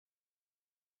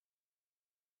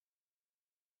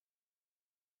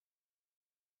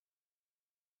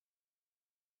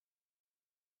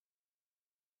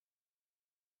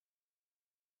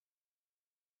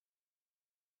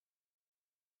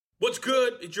What's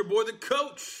good? It's your boy, the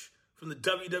coach, from the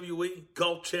WWE,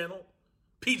 Golf Channel,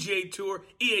 PGA Tour,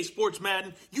 EA Sports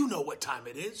Madden. You know what time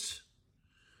it is.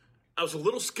 I was a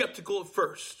little skeptical at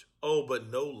first. Oh,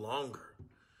 but no longer.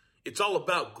 It's all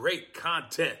about great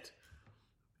content.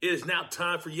 It is now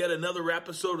time for yet another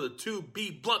episode of the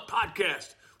 2B Blunt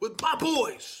Podcast with my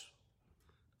boys,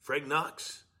 Frank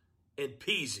Knox and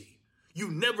Peasy. You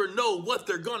never know what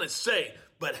they're going to say,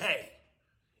 but hey,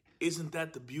 isn't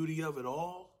that the beauty of it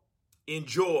all?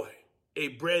 Enjoy. A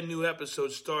brand new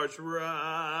episode starts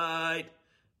right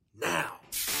now.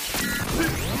 10, 9,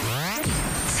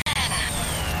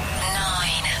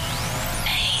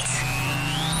 8,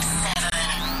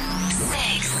 7,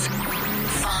 6,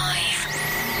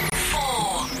 5,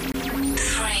 4,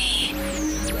 3,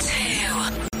 2,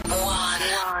 1.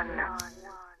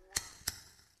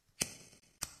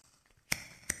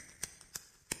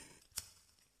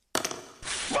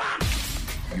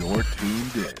 You're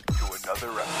tuned in to another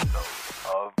episode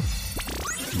of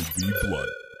 2B Blunt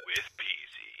with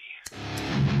Peasy.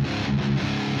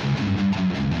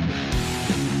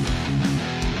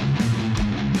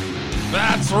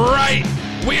 That's right.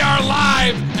 We are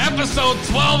live, episode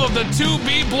 12 of the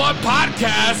 2B Blunt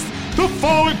Podcast. The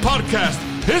following podcast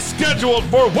is scheduled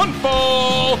for one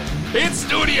fall. In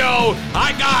studio,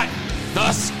 I got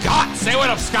the Scott. Say what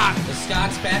up, Scott. The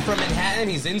Scott's back from Manhattan.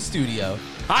 He's in studio.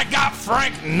 I got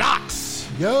Frank Knox.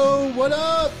 Yo, what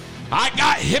up? I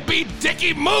got Hippie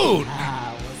Dickie Moon.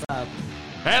 What's up?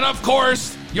 And of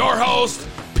course, your host,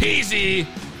 Peasy.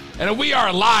 And we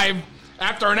are live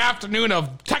after an afternoon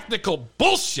of technical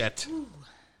bullshit.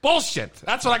 Bullshit.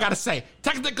 That's what I got to say.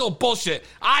 Technical bullshit.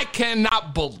 I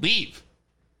cannot believe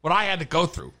what I had to go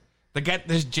through to get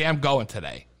this jam going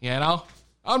today. You know?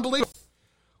 Unbelievable.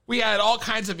 We had all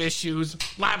kinds of issues.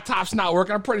 Laptop's not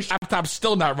working. I'm pretty sure laptop's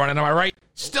still not running. Am I right?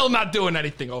 Still not doing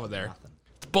anything over there.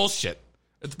 It's bullshit.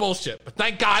 It's bullshit. But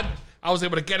thank God I was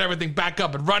able to get everything back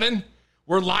up and running.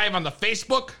 We're live on the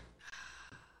Facebook.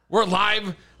 We're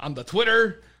live on the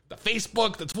Twitter, the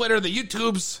Facebook, the Twitter, the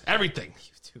YouTubes, everything.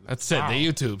 That's it, the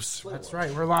YouTubes. That's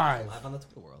right, we're live. Live on the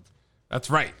Twitter world. That's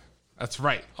right. That's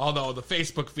right. Although the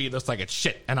Facebook feed looks like it's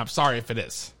shit, and I'm sorry if it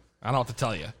is. I don't know what to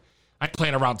tell you. I ain't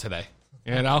playing around today.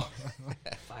 You know?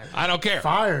 I don't care.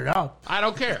 Fired up. I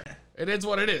don't care. It is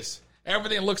what it is.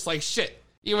 Everything looks like shit.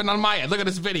 Even on my end. Look at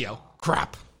this video.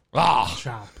 Crap. Oh,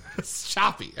 Chop. it's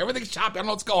choppy. Everything's choppy. I don't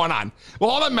know what's going on. Well,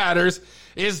 all that matters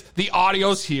is the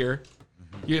audio's here.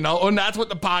 You know, and that's what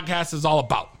the podcast is all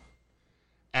about.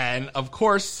 And, of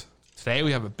course, today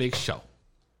we have a big show.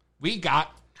 We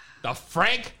got the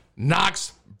Frank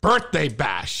Knox birthday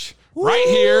bash. Right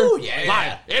here,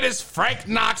 live. It is Frank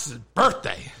Knox's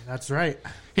birthday. That's right.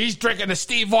 He's drinking the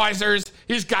Steve Weisers.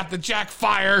 He's got the Jack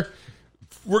Fire.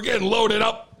 We're getting loaded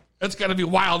up. It's going to be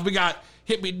wild. We got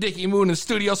Hippie Dickie Moon in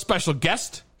studio, special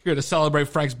guest here to celebrate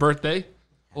Frank's birthday,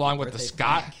 along with the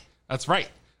Scott. Frank. That's right.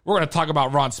 We're going to talk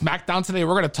about Raw and SmackDown today.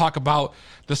 We're going to talk about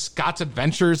the Scott's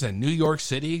adventures in New York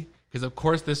City, because, of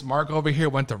course, this Mark over here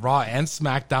went to Raw and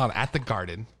SmackDown at the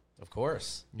Garden. Of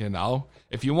course. You know,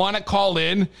 if you want to call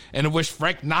in and wish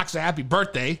Frank Knox a happy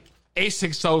birthday,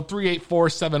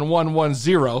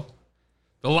 860-384-7110.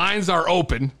 The lines are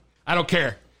open. I don't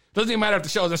care. Doesn't even matter if the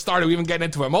show hasn't started. We even get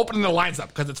into it. I'm opening the lines up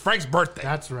because it's Frank's birthday.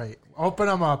 That's right. Open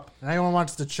them up. And anyone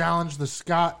wants to challenge the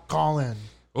Scott, call in.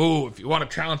 Ooh, if you want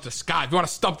to challenge the Scott, if you want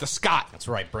to stump the Scott, That's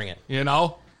right. Bring it. you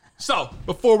know? So,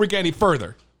 before we get any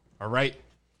further, all right,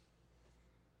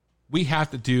 we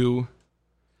have to do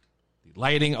the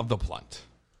lighting of the blunt.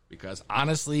 Because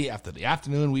honestly, after the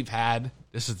afternoon we've had,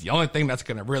 this is the only thing that's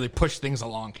going to really push things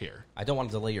along here. I don't want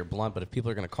to delay your blunt, but if people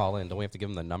are going to call in, don't we have to give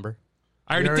them the number?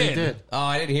 I We already did. Oh,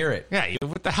 I didn't hear it. Yeah,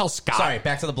 what the hell, Scott? Sorry,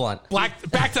 back to the blunt. Back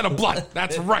to the blunt.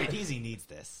 That's right. Easy needs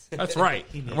this. That's right.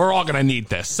 We're all going to need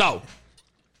this. So,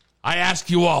 I ask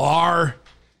you all, are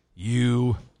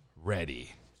you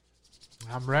ready?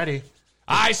 I'm ready.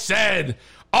 I said,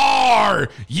 are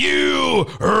you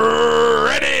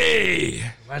ready?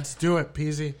 Let's do it,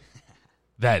 Peasy.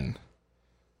 Then,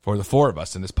 for the four of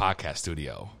us in this podcast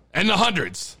studio, and the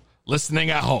hundreds listening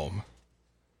at home,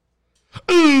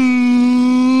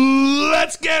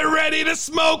 let's get ready to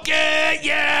smoke it.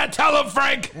 Yeah, tell them,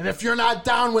 Frank. And if you're not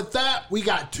down with that, we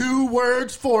got 2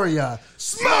 words for you.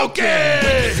 Smoke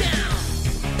it!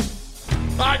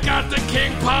 I got the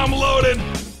King Palm loaded.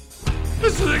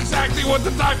 This is exactly what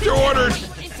the doctor ordered.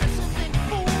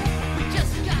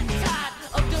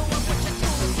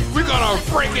 We're gonna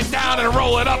break it down and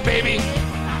roll it up, baby.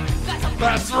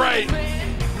 That's right.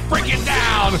 Break it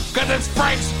down, because it's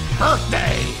Frank's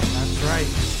birthday. That's right.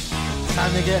 It's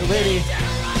time to get litty.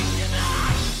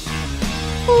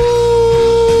 Ooh.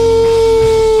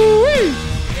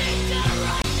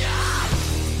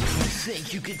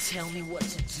 tell me what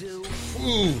to do.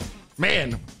 Ooh,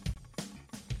 man.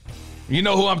 You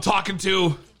know who I'm talking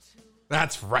to?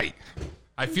 That's right.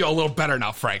 I feel a little better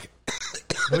now, Frank.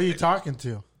 Who are you talking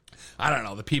to? I don't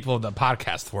know, the people of the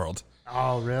podcast world.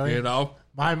 Oh, really? You know?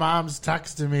 My mom's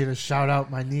texting me to shout out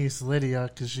my niece, Lydia,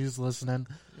 because she's listening.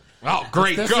 Oh,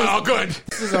 great. This Good. is- Oh, good.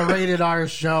 This is a rated R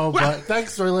show, but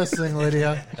thanks for listening,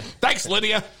 Lydia. Thanks,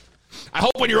 Lydia. I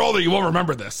hope when you're older you won't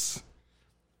remember this.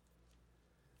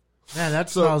 Man, that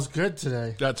smells good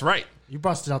today. That's right. You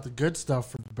busted out the good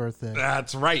stuff for the birthday.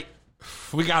 That's right.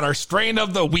 We got our strain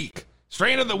of the week.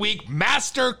 Strain of the week,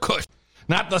 Master Kush.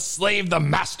 Not the slave, the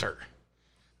master.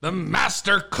 The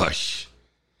Master Kush.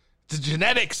 The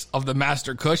genetics of the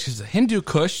Master Kush is a Hindu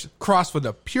Kush crossed with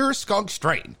a pure skunk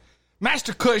strain.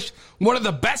 Master Kush, one of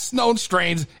the best known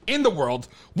strains in the world,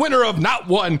 winner of not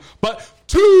one, but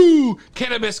 2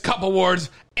 Cannabis Cup Awards,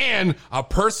 and a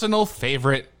personal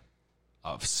favorite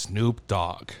of Snoop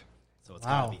Dogg. So it's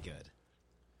Wow. gotta be good.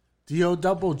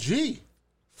 D-O-double-G.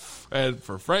 And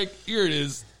for Frank, here it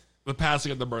is, the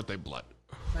passing of the birthday blood.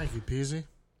 Thank you, Peasy.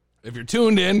 If you're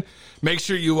tuned in, make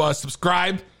sure you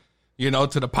subscribe, to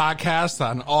the podcast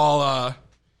on all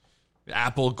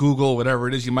Apple, Google, whatever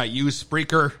it is you might use,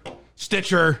 Spreaker,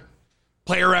 Stitcher,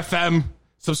 Player FM.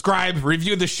 Subscribe,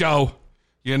 review the show.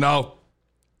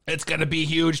 It's going to be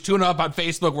huge. Tune up on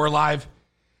Facebook. We're live.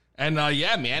 And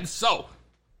yeah, man. So,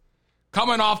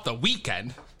 coming off the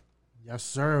weekend. Yes,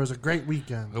 sir. It was a great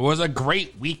weekend. It was a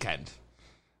great weekend.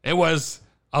 It was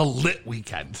a lit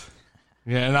weekend.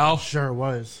 Sure it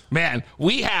was. Man,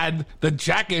 we had the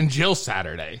Jack and Jill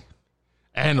Saturday.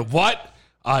 And what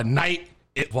a night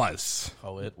it was.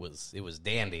 Oh, it was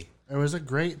dandy. It was a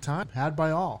great time, had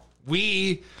by all.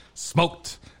 We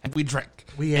smoked and we drank.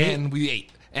 We ate. And we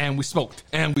ate. And we smoked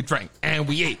and we drank. And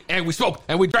we ate. And we smoked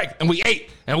and we drank. And we ate.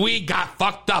 And we got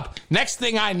fucked up. Next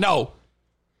thing I know,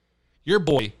 your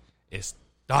boy is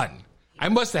done. I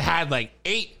must have had like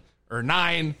 8 or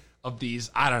 9 of these,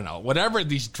 I don't know, whatever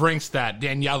these drinks that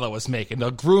Daniela was making,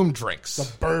 the groom drinks.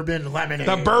 The bourbon lemonade.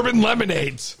 The bourbon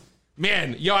lemonades.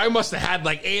 Man, I must have had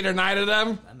like 8 or 9 of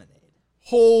them.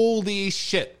 Holy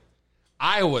shit.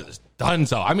 I was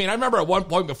donezo. I mean, I remember at one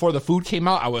point before the food came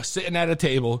out, I was sitting at a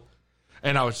table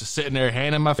and I was just sitting there,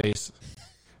 hand in my face.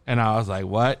 And I was like,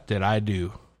 what did I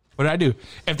do? What did I do?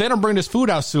 If they don't bring this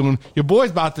food out soon, your boy's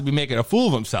about to be making a fool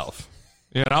of himself.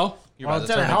 Well, it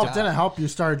didn't help you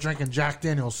started drinking Jack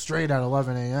Daniels straight at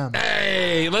 11 a.m.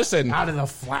 Hey, listen. Out of the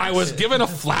flask. I was given a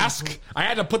flask. I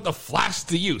had to put the flask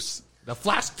to use. The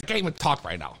flask can't even talk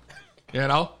right now.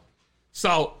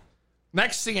 So,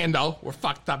 next thing you know, we're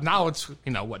fucked up. Now it's,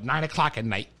 9 o'clock at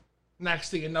night. Next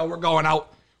thing you know, we're going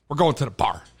out. We're going to the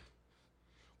bar.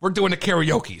 We're doing the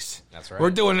karaoke's. That's right. We're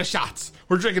doing the shots.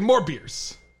 We're drinking more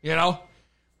beers.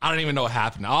 I don't even know what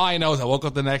happened. All I know is I woke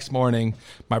up the next morning.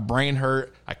 My brain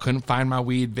hurt. I couldn't find my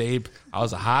weed vape. I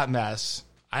was a hot mess.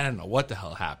 I didn't know what the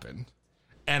hell happened.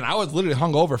 And I was literally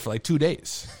hungover for like 2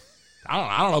 days.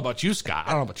 I don't know about you, Scott. I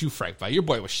don't know about you, Frank, but your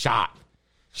boy was shot.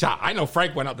 I know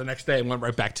Frank went out the next day and went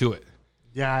right back to it.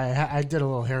 Yeah, I did a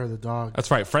little hair of the dog.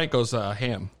 That's right. Frank goes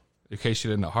ham. In case you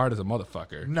didn't know, hard as a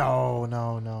motherfucker. No.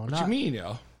 What you mean,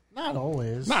 Not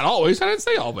always. Not always. I didn't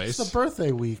say always. It's a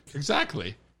birthday week.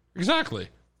 Exactly.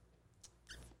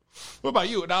 What about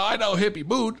you? Now, I know Hippie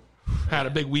Moon had a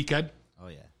big weekend. Oh,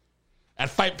 yeah. At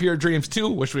Fight for Your Dreams 2,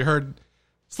 which we heard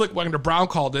Slick Wagner Brown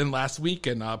called in last week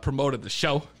and promoted the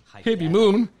show. Hippie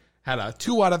Moon had a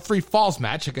 2 out of 3 falls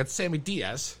match against Sammy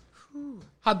Diaz.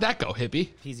 How'd that go, Hippie?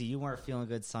 Peasy, you weren't feeling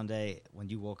good Sunday when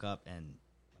you woke up, and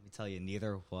let me tell you,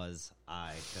 neither was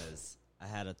I, because I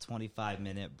had a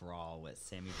 25-minute brawl with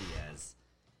Sammy Diaz,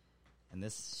 and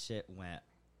this shit went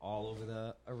all over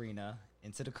the arena,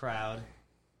 into the crowd.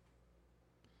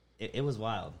 It was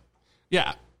wild.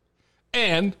 Yeah.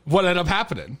 And what ended up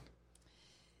happening?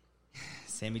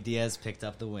 Sammy Diaz picked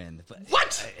up the win. But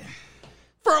What?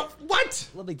 For what?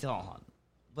 let me tell you.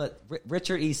 But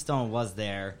Richard E. Stone was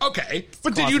there. Okay.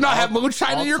 But did you not have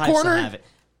Moonshine in your corner?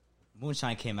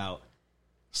 Moonshine came out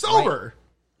Sober.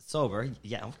 sober.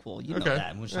 Yeah, well, you know Okay.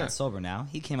 that. Moonshine's Yeah. sober now.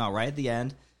 He came out right at the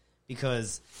end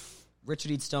because Richard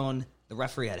E. Stone, the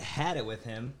referee, had it with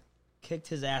him, kicked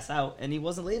his ass out, and he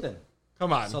wasn't leaving.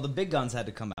 Come on. So the big guns had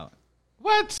to come out.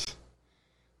 What?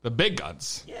 The big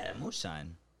guns. Yeah,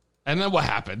 Moonshine. And then what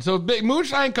happened? So Big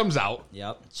Moonshine comes out,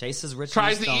 Yep. Chases Richard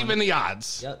tries E. to Stone. even the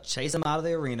odds. Yep. Chase him out of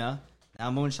the arena. Now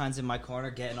Moonshine's in my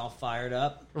corner, getting all fired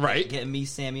up. Right. Getting me,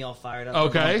 Sammy, all fired up.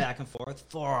 Okay. We're going back and forth.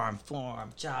 Forearm,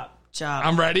 chop, chop.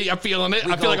 I'm ready. I'm feeling it.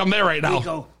 We I feel like I'm there right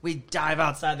now. We dive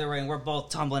outside the ring. We're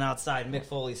both tumbling outside, Mick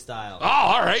Foley style. Oh,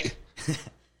 all right.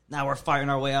 Now we're fighting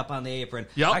our way up on the apron.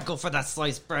 Yep. I go for that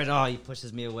sliced bread. Oh, he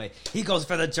pushes me away. He goes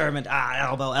for the German.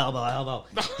 Elbow.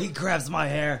 He grabs my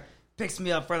hair, picks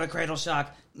me up for the cradle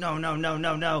shock.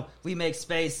 No. We make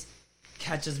space.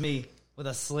 Catches me with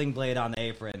a sling blade on the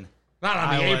apron. Not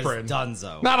on the apron.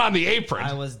 Dunzo. Not on the apron.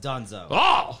 I was dunzo.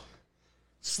 Oh!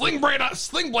 Sling blade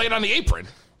on the apron.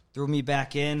 Threw me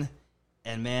back in,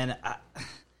 and man,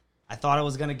 I thought I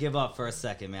was going to give up for a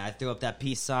second, man. I threw up that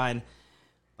peace sign.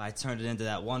 I turned it into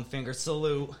that one-finger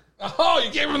salute. Oh,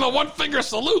 you gave him the one-finger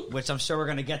salute. Which I'm sure we're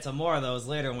going to get to more of those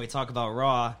later when we talk about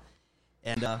Raw.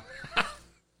 And,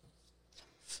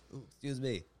 excuse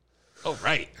me. Oh,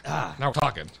 right. Now we're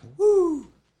talking. Woo!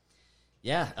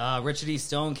 Yeah, Richard E.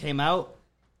 Stone came out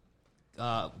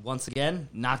once again,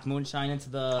 knocked Moonshine into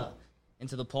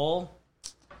the pole.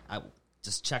 I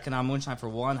just checking on Moonshine for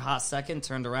one hot second,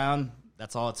 turned around.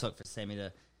 That's all it took for Sammy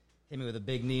to hit me with a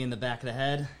big knee in the back of the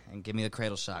head and give me the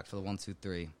cradle shock for the 1, 2,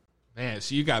 3. Man,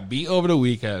 so you got beat over the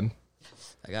weekend.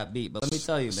 I got beat, but let me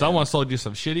tell you, man. Someone sold you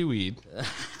some shitty weed.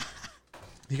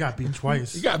 You got beat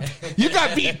twice. You got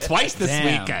beat twice this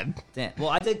weekend. Damn. Well,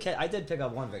 I did pick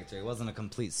up one victory. It wasn't a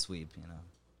complete sweep, you know.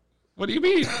 What do you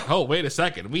mean? Oh, wait a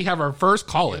second. We have our first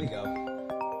call-in Here we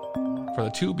go. for the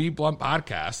 2B Blunt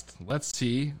podcast. Let's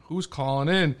see who's calling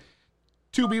in.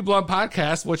 2B Blunt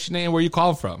podcast. What's your name? Where you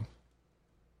calling from?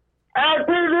 Hey, it's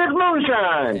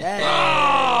Moonshine. Hey.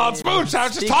 Oh, it's Moonshine. I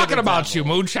was just Speak of talking the about devil. you,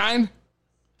 Moonshine.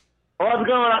 What's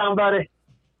going on, buddy?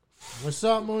 What's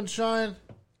up, Moonshine?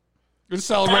 Good Hey,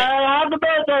 celebrate. happy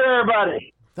birthday,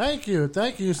 everybody. Thank you.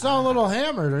 You sound a little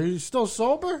hammered. Are you still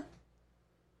sober?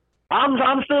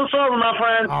 I'm still sober, my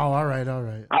friend. Oh, all right.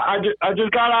 I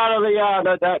just got out of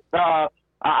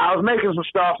I was making some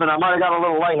stuff and I might have got a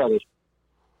little lightheaded.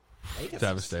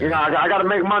 Devastating. You know, I got to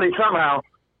make money somehow.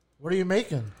 What are you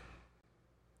making?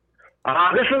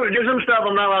 Just some stuff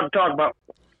I'm not allowed to talk about.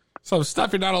 Some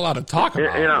stuff you're not allowed to talk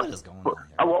about. You know, What is going on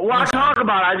here? well, I talk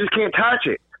about it. I just can't touch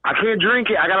it. I can't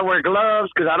drink it. I got to wear gloves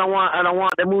because I don't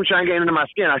want the moonshine getting into my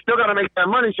skin. I still got to make that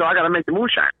money, so I got to make the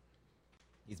moonshine.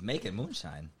 He's making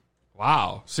moonshine.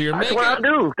 Wow. So you're That's making... what I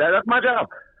do. That's my job.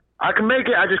 I can make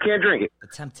it. I just can't drink it. The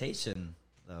temptation,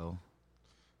 though.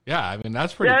 Yeah, I mean,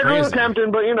 that's pretty Yeah, crazy. it's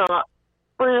tempting, but you know, I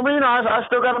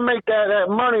still got to make that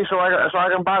money so I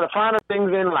can buy the finer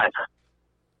things in life.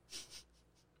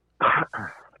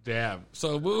 Damn.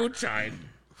 So, Moonshine,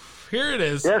 here it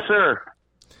is. Yes, sir.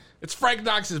 It's Frank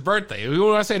Knox's birthday. We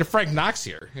want to say to Frank Knox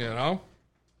here, you know?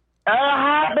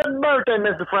 Happy birthday,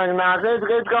 Mr. Frank Knox.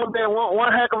 It's going to be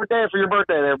one heck of a day for your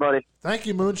birthday there, buddy. Thank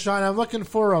you, Moonshine. I'm looking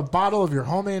for a bottle of your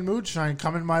homemade moonshine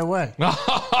coming my way.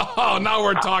 Oh, now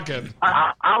we're talking.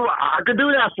 I could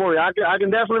do that for you. I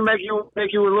can definitely make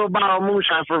you a little bottle of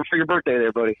moonshine for your birthday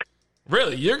there, buddy.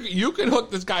 Really? You can hook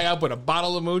this guy up with a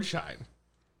bottle of moonshine.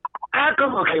 I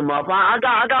could hook him up. I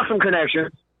got some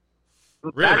connections.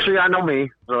 Really? Actually, I know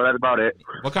me, so that's about it.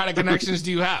 What kind of connections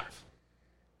do you have?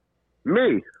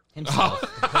 Me. Himself.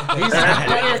 He's got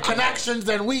better connections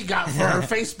than we got for our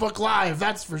Facebook Live,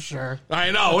 that's for sure.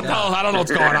 I know. What the hell? I don't know what's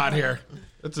going on here.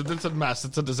 It's a mess.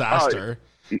 It's a disaster.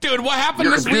 Dude, what happened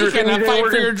Your this computer weekend thing at isn't Fight for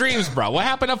working? Your Dreams, bro? What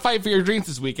happened at Fight for Your Dreams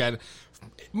this weekend?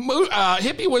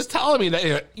 Hippie was telling me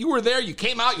that you were there, you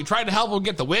came out, you tried to help him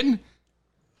get the win.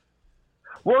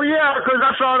 Well, yeah, because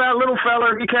I saw that little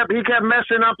fella. He kept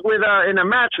messing up with in the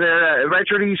match there.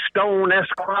 Richard E. Stone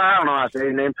Esquire. I don't know how to say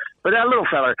his name, but that little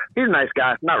fella, he's a nice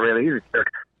guy. Not really. He's a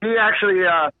jerk. He actually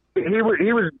he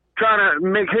was trying to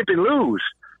make Hippie lose,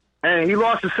 and he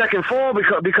lost the second fall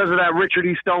because of that Richard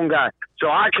E. Stone guy. So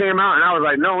I came out and I was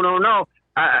like, no,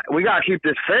 we gotta keep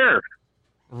this fair.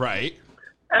 Right.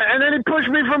 And then he pushed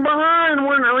me from behind.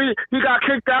 He got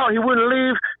kicked out. He wouldn't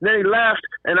leave. Then he left,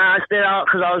 and I stayed out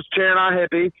because I was cheering on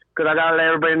Hippie because I got to let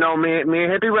everybody know me and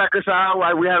Hippie reconciled.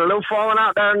 We had a little falling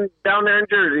out down there in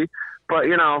Jersey. But,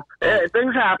 you know,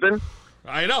 things happen.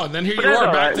 I know. And then here you That's are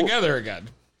all back right. together again.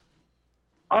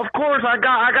 Of course, I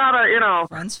gotta, you know,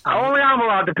 Friends fight. only I'm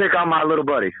allowed to pick on my little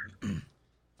buddy.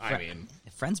 I mean,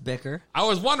 Friends bicker. I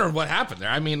was wondering what happened there.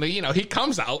 I mean, you know, he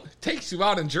comes out, takes you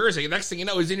out in Jersey, and next thing you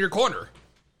know, he's in your corner.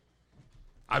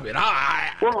 I mean,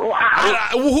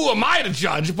 who am I to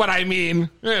judge? But I mean,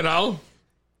 you know.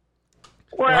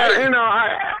 Well, Right. you know,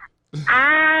 I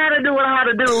had to do what I had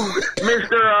to do,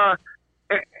 Mr.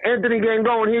 Anthony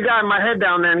Gangone. He got my head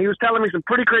down there, and he was telling me some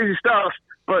pretty crazy stuff.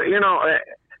 But, you know,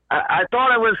 I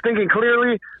thought I was thinking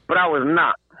clearly, but I was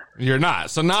not. You're not.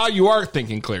 So now you are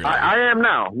thinking clearly. I am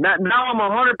now. Now I'm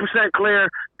 100% clear,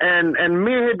 and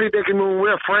me and Hippie Dicky Moon,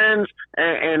 we're friends,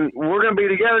 and we're going to be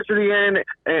together to the end,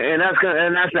 and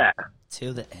that's that.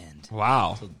 To the end.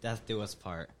 Wow. Till death do us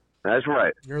part. That's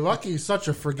right. You're lucky he's such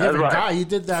a forgiving That's right. guy. He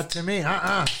did that to me.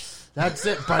 That's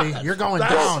it, buddy. You're going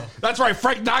down. That's right.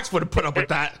 Frank Knox would have put up with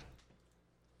that.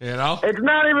 You know? It's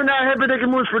not even that Hippie Dicky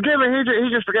Moo's forgiving. He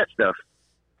just forgets stuff.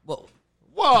 Whoa.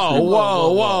 Whoa.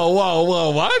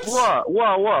 What?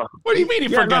 Whoa. What do you mean he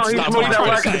forgets he stuff? smoked What are you that trying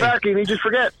to wacky say? tobacco and he just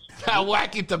forgets. That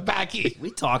wacky tobacco.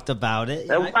 We talked about it.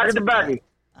 That wacky tobacco.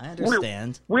 I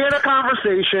understand. We had a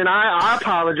conversation. I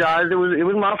apologized. It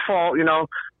was my fault. You know,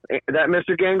 that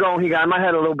Mr. Gangone, he got in my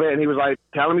head a little bit, and he was like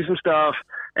telling me some stuff,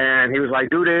 and he was like,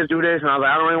 do this, and I was like,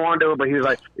 I don't really want to do it, but he was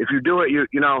like, if you do it,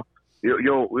 you'll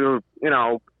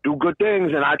do good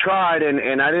things, and I tried,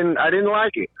 and I didn't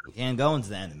like it. Gangone's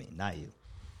the enemy, not you,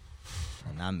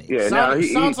 and not me. Yeah,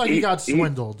 Sounds like he got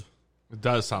swindled. It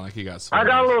does sound like he got I swindled.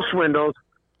 got a little swindled,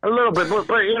 a little bit,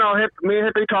 but you know, me and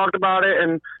Hippie talked about it,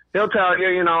 and he'll tell you,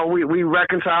 you know, we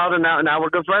reconciled, and now we're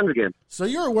good friends again. So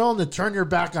you're willing to turn your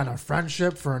back on a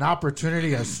friendship for an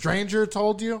opportunity a stranger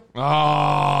told you?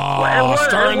 Oh,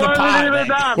 stirring the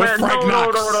pot with Frank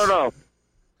Knox. No.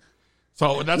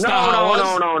 So that's not how it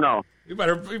was? No. You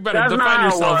better That's defend not how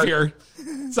it yourself was. here.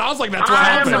 Sounds like that's what I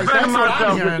am happened. defending That's what I'm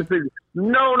myself, hearing. Mr. Piggy.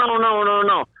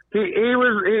 No. He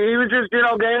was just, you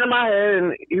know, getting in my head,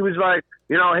 and he was like,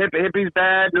 you know, hippies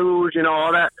bad news, you know,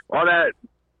 all that,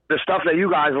 the stuff that you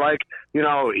guys like, you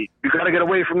know, you got to get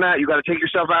away from that. You got to take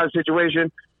yourself out of the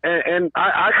situation. And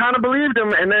I kind of believed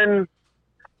him. And then,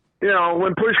 you know,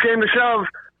 when push came to shove,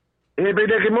 Hippie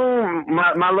Dicky Moon,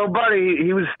 my little buddy,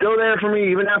 he was still there for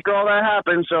me even after all that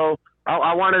happened. So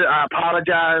I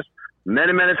apologized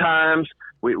many, many times.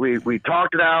 We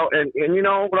talked it out, and you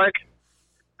know, like,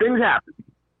 things happen.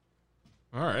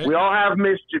 All right. We all have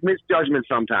misjudgments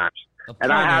sometimes. The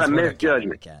And I point had is a we're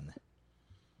misjudgment. together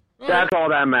That's all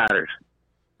that matters.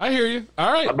 I hear you.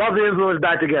 All right. Above the influence,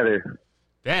 back together.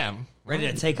 Damn. again. Ready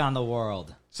to take on the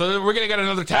world. So we're going to get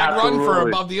another tag run for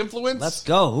Absolutely. Above the Influence? Let's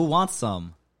go. Who wants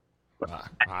some? I don't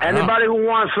know. Anybody who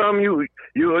wants some, you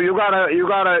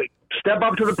gotta step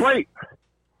up to the plate,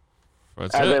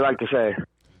 That's as it. they like to say.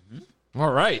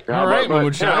 All right. Yeah, All right, but,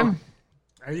 Moonshine. you know,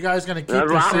 Are you guys going to keep I'm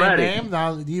the same ready. name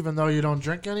now, even though you don't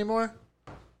drink anymore?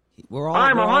 We're all.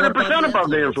 I'm we're all 100% above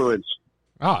the influence.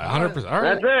 Oh, 100%. All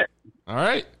right. That's it. All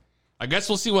right. I guess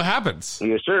we'll see what happens.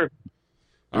 Yes, sir.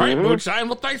 All right, Mhm. Moonshine.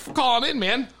 Well, thanks for calling in,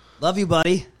 man. Love you,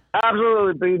 buddy.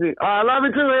 Absolutely, BD. I love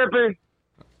you too, Hippie.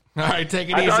 All right, take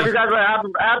it I told easy. you guys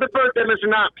happy birthday, Mr.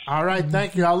 Knox. All right,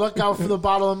 thank you. I'll look out for the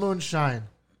bottle of moonshine.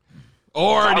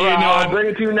 Or do you I'll know, bring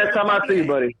it to you next time I see you,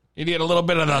 buddy. you need a little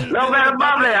bit of the... No man,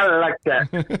 bubbly. I like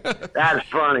that. That's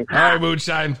funny. All right,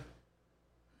 Moonshine.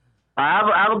 Have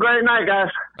a great night, guys.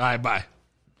 All right, bye.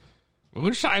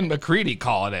 Moonshine McCready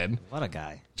calling in. What a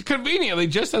guy. Conveniently,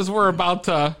 just as we're about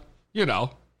to, you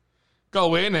know,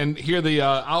 go in and hear the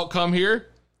outcome here,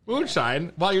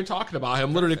 Moonshine, while you're talking about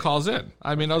him, literally calls in.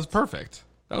 I mean, that was perfect.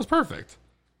 That was perfect.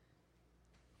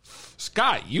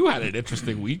 Scott, you had an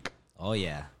interesting week. Oh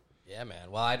yeah. Yeah,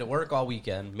 man. Well, I had to work all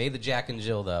weekend. Made the Jack and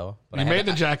Jill, though. But You I had made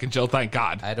to- the Jack and Jill, thank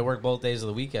God. I had to work both days of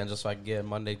the weekend just so I could get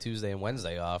Monday, Tuesday, and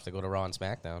Wednesday off to go to Raw and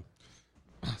SmackDown.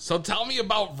 So tell me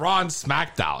about Raw and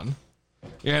SmackDown.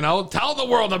 You know, tell the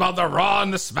world about the Raw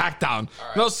and the SmackDown.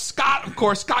 You know, Scott, of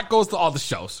course, Scott goes to all the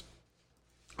shows.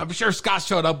 I'm sure Scott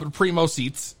showed up with primo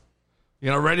seats,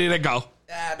 you know, ready to go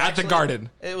at the Garden.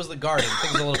 It was the Garden. I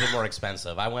think it was a little bit more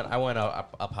expensive. I went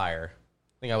up higher.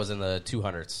 I think I was in the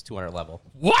 200 level.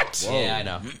 What? Yeah, I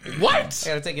know. What? I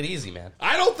gotta take it easy, man.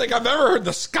 I don't think I've ever heard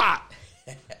the Scott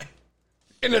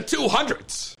in the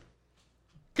 200s.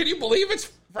 Can you believe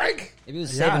it's Frank? Maybe he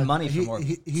was saving money for more.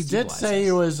 He seat did say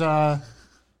he was going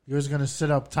to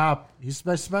sit up top. He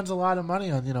spends a lot of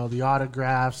money on, you know, the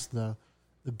autographs, the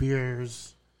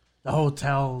beers, the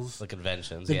hotels, The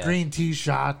conventions, the yeah. green tea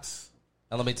shots.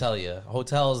 And let me tell you,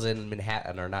 hotels in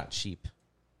Manhattan are not cheap.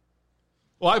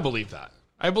 Well, I believe that.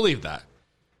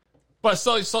 But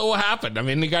so what happened? I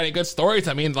mean, you got any good stories?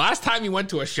 I mean, last time you went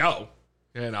to a show,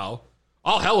 you know,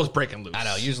 all hell was breaking loose. I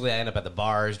know. Usually I end up at the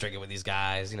bars drinking with these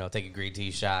guys, you know, taking green tea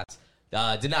shots.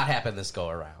 Did not happen this go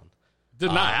around.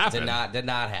 Did not happen. Did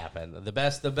not happen. The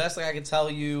best thing I can tell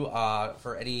you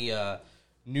for any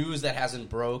news that hasn't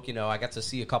broke, you know, I got to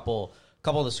see a couple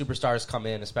of the superstars come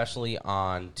in, especially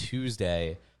on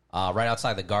Tuesday. Right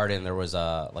outside the Garden, there was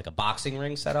a boxing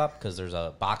ring set up because there's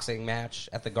a boxing match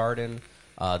at the Garden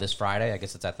this Friday. I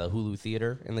guess it's at the Hulu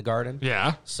Theater in the Garden.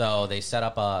 Yeah. So they set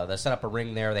up a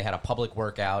ring there. They had a public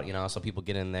workout, you know, so people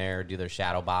get in there, do their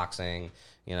shadow boxing,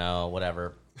 you know,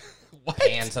 whatever. What?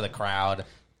 Hand to the crowd.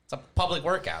 It's a public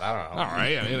workout. I don't know. All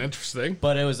right. I mean, interesting.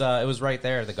 But it was right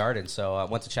there at the Garden, so I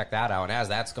went to check that out. And as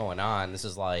that's going on, this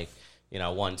is like, you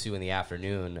know, 1, 2 in the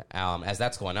afternoon. As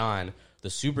that's going on, the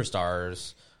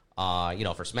superstars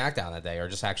for SmackDown that day are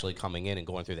just actually coming in and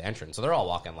going through the entrance. So they're all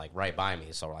walking like right by me.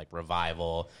 So like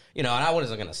Revival, and I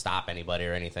wasn't going to stop anybody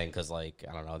or anything because like,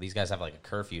 I don't know, these guys have like a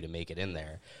curfew to make it in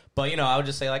there. But, I would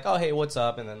just say like, oh, hey, what's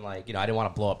up? And then like, I didn't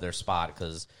want to blow up their spot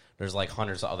because there's like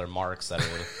hundreds of other marks that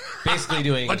are basically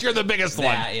doing. But you're the biggest one.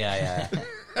 Yeah.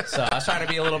 So I was trying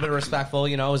to be a little bit respectful.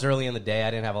 It was early in the day.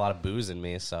 I didn't have a lot of booze in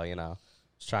me. So,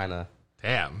 just trying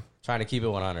to keep it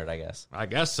 100, I guess. I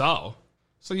guess so.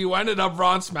 So you ended up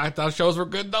Raw and SmackDown. Shows were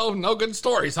good, though? No good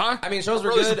stories, huh? I mean, shows were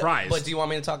really good, surprised. but do you want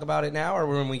me to talk about it now or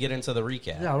when we get into the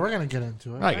recap? Yeah, we're going to get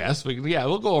into it. I guess.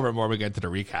 We'll go over it more when we get to the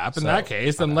recap. In that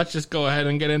case, then let's just go ahead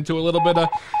and get into a little bit of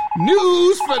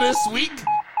news for this week.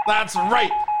 That's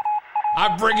right.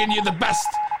 I'm bringing you the best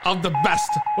of the best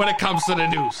when it comes to the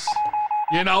news.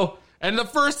 And the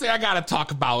first thing I got to talk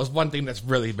about is one thing that's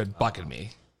really been bugging me.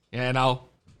 And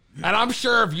I'm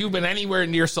sure if you've been anywhere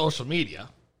near social media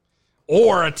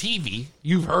or a TV,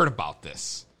 you've heard about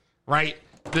this, right?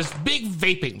 This big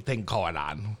vaping thing going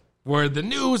on where the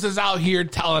news is out here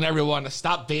telling everyone to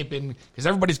stop vaping because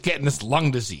everybody's getting this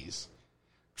lung disease.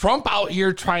 Trump out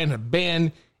here trying to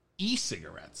ban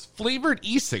e-cigarettes, flavored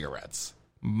e-cigarettes.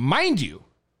 Mind you,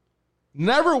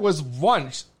 never was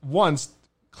once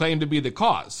claimed to be the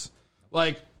cause.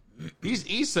 Like, these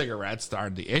e-cigarettes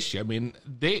aren't the issue. I mean,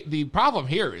 the problem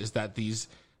here is that these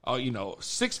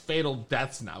 6 fatal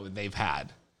deaths now that they've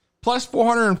had, plus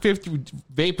 450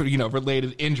 vapor,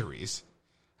 related injuries,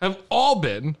 have all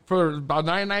been, for about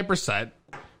 99%,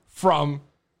 from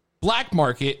black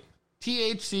market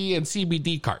THC and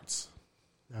CBD carts.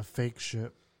 That fake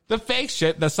shit. The fake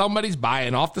shit that somebody's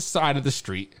buying off the side of the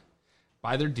street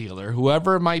by their dealer,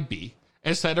 whoever it might be,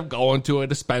 instead of going to a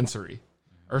dispensary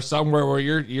or somewhere where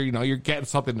you're getting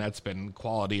something that's been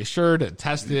quality assured and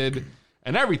tested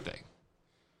and everything.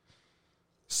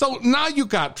 So now you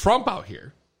got Trump out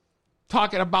here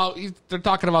talking about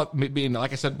being,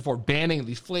 like I said before, banning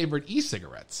these flavored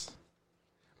e-cigarettes.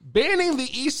 Banning the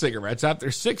e-cigarettes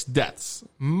after 6 deaths.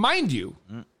 Mind you,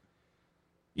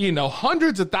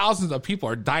 hundreds of thousands of people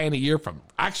are dying a year from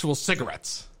actual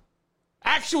cigarettes.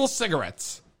 Actual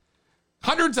cigarettes.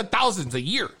 Hundreds of thousands a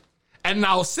year. And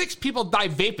now 6 people die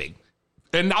vaping.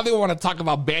 And now they want to talk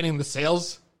about banning the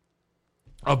sales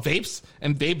of vapes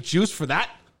and vape juice for that?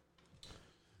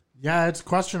 Yeah, it's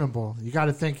questionable. You got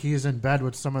to think he's in bed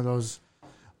with some of those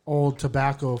old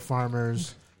tobacco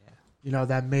farmers,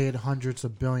 that made hundreds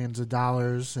of billions of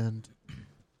dollars, and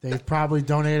they probably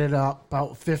donated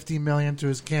about $50 million to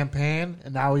his campaign,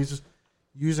 and now he's just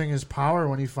using his power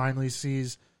when he finally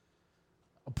sees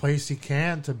a place he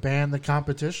can to ban the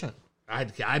competition. I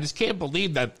just can't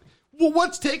believe that. Well,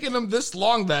 what's taking him this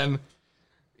long then?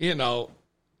 I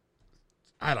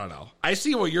don't know. I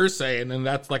see what you're saying, and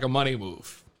that's like a money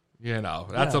move.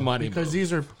 That's a money move. Because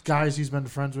these are guys he's been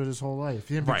friends with his whole life.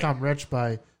 He didn't become rich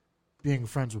by being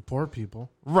friends with poor people.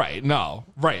 Right. No.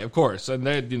 Right. Of course. And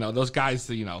they, those guys,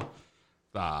 big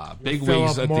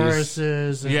wigs at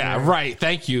Morris's. these. Yeah. Right.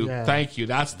 Thank you. Yeah. Thank you.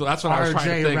 That's what I was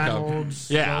trying to think Reynolds,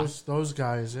 of. Yeah. Those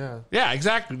guys. Yeah. Yeah.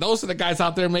 Exactly. Those are the guys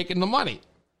out there making the money,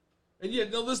 and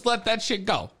they'll just let that shit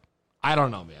go. I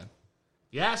don't know, man.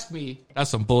 You ask me,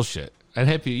 that's some bullshit. And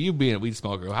Hippie, you being a weed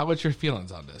smoker, how about your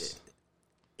feelings on this?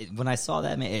 When I saw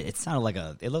that, man, it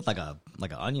sounded it looked like an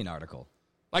Onion article.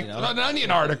 Like an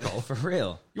Onion article. For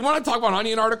real. You want to talk about an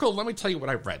Onion article? Let me tell you what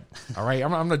I read. All right?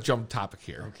 I'm going to jump topic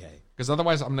here. Okay. Because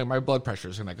otherwise my blood pressure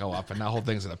is going to go up and that whole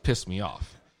thing's going to piss me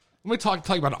off. Let me tell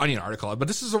you about an Onion article, but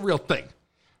this is a real thing.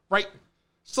 Right?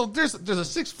 So there's a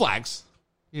Six Flags,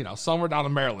 somewhere down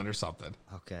in Maryland or something.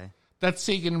 Okay. That's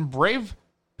seeking brave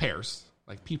pairs,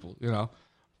 like people,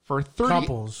 for 30...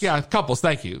 Couples. Yeah, couples.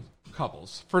 Thank you.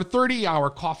 Couples. For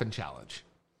 30-hour coffin challenge.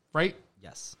 Right?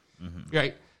 Yes. Mm-hmm.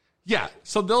 Right? Yeah,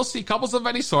 so they'll see couples of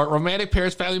any sort, romantic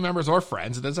pairs, family members, or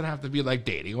friends. It doesn't have to be like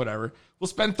dating, whatever. Will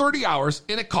spend 30 hours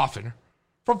in a coffin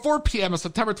from 4 p.m. on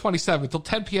September 27th till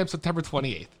 10 p.m. September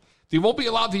 28th. They won't be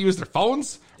allowed to use their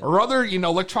phones or other,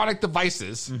 electronic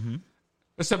devices. Mm-hmm.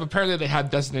 Except apparently they have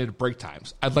designated break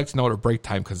times. I'd like to know what a break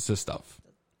time consists of,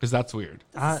 because that's weird.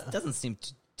 Doesn't seem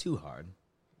too hard.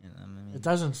 It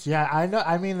doesn't. Yeah, I know.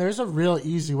 I mean, there's a real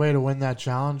easy way to win that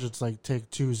challenge. It's like take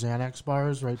 2 Xanax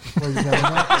bars right before you get in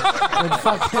there and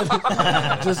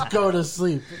fucking just go to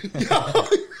sleep. 2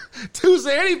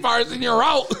 Xanny bars and you're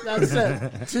out. That's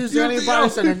it. 2 Xanny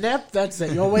bars and a nip. That's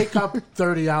it. You'll wake up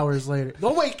 30 hours later.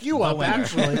 They'll wake you up,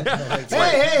 actually.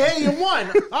 Hey, you won.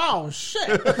 Oh,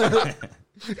 shit.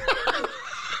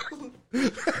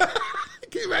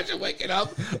 Can you imagine waking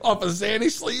up off a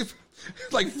Xanny sleep?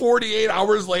 Like 48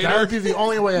 hours later. That would be the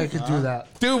only way I could do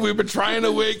that. Dude, we've been trying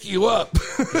to wake you up.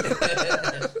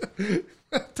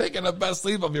 Taking the best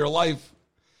sleep of your life.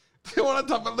 You want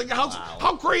to talk about, like,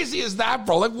 how crazy is that,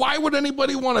 bro? Like, why would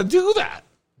anybody want to do that?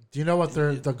 Do you know what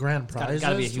the grand prize is?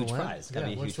 Gotta be a huge to win? prize. Gotta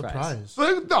be a what's huge the prize.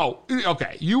 prize? No,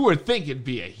 okay, you would think it'd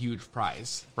be a huge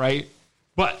prize, right?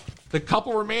 But the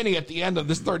couple remaining at the end of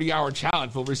this 30-hour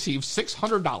challenge will receive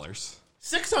 $600.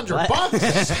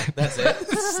 $600. That's it.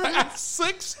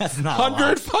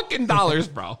 $600 fucking dollars,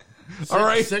 bro. All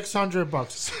right,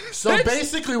 $600. So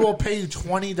basically, we'll pay you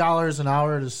 $20 an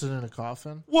hour to sit in a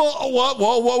coffin.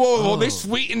 Whoa. They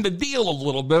sweetened the deal a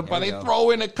little bit, but they go.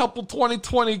 throw in a couple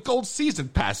 2020 gold season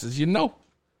passes, you know?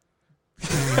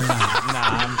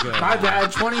 I'm good. My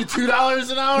bad.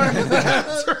 $22 an hour.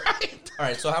 That's right. All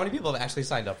right. So how many people have actually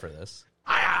signed up for this?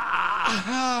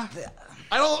 I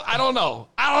don't know.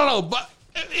 But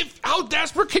how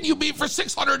desperate can you be for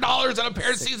 $600 and a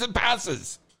pair of season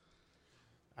passes?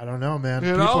 I don't know, man.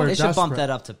 You People know? are They should bump desperate. that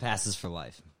up to passes for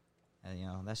life.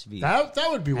 And, that should be That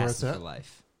would be worth passes it. for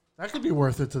life. That could be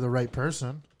worth it to the right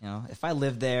person. If I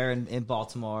lived there in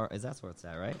Baltimore, that's where it's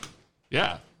at, right?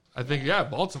 Yeah. I think,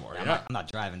 Baltimore. I'm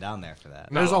not driving down there for that.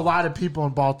 There's a lot of people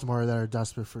in Baltimore that are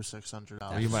desperate for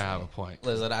 $600. You might have a point.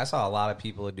 Listen, I saw a lot of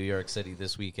people in New York City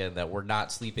this weekend that were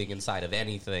not sleeping inside of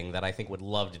anything that I think would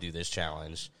love to do this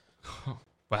challenge.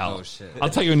 Well, Oh, shit. I'll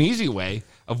tell you an easy way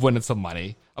of winning some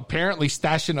money. Apparently,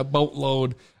 stashing a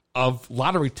boatload of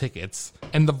lottery tickets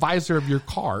in the visor of your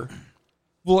car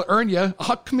will earn you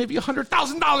maybe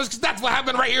 $100,000 because that's what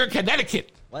happened right here in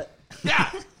Connecticut. What? Yeah.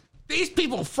 These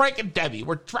people, Frank and Debbie,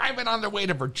 were driving on their way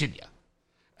to Virginia,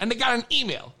 and they got an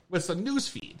email with some news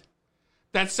feed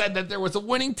that said that there was a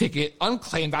winning ticket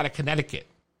unclaimed out of Connecticut.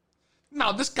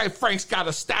 Now, this guy Frank's got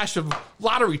a stash of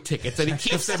lottery tickets that he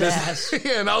keeps in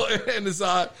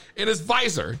his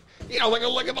visor,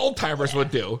 like an old timers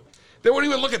would do. They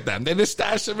wouldn't even look at them; they just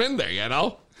stash them in there,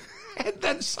 And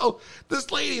then so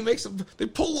this lady makes them. They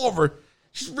pull over.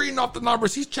 She's reading off the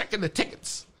numbers. He's checking the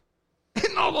tickets,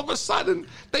 and all of a sudden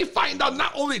they find out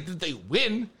not only did they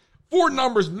win, 4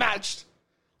 numbers matched,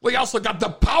 they also got the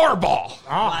Powerball.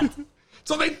 What?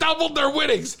 So they doubled their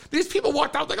winnings. These people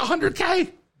walked out like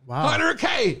 $100K. Wow.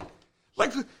 $100K.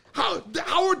 Like,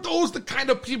 how are those the kind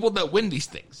of people that win these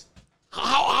things?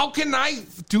 How can I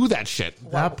do that shit?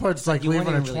 That puts like You leaving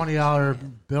a wouldn't really- $20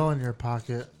 bill in your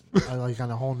pocket, like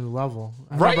on a whole new level.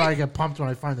 I Right? remember I get pumped when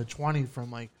I find the 20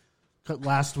 from like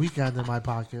last weekend in my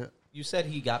pocket. You said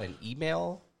he got an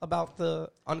email about the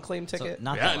unclaimed ticket?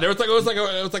 Not Yeah, that there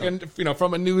was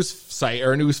from a news site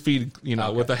or a news feed,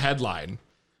 with a headline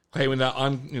claiming that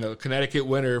Connecticut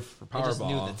winner for I just knew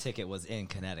Powerball. the ticket was in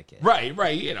Connecticut. Right.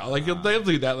 They'll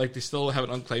do that. Like, they still have an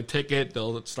unclaimed ticket.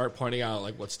 They'll start pointing out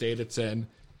like what state it's in,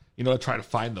 to try to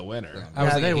find the winner. I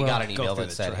was Yeah, they thinking he will. got an Go email through that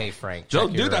the said, track. "Hey Frank, They'll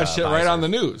check do your, that shit right visor." on the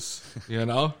news,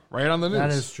 right on the news. That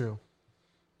is true.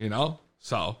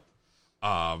 So,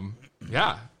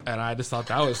 yeah. And I just thought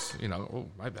that was, oh,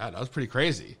 my bad. That was pretty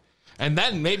crazy. And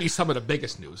then maybe some of the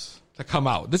biggest news to come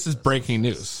out. This is breaking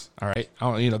news. All right.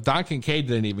 Don Kincaid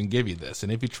didn't even give you this.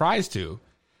 And if he tries to,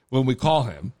 when we call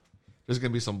him, there's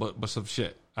going to be some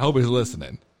shit. I hope he's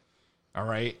listening. All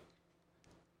right.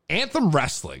 Anthem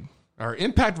Wrestling, or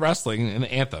Impact Wrestling and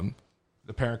Anthem,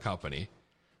 the parent company,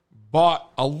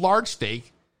 bought a large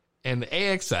stake in the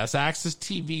AXS, Access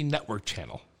TV network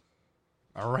channel.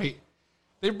 All right.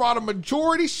 They brought a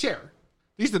majority share.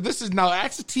 This is now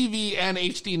Access TV and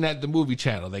HDNet, the movie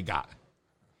channel they got.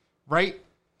 Right?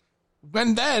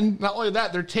 And then, not only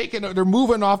that, they're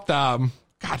moving off the,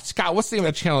 Scott, what's the name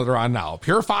of the channel they're on now?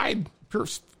 Purified?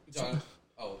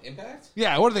 Impact?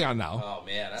 Yeah, what are they on now? Oh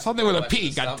man, that's Something with a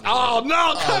P. Come Oh,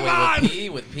 no, come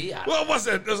on! With P. What was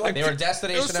it? It was like They were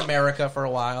Destination America for a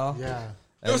while. Yeah.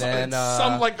 It was And then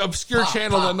some like obscure Pop,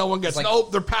 channel Pop. that no one gets. It's like-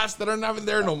 Nope, they're past that. Are not even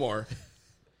there no more.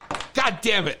 God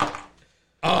damn it!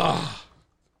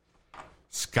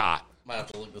 Scott, might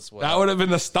have to look this way. that would have been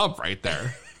the stump right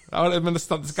there. That would have been the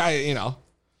stump. This guy,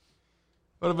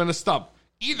 would have been a stump.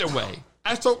 Either way,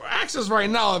 so Access right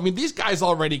now. I mean, these guys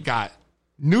already got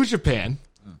New Japan,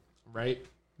 right?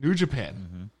 New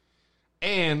Japan,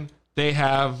 and they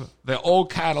have the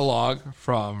old catalog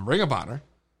from Ring of Honor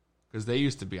because they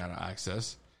used to be on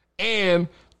Access, and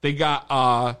they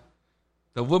got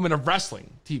the Women of Wrestling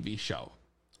TV show,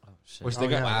 which they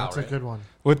got. That's a good one.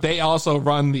 But they also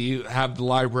have the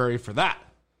library for that,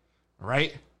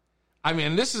 right? I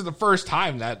mean, this is the first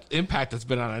time that Impact has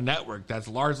been on a network that's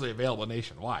largely available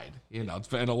nationwide. It's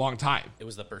been a long time. It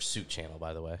was the Pursuit channel,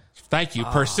 by the way. Thank you,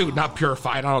 Pursuit, not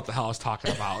Purified. I don't know what the hell I was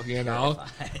talking about.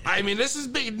 I mean, this is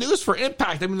big news for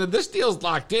Impact. I mean, this deal's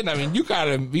locked in. I mean, you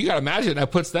gotta imagine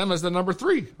that puts them as the number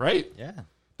 3, right? Yeah.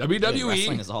 WWE.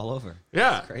 Wrestling is all over.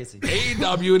 Yeah. It's crazy.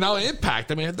 AEW, now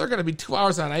Impact. I mean, they're going to be 2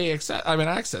 hours on Access. I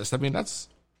mean, that's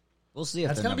We'll see if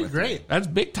That's they're going to be number great. that's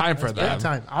big time for them. Big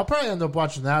time. I'll probably end up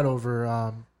watching that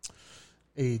over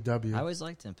AEW. I always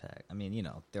liked Impact. I mean,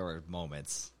 there were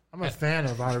moments. I'm a fan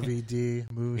of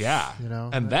RVD, Moose. Yeah.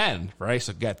 And then, right,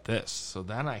 so get this. So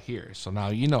then I hear, so now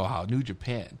you know how New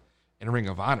Japan and Ring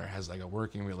of Honor has like a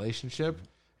working relationship.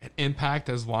 And Impact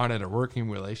has wanted a working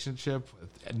relationship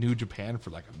with New Japan for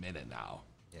like a minute now.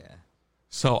 Yeah.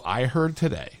 So I heard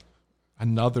today,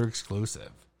 another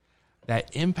exclusive, that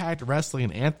Impact Wrestling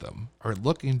and Anthem are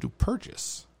looking to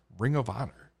purchase Ring of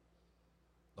Honor.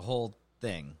 The whole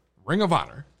thing. Ring of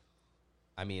Honor.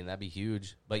 I mean, that'd be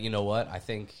huge. But you know what? I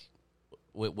think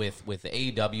with the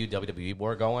AEW, WWE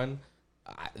war going,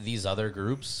 these other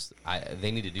groups, they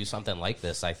need to do something like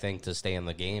this, I think, to stay in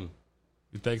the game.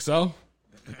 You think so?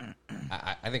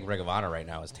 I think Ring of Honor right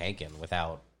now is tanking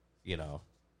without, Yeah,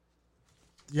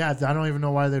 I don't even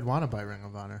know why they'd want to buy Ring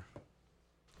of Honor.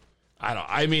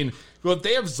 I mean, well, if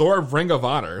they absorb Ring of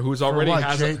Honor, who's already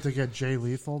has to get Jay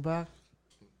Lethal back?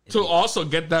 to also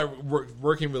get that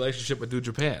working relationship with New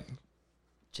Japan.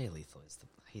 Jay Lethal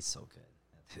he's so good.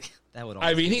 That would.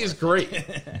 I mean, he's great.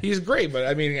 He's great, but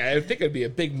I mean, I think it'd be a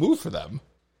big move for them.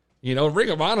 Ring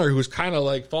of Honor, who's kind of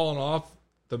like fallen off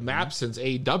the map since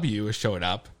AEW has showed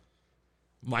up,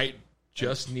 might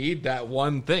just need that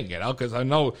one thing, because I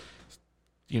know,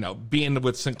 being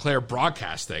with Sinclair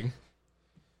Broadcasting,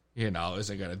 isn't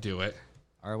going to do it.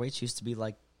 ROH used to be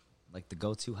like the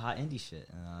go-to hot indie shit.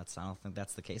 I don't think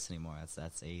that's the case anymore.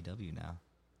 That's AEW now.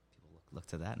 People look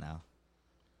to that now.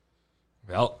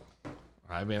 Well,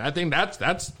 I mean, I think that's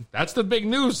the big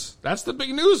news. That's the big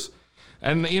news.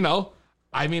 And,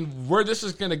 I mean, where this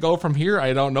is going to go from here,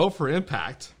 I don't know for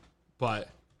Impact. But,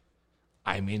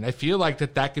 I mean, I feel like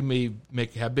that can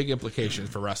have big implications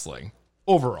for wrestling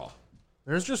overall.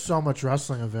 There's just so much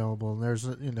wrestling available. And there's,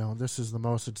 this is the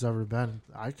most it's ever been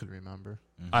I could remember.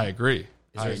 Mm-hmm. I agree.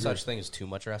 Is there such thing as too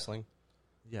much wrestling?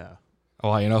 Yeah.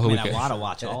 Well, I want to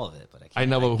watch all of it, but I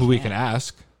can't. who we can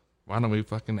ask. Why don't we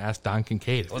fucking ask Don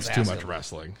Kincaid if Let's it's too ask much him.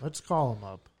 wrestling? Let's call him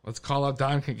up. Let's call up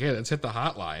Don Kincaid. Let's hit the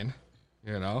hotline,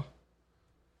 I don't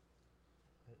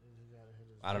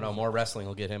know. More wrestling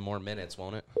will get him more minutes,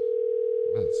 won't it?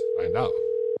 Let's find out.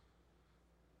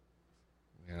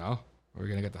 We're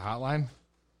going to get the hotline.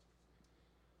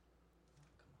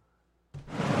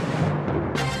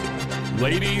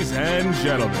 Ladies and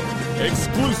gentlemen,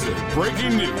 exclusive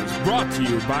breaking news brought to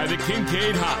you by the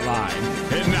Kincaid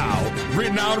Hotline. And now,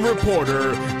 renowned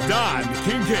reporter Don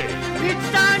Kincaid.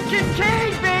 It's Don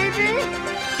Kincaid, baby!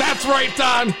 That's right,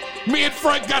 Don. Me and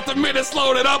Frank got the minutes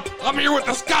loaded up. I'm here with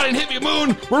the Scott and Hippie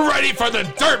Moon. We're ready for the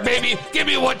dirt, baby. Give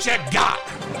me what you got.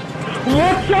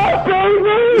 What's up,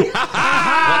 baby? What's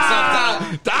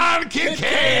up, Don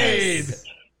Kincaid?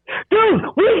 Dude,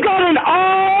 we've got an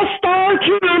all-star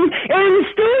team in the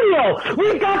studio.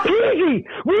 We've got Peasy.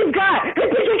 We've got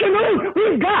Hippie Chicken Moon.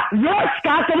 We've got your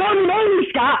Scott, the one and only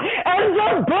Scott, and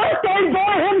the birthday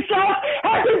boy himself.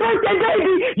 Happy birthday,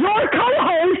 baby. Your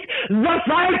co-host, the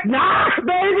Frank Knox,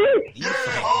 baby.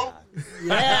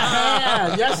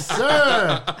 Yeah. Yes,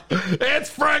 sir. It's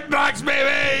Frank Knox,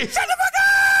 baby. Shut the fuck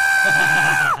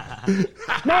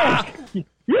up! Man,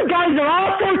 you guys are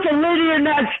all sorts of litty in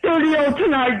that studio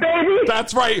tonight, baby.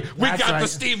 That's right. We That's got right. the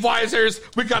Steve Weisers.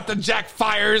 We got the Jack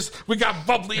Fires. We got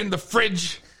Bubbly in the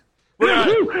fridge. We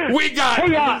got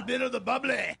Hey, A bit of the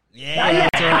bubbly. Yeah.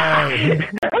 Hey,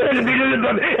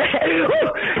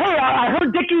 I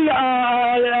heard Dickie, the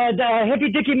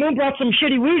hippie Dickie Moon brought some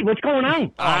shitty weed. What's going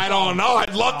on? I don't know.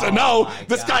 I'd love to know.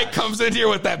 This guy comes in here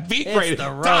with that beat It's grade. the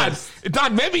roast.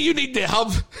 Don, maybe you need to help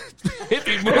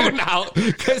Hippie Moon out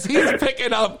because he's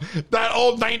picking up that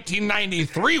old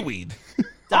 1993 weed.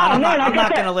 Don, I'm man, not I got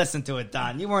going to that. listen to it,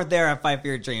 Don. You weren't there at Fight for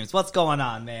Your Dreams. What's going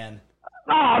on, man?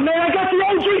 Oh, man, I got the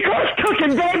OG Kush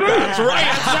cooking, baby. That's right.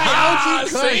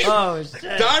 That's right. See? Oh,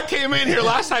 shit. Don came in here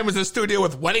last time was in the studio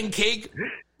with wedding cake.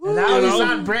 And now You he's know?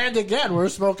 on brand again. We're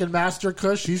smoking Master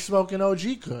Kush. He's smoking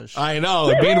OG Kush. I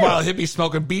know. Meanwhile, Hippie's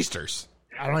smoking Beasters.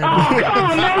 I don't even Oh,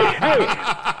 come on, man. Hey,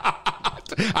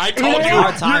 I told you,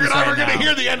 Hard you're times never right going to now.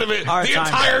 hear the end of it. Hard The times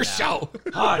entire right now. show.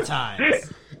 Hard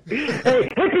times. hey,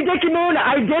 Hippie Dickie Moon,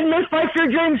 I did miss Fight for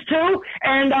Your Dreams, too.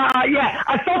 And, yeah,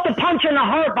 I felt the punch in the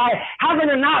heart by having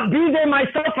to not be there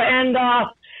myself. And,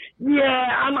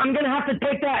 yeah, I'm going to have to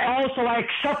take that L, so I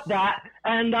accept that.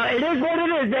 And it is what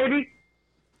it is, baby.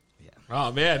 Oh,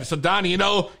 man. So, Don, you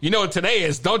know what today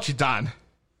is, don't you, Don?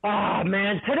 Ah,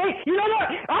 man, today, you know what?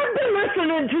 I've been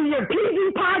listening to your PG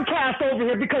podcast over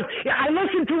here because I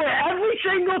listen to it every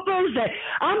single Thursday.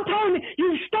 I'm telling you,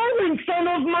 you've stolen some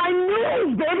of my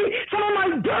news, baby, some of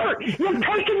my dirt. You've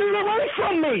taken it away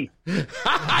from me.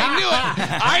 I knew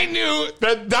it. I knew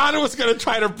that Don was going to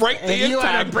try to break the And you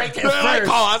had to impact. break it Then I first.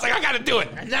 call. I was like, I got to do it.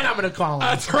 And then I'm going to call him.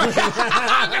 That's right.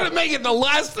 I'm going to make it the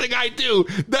last thing I do.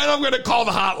 Then I'm going to call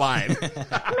the hotline.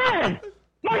 Man,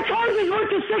 my charges went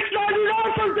to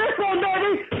 $6.99 for this one,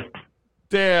 baby.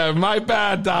 Damn, my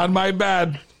bad, Don. My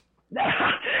bad.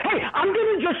 Hey, I'm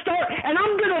going to just start, and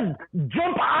I'm going to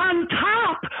jump on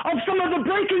top of some of the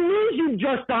breaking news you've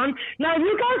just done. Now,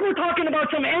 you guys were talking about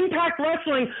some Impact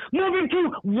Wrestling moving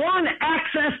to One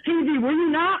Access TV, were you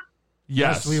not?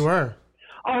 Yes, we were.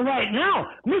 All right, now,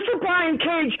 Mr. Brian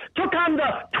Cage took on the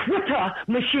Twitter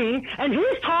machine, and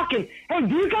he's talking. Hey,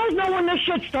 do you guys know when this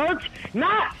shit starts?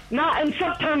 Not in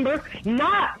September,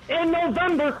 not in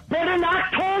November, but in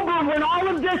October when all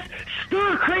of this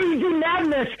stir-crazy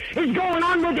madness is going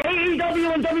on with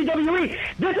AEW and WWE.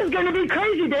 This is going to be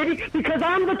crazy, baby, because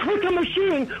I'm the Twitter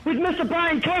machine with Mr.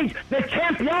 Brian Cage, the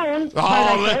champion.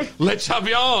 Oh, le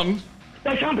champion.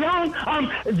 The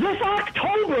champion, this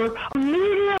October,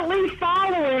 immediately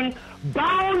following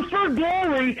Bound for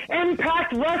Glory,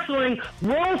 Impact Wrestling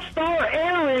will start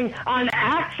airing on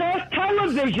Access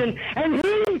Television, and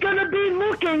he's going to be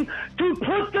looking to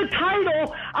put the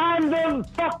title on the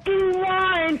fucking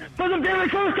line for the very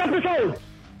first episode.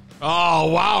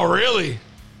 Oh, wow, really?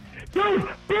 Dude,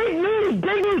 big news,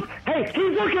 big news. Hey,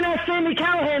 he's looking at Sami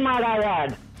Callihan, might I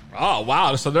add. Oh,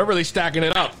 wow. So they're really stacking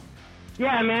it up.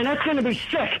 Yeah, man, that's going to be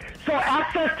sick. So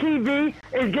Access TV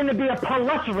is going to be a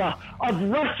plethora of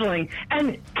wrestling.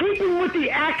 And keeping with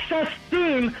the Access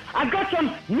theme, I've got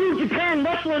some New Japan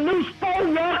Wrestling news for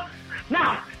you.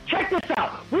 Now, check this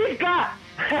out. We've got...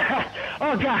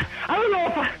 oh, God. I don't know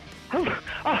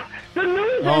if the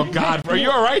news Oh, is... God. Are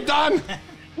you all right, Don?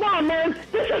 No, man,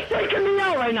 this is freaking me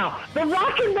out right now. The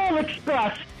Rock and Roll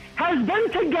Express has been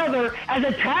together as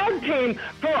a tag team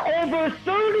for over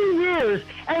 30 years,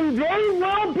 and they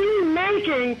will be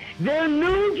making their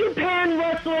New Japan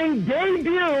Wrestling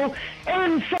debut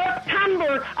in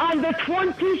September on the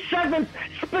 27th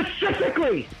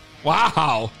specifically.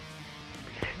 Wow.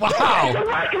 The Wow.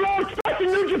 Rock and Roll Express in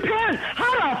New Japan.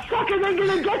 How the fuck are they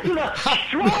going to get to the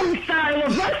strong style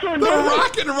of wrestling? The baby?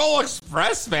 Rock and Roll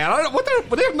Express, man. I don't,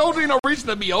 they have no reason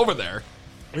to be over there.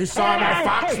 We saw them at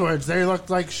Foxwoods. They looked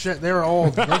like shit. They were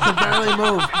old. They could barely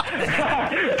move.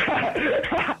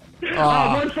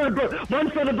 One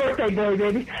for the birthday boy,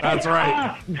 baby. That's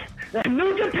right.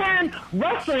 New Japan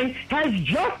Wrestling has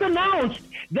just announced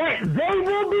that they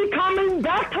will be coming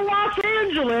back to Los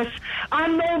Angeles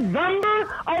on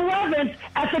November 11th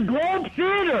at the Globe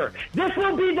Theater. This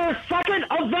will be their second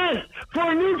event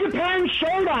for New Japan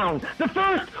Showdown. The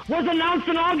first was announced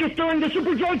in August during the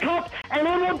Super J Cup, and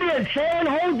it will be at San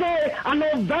Jose on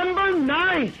November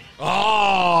 9th.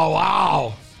 Oh,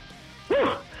 wow.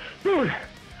 Whew. Dude.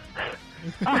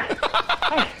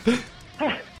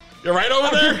 You're right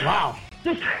over there? Wow.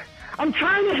 I'm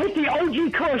trying to hit the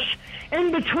OG Kush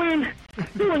in between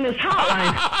doing this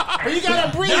hotline. But you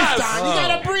gotta breathe, Yes. Don. You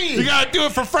gotta breathe. You gotta do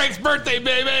it for Frank's birthday,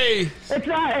 baby.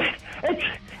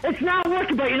 It's not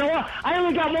working, but you know what? I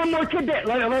only got one more tidbit.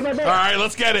 All right,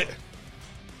 let's get it.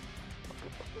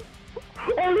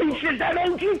 Holy shit, that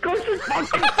OG Kush is fucking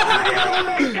fire. Oh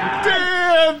my God.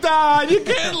 Damn, Don. You're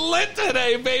getting lit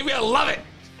today, baby. I love it.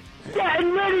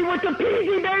 Getting ready with the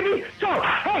PG, baby. So,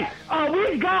 hey,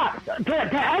 we've got, to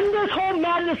end this whole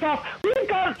madness off, we've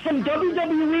got some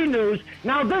WWE news.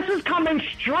 Now, this is coming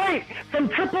straight from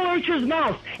Triple H's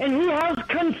mouth, and he has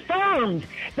confirmed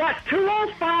that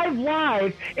 205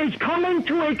 Live is coming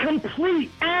to a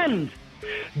complete end.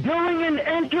 During an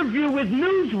interview with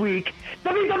Newsweek,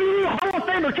 WWE Hall of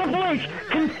Famer Triple H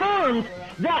confirmed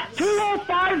that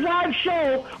 205 Live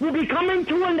show will be coming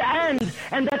to an end,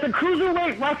 and that the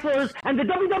Cruiserweight wrestlers and the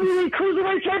WWE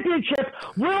Cruiserweight Championship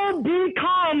will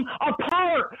become a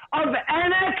part of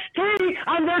NXT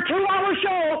on their 2-hour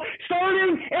show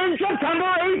starting in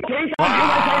September 18th.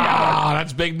 Wow,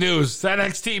 that's big news. It's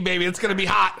NXT, baby. It's going to be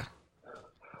hot.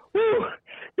 Woo.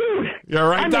 Dude. You all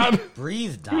right, Don?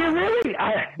 Breathe, Do you Don. really?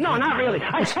 No, not really.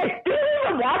 Hey, do you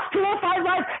even watch 205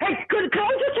 Live? Hey, could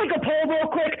I just take a poll real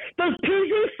quick? Does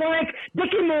PZ, Frank,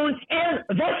 Dickie Moon, and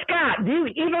The Scott, do you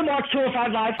even watch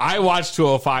 205 Live? I watch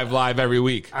 205 Live every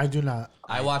week. I do not.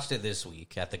 I watched it this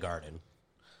week at the Garden.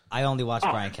 I only watch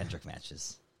Brian Kendrick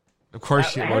matches. Of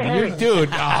course you would. You dude.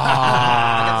 I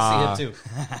got to see it too.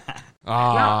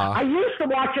 Now, I used to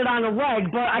watch it on a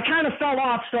reg, but I kind of fell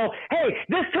off. So, hey,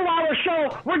 this 2-hour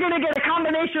show, we're going to get a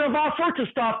combination of all sorts of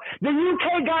stuff. The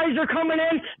UK guys are coming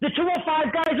in. The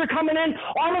 205 guys are coming in.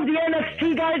 All of the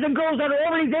NXT guys and girls that are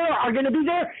already there are going to be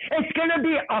there. It's going to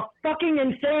be a fucking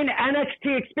insane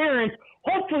NXT experience.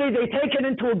 Hopefully they take it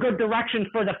into a good direction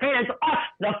for the fans, us,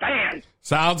 the fans.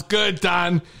 Sounds good,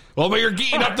 Don. Well, but you're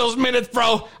getting up those minutes,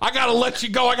 bro. I got to let you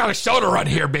go. I got a show to run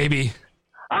here, baby.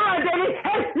 All right, baby.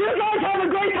 Hey, you guys have a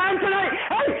great time tonight.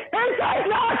 Hey, guys,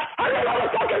 Knox, happy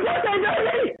motherfucking birthday,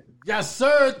 baby. Yes,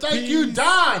 sir. Thank you,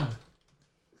 Don.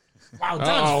 Wow,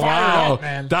 Don's fired up,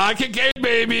 man. Don Kincaid,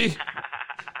 baby.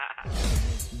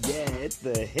 Yeah, it's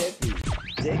the hippie,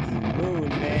 Dickie Moon,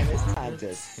 man. It's time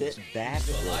to sit back,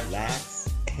 relax,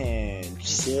 and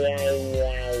chill.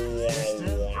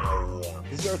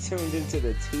 You're tuned into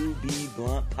the 2B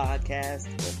Blunt podcast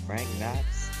with Frank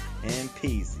Knox and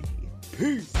Peasy.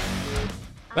 Peace.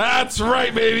 That's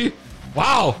right, baby.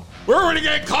 Wow. We're already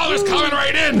getting callers coming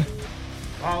right in.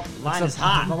 Well, Line is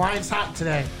hot. The line's hot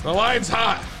today. The line's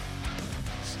hot.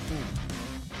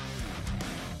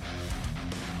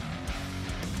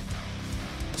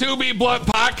 To Be Blunt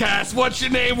Podcast. What's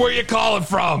your name? Where you calling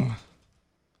from?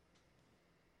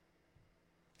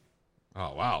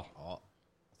 Oh, wow. Oh,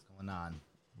 what's going on?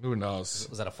 Who knows?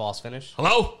 Was that a false finish?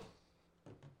 Hello?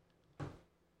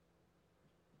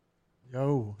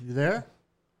 Yo, you there?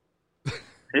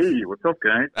 Hey, what's up,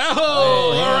 guys?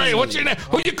 Oh, all right. What's your name?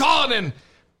 Who you calling in?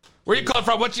 Where you calling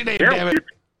from? What's your name, damn it?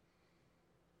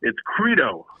 It's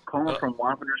Credo, calling from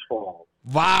Lavenders Falls.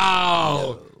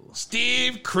 Wow.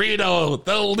 Steve Credo,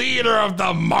 the leader of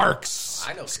the Marks. I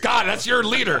know Credo. Scott, that's your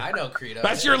leader. I know Credo.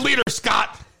 That's your leader,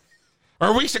 Scott.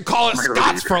 Or we should call it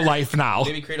Scots for life now.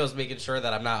 Maybe Credo's making sure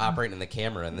that I'm not operating the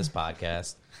camera in this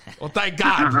podcast. Well, thank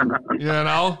God. You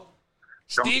know?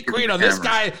 Steve Credo, this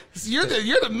guy, you're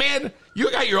the man. You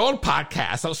got your own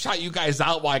podcast. I'll shout you guys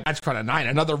out while I got you on 9,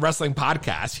 another wrestling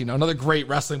podcast, another great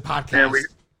wrestling podcast. Yeah,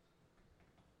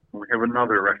 we have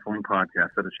another wrestling podcast,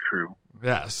 that is true.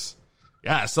 Yes.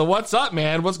 Yeah, so what's up,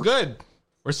 man? What's good?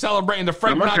 We're celebrating the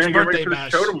Frank I'm Knox trying to get birthday ready for the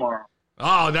bash. show tomorrow.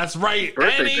 Oh, that's right.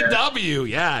 Birthday NEW.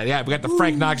 Yeah, we got the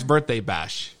Frank Knox birthday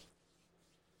bash.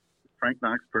 Frank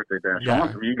Knox birthday bash. Yeah.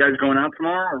 Awesome. Are you guys going out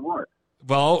tomorrow or what?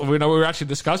 Well, we were actually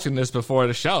discussing this before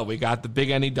the show. We got the big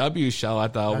NEW show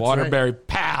at the Waterbury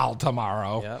Pal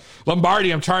tomorrow. Yep.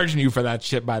 Lombardi, I'm charging you for that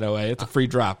shit, by the way. It's a free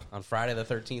drop. On Friday the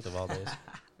 13th of all days.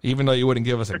 Even though you wouldn't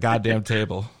give us a goddamn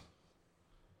table.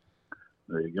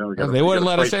 There you go. They wouldn't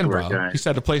let us in, bro. He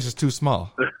said the place is too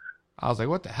small. I was like,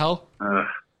 what the hell?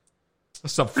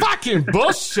 Some fucking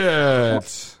bullshit. I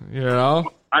saw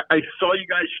you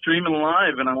guys streaming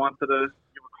live, and I wanted to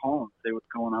give a call and say what's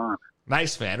going on.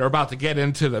 Nice, man. We're about to get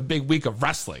into the big week of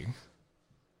wrestling.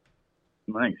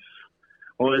 Nice.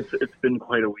 Well, it's been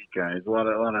quite a week, guys. A lot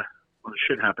of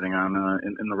shit happening on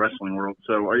in the wrestling world.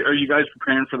 So, are you guys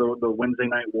preparing for the Wednesday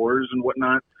night wars and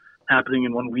whatnot happening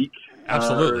in 1 week?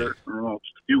 Absolutely. Well,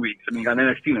 just a few weeks. I mean, you got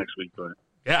NXT next week, but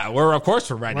yeah, we're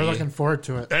ready. We're looking forward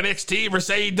to it. NXT versus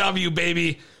AEW,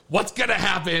 baby. What's going to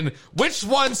happen? Which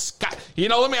one, Scott?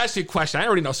 Let me ask you a question. I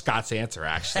already know Scott's answer,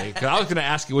 actually. Because I was going to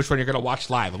ask you which one you're going to watch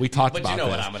live. And we talked about But you know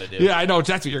this. what I'm going to do. Yeah, I know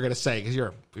exactly what you're going to say because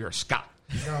you're a Scott.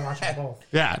 You're going to watch them both.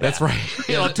 Yeah, that's right.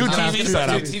 Two TV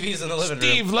setups. Two TVs in the living room.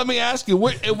 Steve, let me ask you,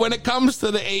 when it comes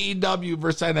to the AEW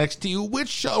versus NXT, which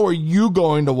show are you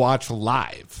going to watch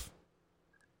live?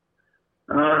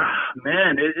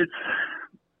 Man, it's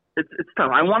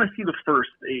tough. I want to see the first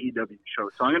AEW show,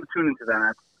 so I'm going to tune into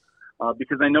that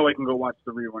because I know I can go watch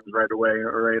the reruns right away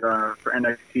or for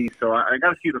NXT. So I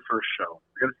got to see the first show.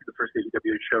 I got to see the first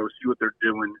AEW show, see what they're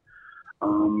doing.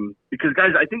 Because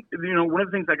guys, I think one of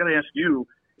the things I got to ask you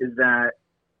is that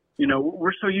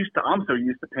I'm so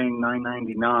used to paying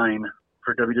 $9.99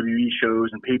 for WWE shows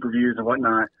and pay-per-views and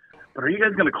whatnot. But are you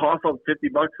guys going to cost up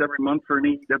 $50 every month for an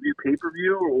AEW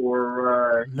pay-per-view,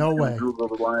 or no way? Google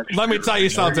the live Let me tell you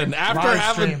something. After Live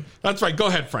having stream. that's right. Go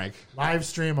ahead, Frank. Live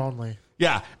stream only.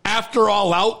 Yeah. After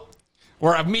All Out,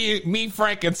 where me,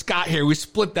 Frank, and Scott here, we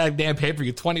split that damn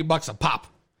pay-per-view $20 a pop.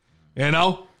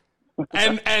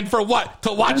 And for what?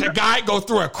 To watch a guy go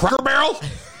through a Cracker Barrel?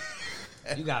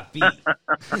 You got beat.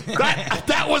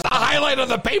 That was the highlight of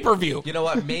the pay-per-view. You know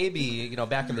what? Maybe,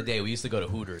 back in the day, we used to go to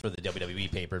Hooters for the WWE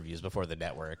pay-per-views before the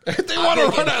network. If they want to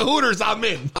run at Hooters, I'm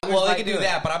in. Well, they can do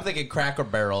that, but I'm thinking Cracker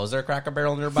Barrel. Is there a Cracker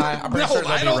Barrel nearby? I'm pretty No, sure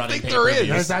they'll I be don't running think there is.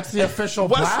 pay-per-views. That's the official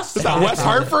Is blast. that West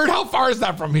Hartford? How far is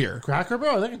that from here? Cracker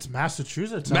Barrel? I think it's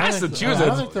Massachusetts. Massachusetts? I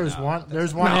don't think there's one.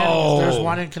 There's one. No. There's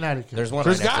one in Connecticut. There's one.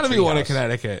 There's right next got to to be one in Treehouse.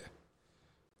 Connecticut.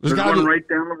 There's gotta one be- right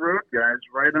down the road, guys.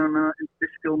 Right on in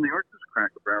Fishkill, New York. There's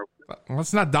Cracker Barrel. Well,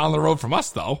 it's not down the road from us,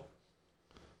 though.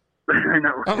 I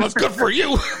know. Oh, that's good for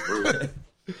you.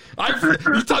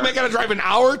 You tell me I got to drive an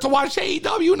hour to watch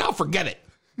AEW? Now forget it.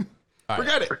 All right.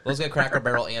 Forget it. Let's get Cracker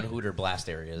Barrel and Hooter blast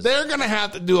areas. They're going to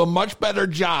have to do a much better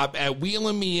job at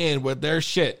wheeling me in with their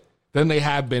shit than they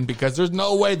have been, because there's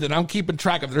no way that I'm keeping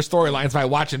track of their storylines by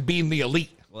watching Being the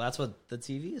Elite. Well, that's what the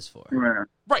TV is for. Yeah.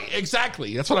 Right,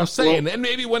 exactly. That's what I'm saying. And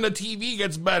maybe when the TV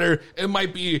gets better, it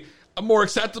might be more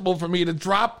acceptable for me to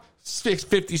drop $50,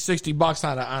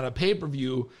 $60 on a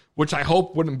pay-per-view, which I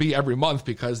hope wouldn't be every month,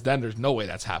 because then there's no way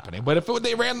that's happening. But if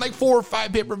they ran like 4 or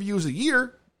 5 pay-per-views a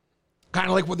year, kind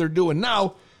of like what they're doing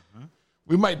now,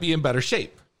 we might be in better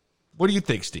shape. What do you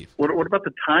think, Steve? What about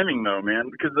the timing, though, man?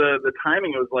 Because the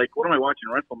timing was like, what am I watching,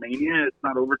 WrestleMania? It's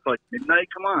not over till like midnight?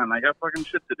 Come on, I got fucking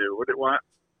shit to do.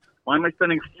 Why am I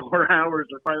spending 4 hours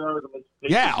or 5 hours on this?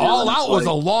 Yeah, All Out was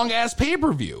a long-ass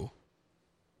pay-per-view.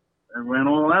 It went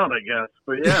all out, I guess.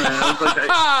 But yeah, man, it was like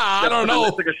I don't know.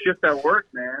 It's like a shift at work,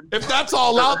 man. If that's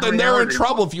All Out, then they're in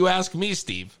trouble, if you ask me,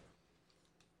 Steve.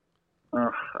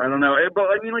 I don't know. But,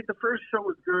 I mean, like, the first show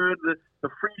was good. The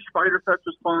free Spider Fest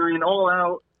was fine. All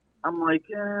Out, I'm like,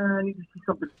 I need to see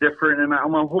something different. And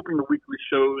I'm hoping the weekly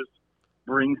shows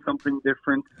bring something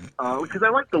different. Because I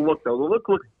like the look, though.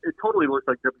 It totally looks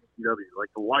like WCW. Like,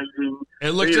 the lighting.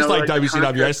 It looks just like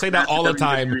WCW. I say that all the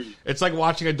time. It's like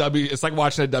watching a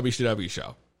WCW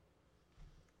show.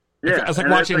 Yeah. It's like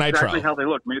watching that's Nitro. exactly how they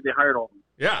look. Maybe they hired all of them.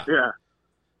 Yeah. Yeah.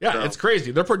 Yeah, So. it's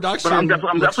crazy. Their production. But I'm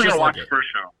definitely going to watch the first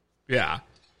show. Yeah.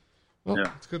 Well,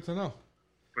 Yeah. it's good to know.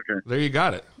 Okay. There you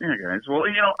got it. Yeah, guys. Well,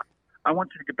 I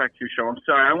want you to get back to your show. I'm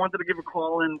sorry. I wanted to give a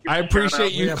call in. I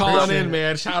appreciate you calling in,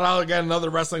 man. Shout out again, another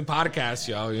wrestling podcast,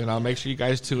 yo. Make sure you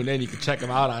guys tune in. You can check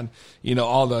them out on,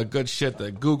 all the good shit,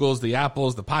 the Googles, the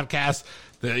Apples, the podcasts,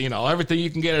 everything you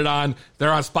can get it on.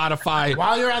 They're on Spotify.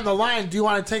 While you're on the line, do you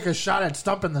want to take a shot at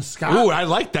stumping the Scott? Ooh, I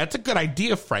like that. That's a good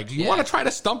idea, Frank. You want to try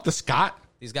to stump the Scott?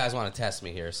 These guys want to test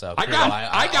me here, so I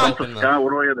got. Scott, what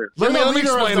do I do? Let me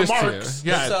explain this to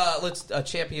you. Yeah. Let's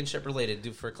championship related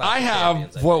do for. I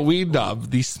have what we dub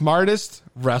the smartest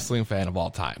wrestling fan of all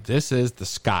time. This is the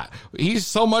Scott. He's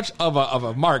so much of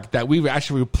a mark that we've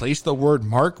actually replaced the word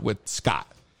Mark with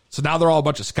Scott. So now they're all a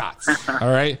bunch of Scotts.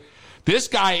 All right. This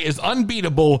guy is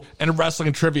unbeatable in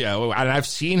wrestling trivia, and I've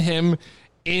seen him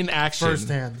in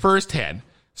action firsthand.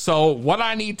 So what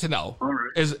I need to know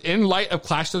is, in light of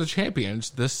Clash of the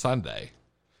Champions this Sunday,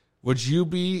 would you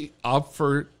be up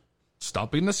for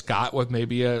stumping the Scott with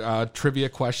maybe a trivia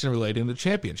question relating to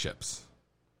championships?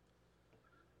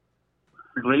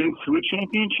 Relating to a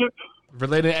championship?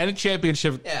 Related to any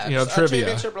championship, trivia. A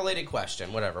championship related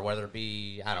question, whatever, whether it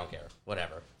be, I don't care,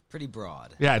 whatever. Pretty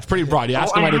broad. Yeah, it's pretty broad. You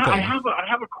ask him anything. I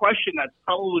have a question that's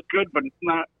probably good, but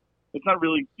it's not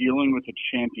really dealing with a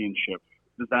championship.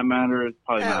 Does that matter? It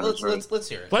probably matters. Let's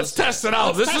hear it. Let's test it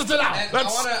out. This is it out.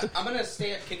 I'm gonna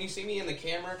stand. Can you see me in the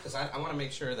camera? Because I want to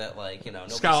make sure that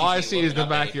Scott, all I see is the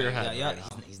back of your head. Yeah,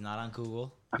 he's not on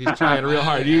Google. He's trying real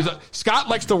hard. Scott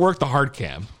likes to work the hard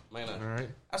cam. All right.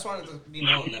 I just wanted to be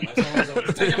known that my phone was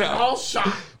over. Taking a whole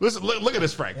shot. Listen, look at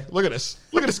this, Frank. Look at this.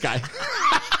 Look at this guy.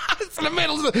 It's in the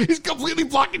middle. He's completely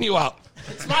blocking you out.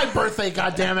 It's my birthday,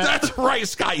 goddammit. That's right,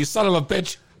 Scott. You son of a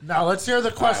bitch. Now let's hear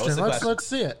the question. Let's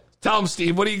see it. Tell him,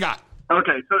 Steve. What do you got?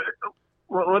 Okay, so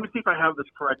let me see if I have this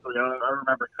correctly.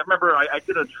 I remember I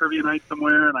did a trivia night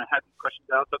somewhere and I had these questions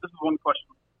out. So this is one question,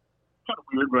 kind of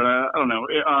weird, but I don't know.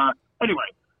 Anyway,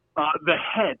 the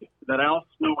head that Al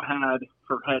Snow had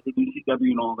for head in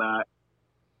ECW and all that,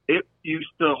 it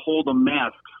used to hold a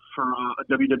mask for a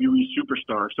WWE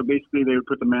superstar. So basically, they would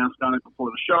put the mask on it before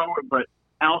the show, but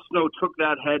Al Snow took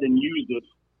that head and used it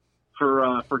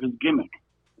for his gimmick.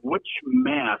 Which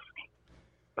mask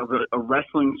of a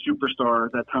wrestling superstar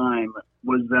at that time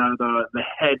was the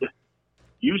head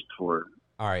used for?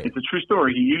 All right, it's a true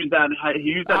story. He used that head.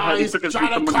 He took his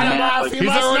trying to cut him off. He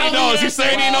already knows. He's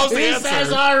saying he knows the answer. He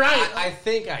says, "All right." I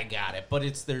think I got it, but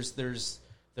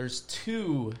there's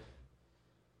two,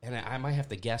 and I might have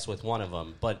to guess with one of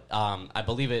them. But I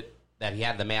believe it that he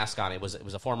had the mask on. It was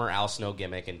a former Al Snow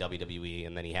gimmick in WWE,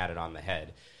 and then he had it on the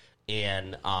head.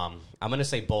 And I'm going to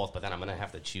say both, but then I'm going to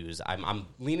have to choose. I'm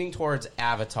leaning towards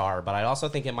Avatar, but I also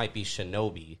think it might be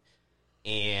Shinobi.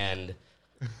 And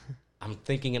I'm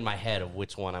thinking in my head of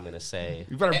which one I'm going to say.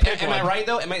 You better pick Am one. I right,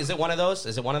 though? Is it one of those?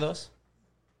 Is it one of those?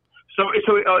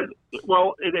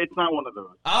 Well, it's not one of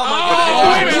those. Oh,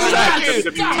 my wait a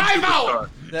second. Time out.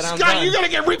 Scott, you got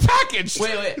to get repackaged.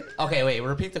 Wait. Okay,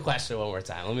 repeat the question one more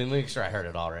time. Let me make sure I heard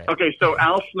it all right. Okay, so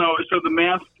Al Snow, the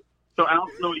mask. So Al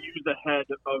Snow used the head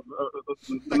of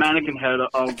the mannequin head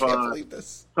of some it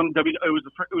was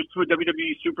to a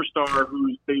WWE superstar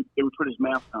who they would put his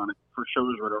mask on it for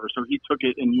shows or whatever. So he took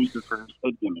it and used it for his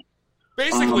head gimmick.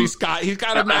 Basically, Scott, he's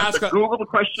got a mask. Google the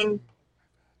question.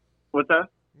 What's that?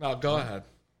 No, go ahead.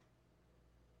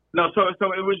 No, so it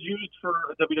was used for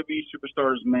a WWE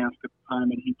superstar's mask at the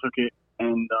time, and he took it,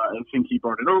 and I think he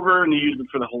brought it over, and he used it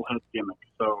for the whole head gimmick.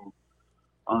 So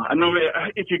I know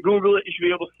if you Google it, you should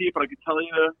be able to see it, but I can tell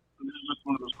you this is just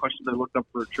one of those questions I looked up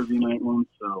for a trivia night once.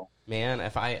 So man,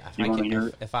 if I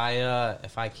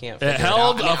can't, it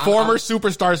held a former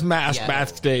superstar's mask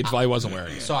backstage while he wasn't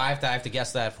wearing it. So I have to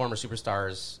guess that former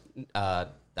superstar's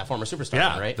former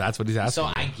superstar, right? That's what he's asking.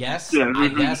 So I guess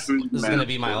this is going to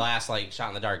be my last shot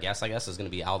in the dark guess. I guess is going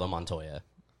to be Aldo Montoya.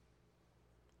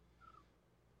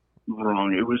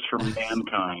 Wrong. It was for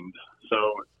Mankind.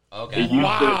 So okay,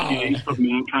 he put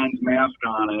Mankind's mask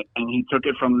on it, and he took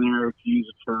it from there to use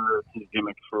it for his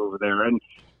gimmick for over there. And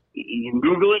you can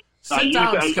Google it. Sit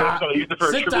down, Scott. I used it for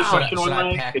a trivia question one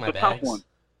night. It's a tough one.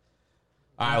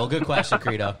 All right, well, good question,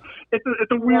 Credo. It's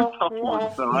a weird, tough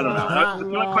one, so I don't know. That's the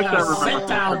only question I remember. Sit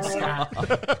down, Scott.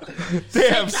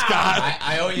 Damn, Scott.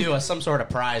 I owe you some sort of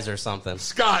prize or something.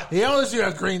 Scott. He owes you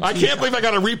a green I tea. can't believe I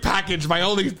got to repackage my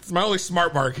only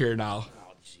smart mark here now.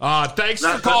 Thanks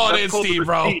for calling in, Steve,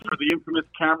 bro. For the infamous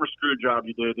camera screw job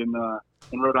you did in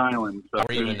Rhode Island. So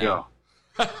there you go.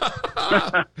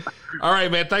 All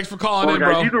right, man. Thanks for calling in,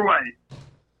 guys, bro. Either way.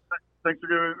 Thanks for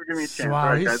giving me a chance. Wow, All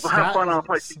right, guys. We'll have fun. I'll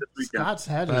play this weekend. Scott's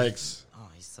heavy. Thanks. Oh,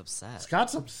 he's upset.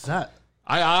 Scott's upset.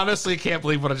 I honestly can't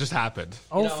believe what just happened.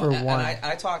 For one.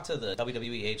 I talked to the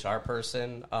WWE HR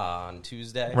person on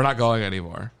Tuesday. We're not going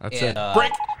anymore. That's And,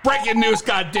 it. Breaking news,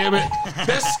 goddammit.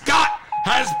 This Scott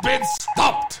has been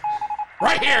stumped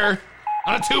right here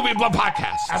on a 2B Blood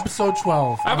podcast. Episode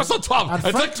 12. Episode 12. It's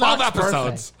like Frank 12 Knox's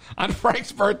episodes. On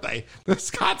Frank's birthday. This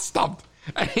Scott stumped.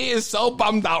 And he is so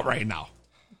bummed out right now.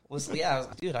 Listen,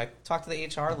 dude, I talked to the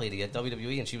HR lady at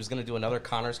WWE, and she was going to do another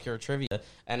Connor's Cure trivia,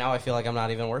 and now I feel like I'm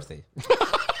not even worthy.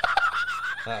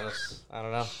 I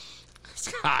don't know.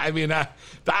 I mean,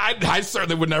 I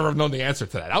certainly would never have known the answer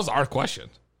to that. That was our question.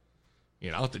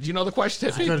 You know, did you know the question,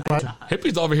 Hippie? Good question.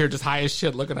 Hippie's over here just high as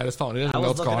shit looking at his phone. He doesn't know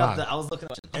what's going on. I was looking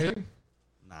up.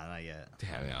 Nah, not yet.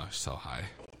 Damn, yeah, so high.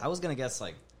 I was gonna guess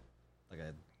like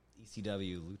a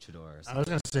ECW luchador or something. I was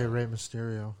going to say Rey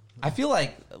Mysterio. I feel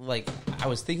like I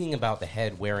was thinking about the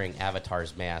head wearing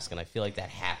Avatar's mask, and I feel like that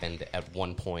happened at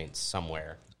one point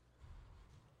somewhere.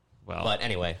 Well, but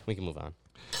anyway, we can move on.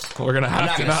 We're gonna have I'm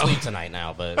not to gonna know. sleep tonight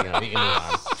now, but we can move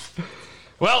on.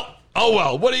 Well, oh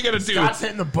well. What are you gonna do? Scott's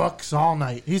hitting the books all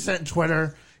night. He's hitting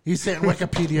Twitter. He's hitting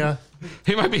Wikipedia.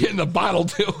 He might be hitting the bottle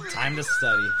too. Time to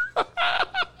study.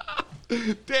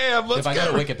 Damn. Let's if I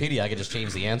go to Wikipedia, I could just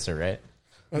change the answer, right?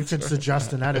 You can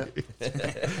suggest an edit.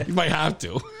 You might have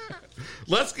to.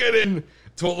 Let's get into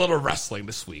a little wrestling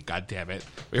this week. God damn it.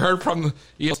 We heard from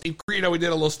Steve Credo. We did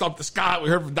a little Stump to Scott. We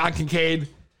heard from Don Kincaid.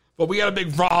 But we got a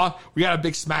big Raw. We got a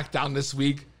big SmackDown this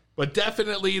week. But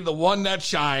definitely the one that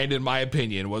shined, in my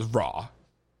opinion, was Raw.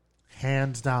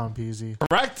 Hands down, Peasy.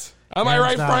 Correct? Am I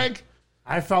right, down. Frank?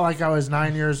 I felt like I was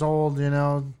 9 years old,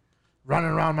 running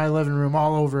around my living room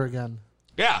all over again.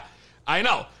 Yeah, I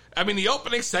know. I mean, the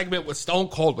opening segment with Stone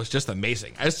Cold was just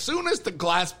amazing. As soon as the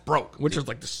glass broke, which was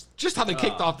like just how they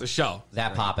kicked off the show.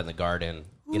 That pop in the Garden.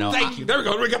 Thank you. There we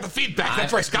go. We got the feedback.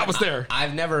 That's right. Scott was there.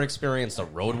 I've never experienced a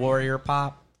Road Warrior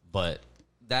pop, but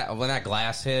when that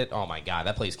glass hit, oh my god,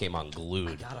 that place came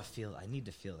unglued. I need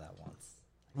to feel that once.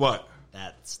 What?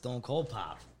 That Stone Cold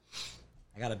pop.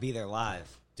 I gotta be there live.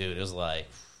 Dude, it was like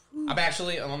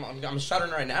I'm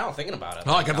shuddering right now thinking about it.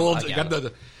 Oh, I got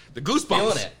the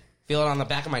goosebumps. Feel it on the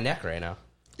back of my neck right now.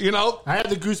 I had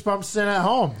the goosebumps sitting at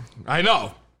home. I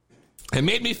know. It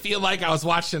made me feel like I was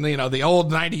watching, the old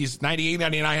 90s, 98,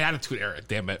 99 Attitude Era,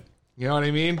 damn it. You know what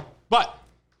I mean? But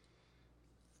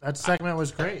that segment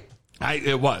was great.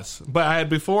 It was. But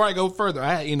before I go further,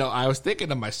 I was thinking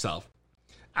to myself,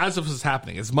 as this was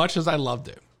happening, as much as I loved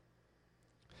it,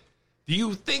 do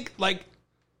you think,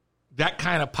 that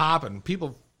kind of pop and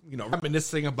people,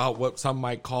 reminiscing about what some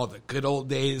might call the good old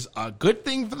days, a good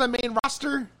thing for the main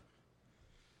roster?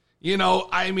 In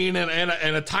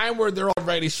a time where they're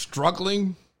already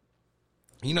struggling,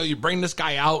 you bring this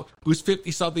guy out who's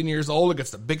 50-something years old and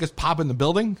gets the biggest pop in the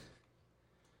building,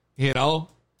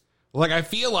 I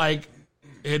feel like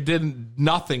it did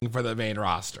nothing for the main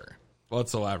roster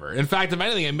whatsoever. In fact, if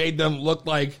anything, it made them look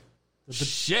like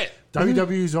shit.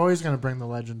 WWE's always going to bring the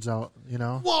legends out,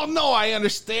 Well, no, I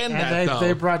understand that, and though.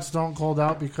 they brought Stone Cold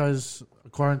out because,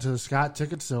 according to Scott,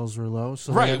 ticket sales were low.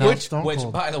 So right, which,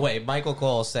 by the way, Michael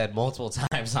Cole said multiple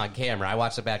times on camera. I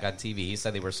watched it back on TV. He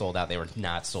said they were sold out. They were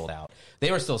not sold out. They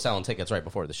were still selling tickets right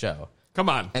before the show. Come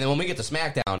on. And then when we get to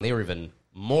SmackDown, they were even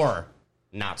more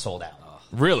not sold out.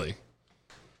 Really?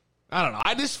 I don't know.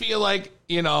 I just feel like,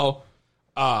 you know,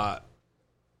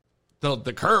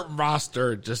 the current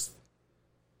roster just,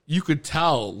 you could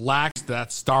tell, lacks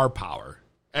that star power.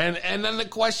 And then the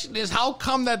question is, how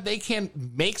come that they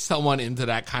can't make someone into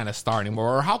that kind of star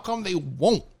anymore? Or how come they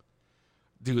won't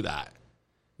do that?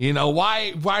 You know,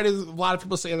 why does a lot of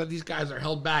people say that these guys are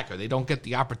held back or they don't get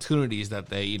the opportunities that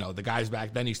they, you know, the guys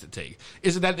back then used to take?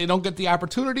 Is it that they don't get the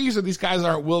opportunities or these guys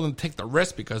aren't willing to take the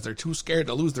risk because they're too scared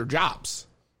to lose their jobs?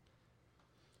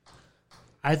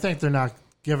 I think they're not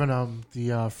giving them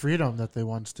the freedom that they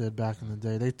once did back in the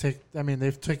day.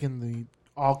 They've taken the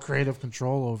all creative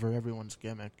control over everyone's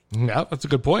gimmick. Yeah, that's a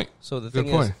good point. So the thing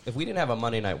is, if we didn't have a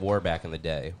Monday Night War back in the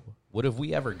day, would have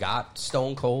we ever got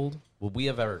Stone Cold? Would we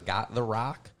have ever got The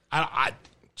Rock?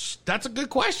 That's a good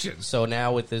question. So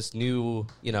now with this new,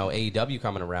 you know, AEW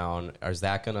coming around,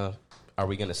 are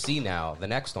we gonna see now the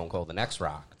next Stone Cold, the next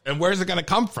Rock? And where's it gonna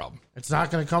come from? It's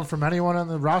not going to come from anyone on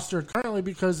the roster currently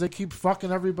because they keep fucking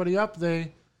everybody up.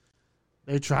 They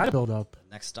try to build up.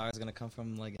 Next star is going to come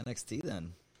from like NXT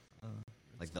then,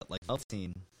 like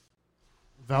Velveteen.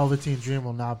 Velveteen Dream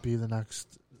will not be the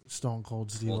next Stone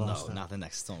Cold Steve Austin. No, not the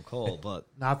next Stone Cold, but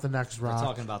not the next Rock. We're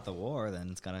talking about the War, then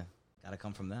it's gotta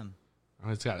come from them.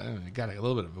 It's got a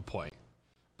little bit of a point.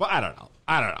 But I don't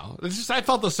know. It's just I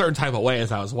felt a certain type of way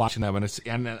as I was watching them,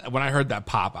 and when I heard that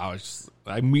pop, I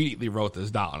immediately wrote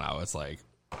this down. I was like,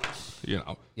 you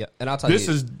know, yeah. And I'll tell you, this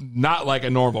is not like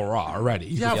a normal Raw already.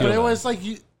 Yeah, but it was like,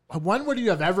 when would you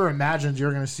have ever imagined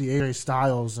you're going to see AJ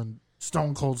Styles and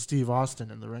Stone Cold Steve Austin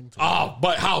in the ring together? Oh,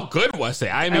 but how good was it?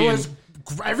 I mean, it was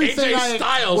everything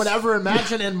I would ever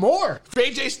imagine and more.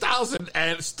 AJ Styles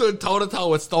and stood toe-to-toe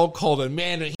with Stone Cold, and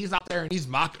man, he's out there and he's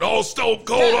mocking, oh, Stone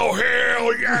Cold, oh,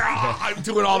 hell yeah. I'm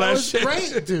doing all that shit. It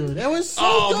was great, dude. It was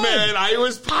so good. Man, I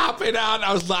was popping out.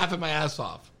 I was laughing my ass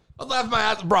off.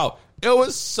 Bro, it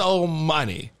was so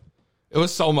money.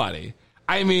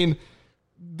 I mean,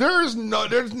 there's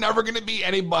never going to be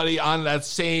anybody on that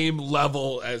same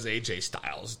level as AJ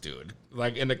Styles, dude.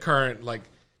 Like, in the current, like,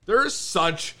 there's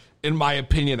such, in my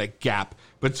opinion, a gap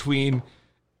between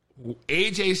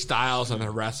AJ Styles and the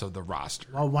rest of the roster.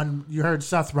 Well, when you heard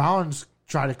Seth Rollins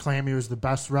try to claim he was the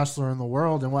best wrestler in the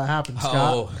world, and what happened, Scott?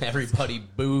 Oh, everybody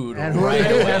booed. And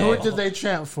who did they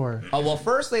chant for? Oh, well,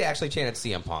 first they actually chanted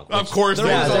CM Punk. Of course there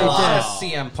they was did. a lot of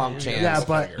CM Punk chants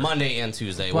Monday and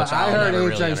Tuesday, which I heard never AJ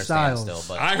really understand Styles. still.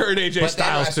 But I heard AJ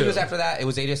Styles, as soon as after that, it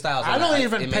was AJ Styles. I don't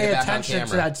even pay attention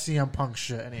to that CM Punk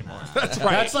shit anymore. That's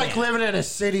right. That's like living in a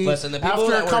city. Listen,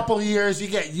 after a couple of years, you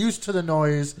get used to the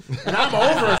noise, and I'm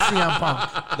over CM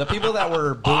Punk. The people that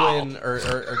were booing or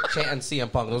chanting CM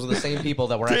Punk, those are the same people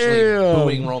that were actually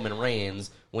booing Roman Reigns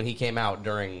when he came out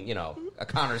during, you know, a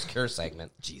Connor's Cure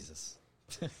segment. Jesus.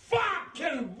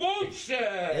 Fucking bullshit.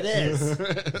 It is.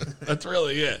 That's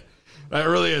really it. That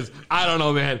really is. I don't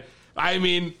know, man. I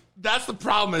mean, that's the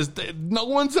problem is that no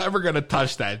one's ever going to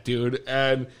touch that, dude.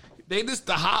 And they just,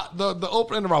 the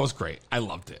opening of Raw was great. I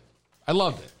loved it. And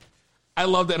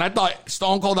I thought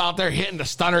Stone Cold out there hitting the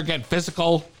stunner, getting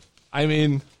physical. I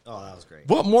mean, oh, that was great.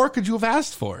 What more could you have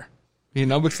asked for? You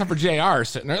know, except for JR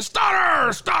sitting there,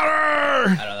 stunner! I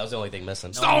know, that was the only thing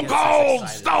missing. Stone Cold!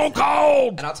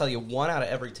 And I'll tell you, 1 out of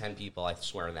every 10 people, I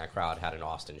swear, in that crowd had an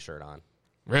Austin shirt on.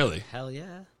 Really? Hell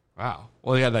yeah. Wow.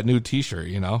 Well, he had that new T-shirt,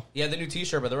 you know? Yeah, the new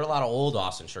T-shirt, but there were a lot of old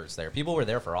Austin shirts there. People were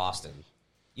there for Austin.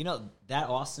 You know, that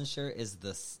Austin shirt is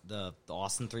the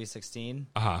Austin 316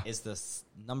 is the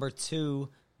number 2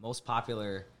 most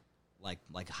popular,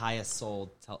 like highest sold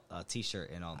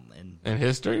T-shirt in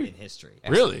history. In history,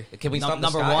 really? Can we stump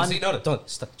number Scott? one? See, no,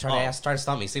 don't try to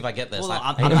stump me. See if I get this. Well,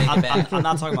 I'm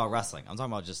not talking about wrestling. I'm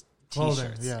talking about just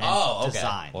T-shirts. Yeah. Oh, okay.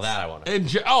 Designs. Well, that I want.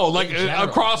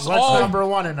 Across What's all. number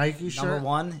 1 a Nike shirt? Number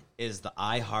 1 is the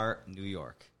I Heart New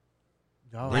York.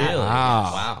 Oh, really?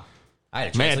 Wow. I had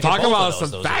a chance Man, to talk get both about of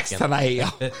some facts tonight.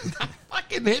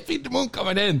 Fucking Hippie Moon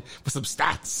coming in with some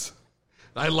stats.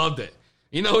 I loved it.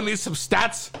 You know who needs some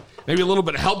stats? Maybe a little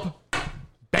bit of help?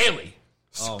 Bailey.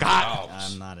 Scott.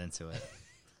 I'm not into it.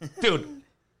 Dude,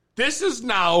 this is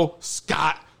now,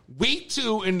 Scott, week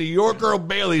 2 in the Your Girl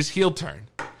Bailey's heel turn.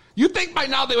 You think by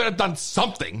now they would have done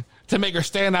something to make her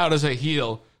stand out as a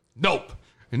heel? Nope.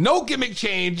 No gimmick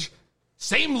change.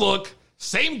 Same look.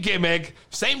 Same gimmick.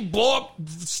 Same blow-up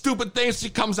stupid things.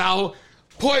 She comes out,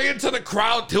 pointing to the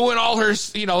crowd, doing all her,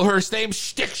 her same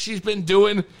shtick she's been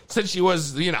doing since she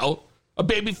was, a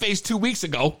babyface 2 weeks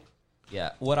ago.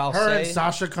 Yeah, what I'll Her say... and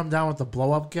Sasha come down with the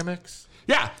blow-up gimmicks?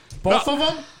 Yeah. Both of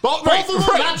them? Both of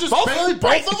them? Not just Bailey?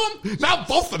 Both of them? Now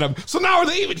both of them. So now are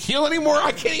they even heel anymore?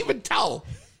 I can't even tell.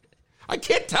 I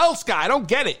can't tell, Scott. I don't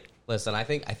get it. Listen, I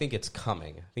think it's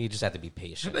coming. I think you just have to be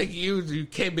patient. I think you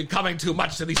can't be coming too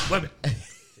much to these women.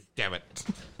 Damn it!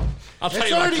 I'll tell It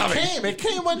you already what's coming. came. It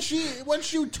came when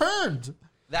she turned.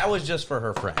 That was just for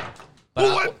her friend.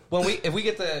 But if we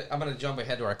get I'm going to jump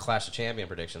ahead to our Clash of Champion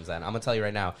predictions. Then I'm going to tell you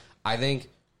right now. I think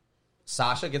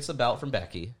Sasha gets the belt from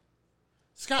Becky.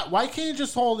 Scott, why can't you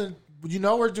just hold it? You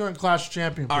know we're doing Clash of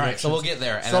Champion All right, predictions. so we'll get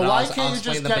there. And So then why I'll can't you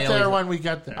explain just the get Bailey- there when we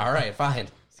get there? All right, fine.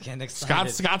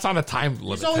 Scott's on a time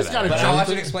limit. always today. got a But I jump want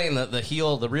you in. to explain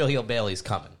the real heel Bailey's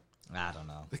coming. I don't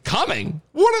know. Coming?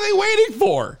 What are they waiting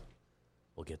for?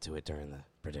 We'll get to it during the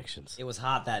predictions. It was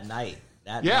hot that night.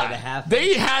 That night and a half.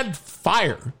 They had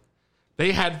fire.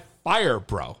 They had fire,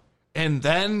 bro. And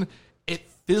then it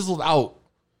fizzled out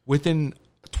within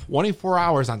 24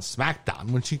 hours on SmackDown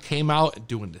when she came out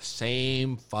doing the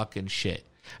same fucking shit.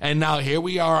 And now here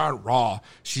we are on Raw.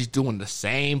 She's doing the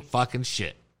same fucking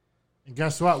shit. And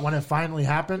guess what? When it finally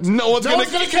happens, No one's gonna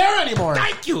care anymore.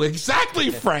 Thank you.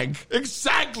 Exactly, Frank.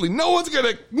 Exactly. No one's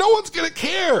gonna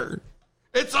care.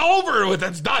 It's over with.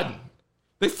 It's done.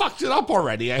 They fucked it up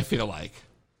already, I feel like.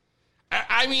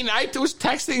 I mean, I was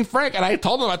texting Frank and I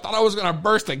told him I thought I was gonna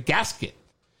burst a gasket.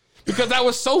 Because I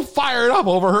was so fired up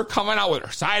over her coming out with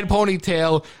her side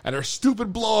ponytail and her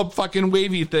stupid blow up fucking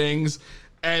wavy things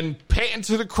and panting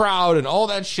to the crowd and all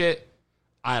that shit.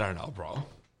 I don't know, bro.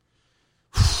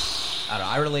 I don't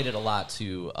know. I related a lot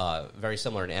to very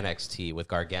similar in NXT with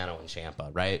Gargano and Ciampa,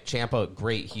 right? Ciampa,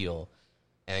 great heel.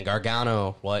 And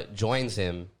Gargano, joins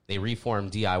him. They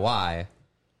reform DIY.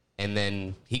 And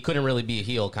then he couldn't really be a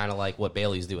heel, kind of like what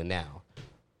Bailey's doing now.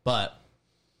 But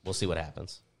we'll see what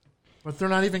happens. But they're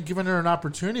not even giving her an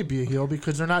opportunity to be a heel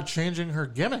because they're not changing her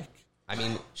gimmick. I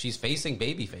mean, she's facing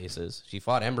baby faces. She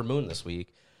fought Ember Moon this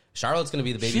week. Charlotte's going to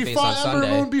be the baby She face on fought Ember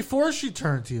Sunday. Moon before she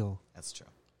turned heel. That's true.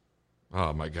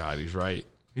 Oh my God, he's right.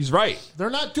 He's right. They're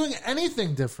not doing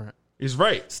anything different. He's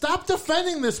right. Stop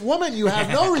defending this woman you have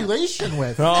no relation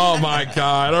with. Oh my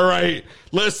God! All right,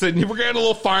 listen, we're getting a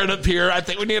little fired up here. I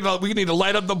think we need to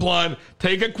light up the blunt,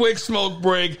 take a quick smoke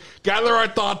break, gather our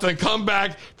thoughts, and come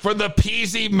back for the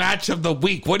PZ match of the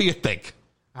week. What do you think?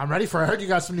 I'm ready for it. I heard you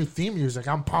got some new theme music.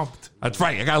 I'm pumped. That's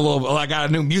right. I got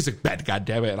a new music bed. God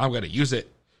damn it, and I'm gonna use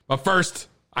it. But first,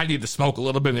 I need to smoke a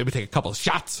little bit. Maybe take a couple of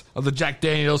shots of the Jack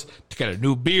Daniels to get a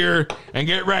new beer and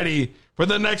get ready for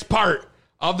the next part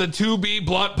of the 2B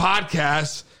Blunt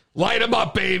podcast. Light them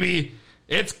up, baby.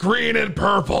 It's green and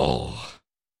purple.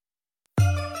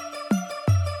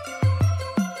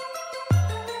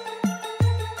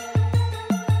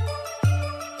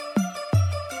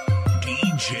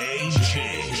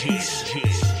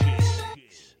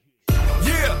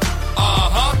 Yeah,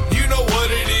 you know what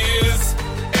it is.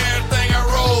 Everything I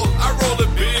roll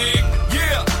it big.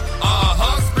 Yeah,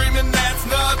 screaming that's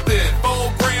nothing.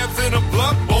 4 grams in a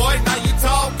blunt, boy, now you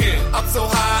talking. I'm so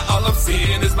high, all I'm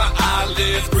seeing is my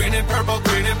eyelids. Green and purple,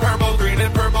 green and purple, green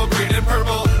and purple, green and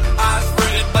purple. Eyes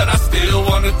red, but I still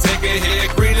wanna take a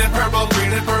hit. Green and purple,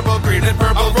 green and purple, green and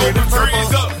purple, green and purple.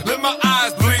 Trees up, let my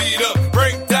eyes bleed up.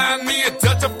 Break down me a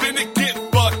Dutch, I'm finna get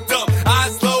fucked up.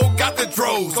 Eyes low, got the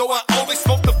drove, so I only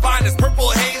smoke the finest. Purple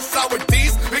haze, sour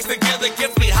D's, mixed together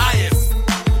gets me highest.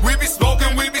 We be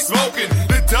smoking,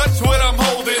 the Dutch what I'm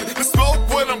holding, the smoke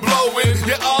what I'm blowing.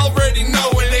 You already know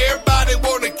it, everybody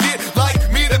wanna get like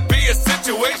me to be a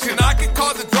situation. I can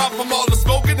cause a drop from all the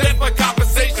smoking, that's my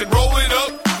compensation. Roll it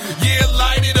up, yeah,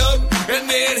 light it up, and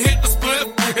then hit the split,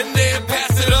 and then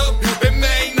pass it up. And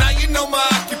man, now you know my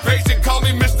occupation, call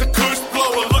me Mr. Kush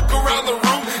Blower. Look around the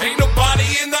room, ain't nobody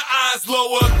in the eyes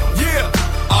lower. Yeah,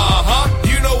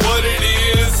 you know what it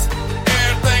is.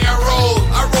 Everything I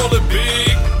roll it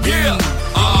big. Yeah,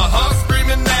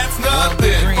 screaming that's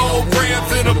nothing. 4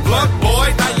 grams in a blunt, boy,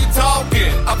 now you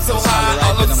talking. I'm so high,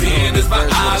 all I'm seeing is my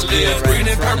eyelids. Green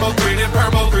and purple, green and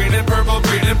purple, green and purple,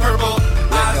 green and purple.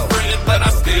 Eyes red, but I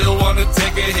still wanna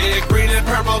take a hit. Green and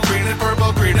purple, green and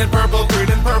purple, green and purple,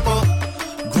 green and purple.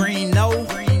 Green no,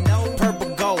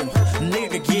 purple gold.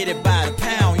 Nigga get it by the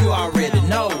pound, you already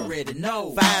know.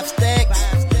 5 stacks,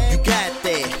 you got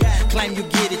that. Claim you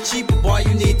get it cheaper, boy,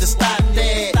 you need to stop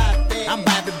that. I'm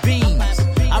by the beans,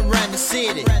 I run the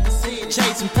city,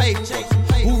 chasing paper.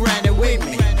 Who ran it with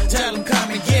me? Tell them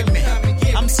come and get me.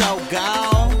 I'm so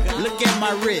gone, look at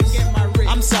my wrist.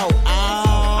 I'm so on.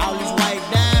 All these white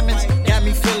diamonds got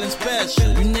me feeling special.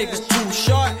 You niggas too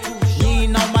short, you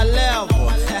ain't on my level.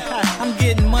 I'm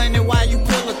getting money while you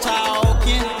pillow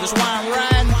talking. That's why I'm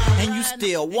riding and you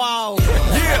still walking.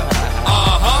 Yeah,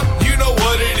 you know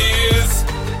what it is.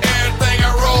 Everything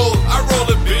I roll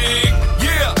it big.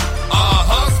 Yeah,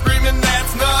 screaming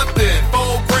that's nothing.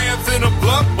 4 grams in a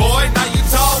blunt, boy, now you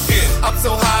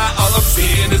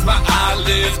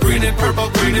purple,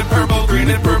 green and purple, green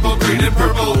and purple, green and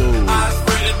purple. Eyes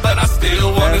red, but I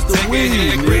still wanna take a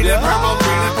hit. Green and purple,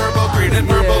 green and purple, green and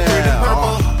purple, green and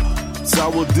purple.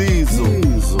 Sour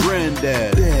Diesel,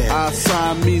 Granddaddy. I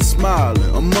signed me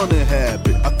smiling, a money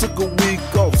habit. I took a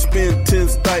week off, spent 10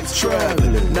 stacks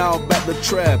traveling. Now back to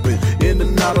trapping, in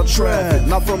and out of traffic.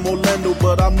 Not from Orlando,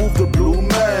 but I moved to Blue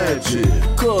Magic.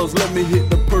 Cuz let me hit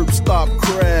the perp, stop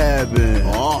crabbing.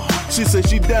 She said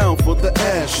she down for the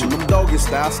action. I'm doggy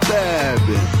style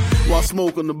stabbing while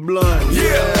smoking the blunt.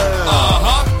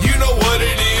 Yeah, you know what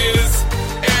it is.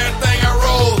 Everything I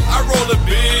roll it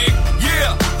big.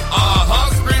 Yeah,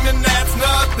 screaming that's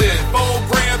nothing. 4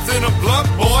 grams in a blunt,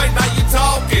 boy, now you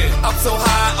talking. I'm so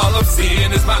high, all I'm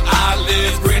seeing is my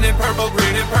eyelids. Green and purple,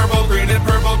 green and purple, green and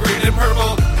purple, green and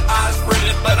purple. Eyes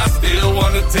red, but I still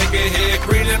wanna take a hit.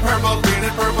 Green and purple, green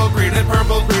and purple, green and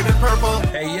purple, green and purple.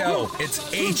 Hey yo, it's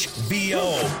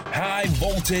HVO, High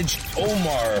Voltage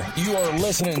Omar. You are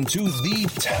listening to the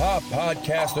top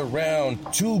podcast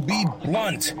around, To Be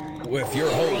Blunt, with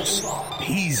your host,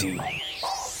 Peasy.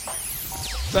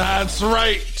 That's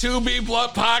right. To Be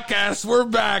Blunt Podcast. We're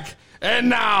back. And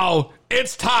now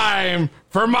it's time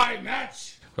for my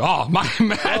match. My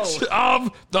match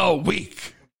of the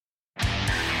week.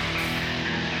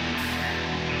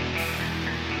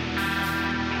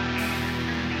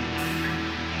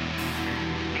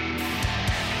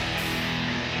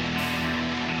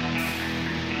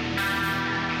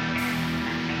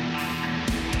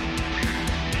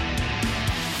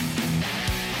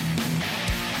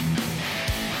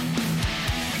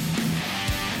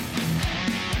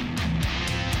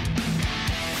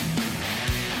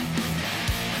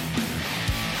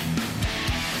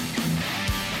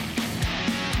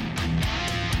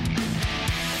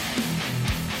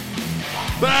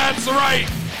 That's right.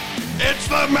 It's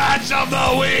the match of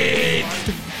the week.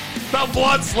 The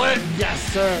blood's lit. Yes,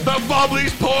 sir. The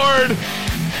bubbly's poured.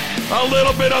 A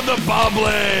little bit of the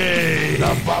bubbly.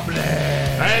 The bubbly.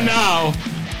 And now,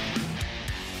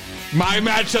 my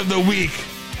match of the week.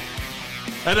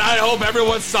 And I hope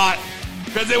everyone saw it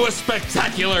because it was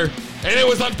spectacular and it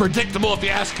was unpredictable if you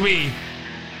ask me.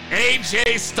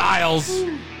 AJ Styles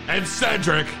and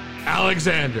Cedric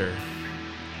Alexander.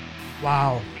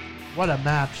 Wow. What a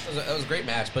match. It was a great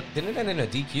match, but didn't it end in a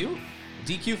DQ?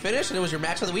 DQ finish and it was your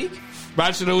match of the week?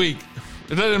 Match of the week.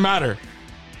 It doesn't matter.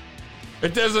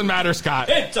 It doesn't matter, Scott.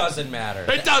 It doesn't matter.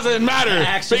 It doesn't matter. The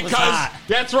action was Because, hot.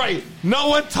 that's right, no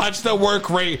one touched the work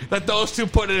rate that those two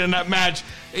put in that match.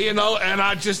 You know, and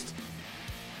I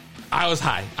was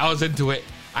high. I was into it.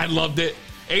 I loved it.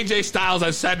 AJ Styles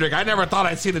and Cedric, I never thought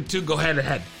I'd see the two go head to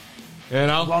head. You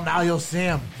know? Well, now you'll see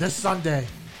him this Sunday.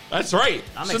 That's right.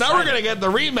 I'm so now we're going to get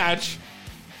the rematch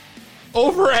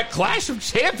over at Clash of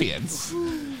Champions.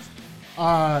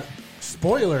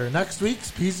 Spoiler, next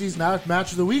week's PC's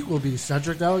match of the week will be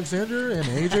Cedric Alexander and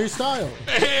AJ Styles.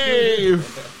 Hey,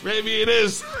 maybe it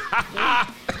is.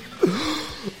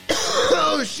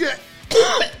 Oh, shit.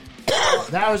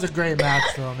 That was a great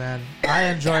match, though, man. I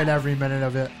enjoyed every minute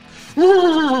of it.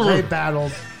 They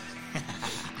battled.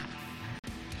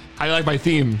 I like my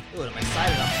theme. Dude, I'm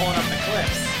excited. I'm pulling up the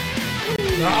clips.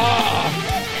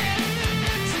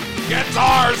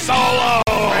 Guitar solo.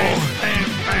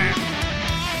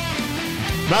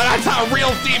 Now that's how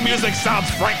real theme music sounds,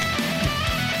 Frank.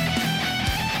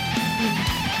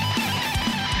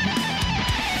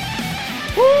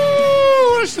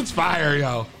 Woo! This shit's fire,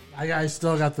 yo. I guys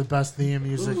still got the best theme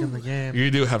music in the game.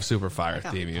 You do have super fire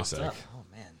theme music. Oh,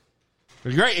 man.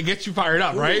 It's great. It gets you fired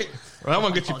up, right? Well, that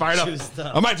one gets you fired juiced up.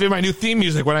 up. I might do my new theme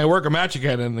music when I work a match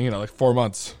again in, like 4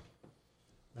 months.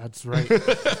 That's right.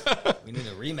 We need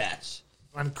a rematch.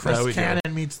 When Chris Yeah, we do.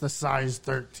 Cannon meets the size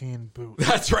 13 boot.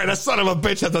 That's right. A son of a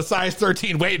bitch has a size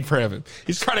 13 waiting for him.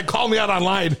 He's trying to call me out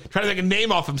online, trying to make a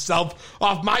name off himself,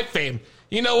 off my fame.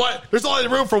 You know what? There's only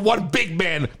room for one big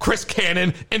man, Chris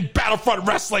Cannon, in Battlefront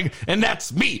Wrestling, and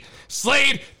that's me,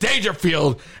 Slade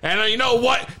Dangerfield. And you know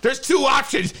what? There's 2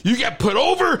 options. You get put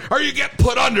over or you get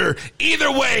put under.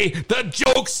 Either way, the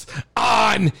joke's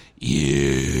on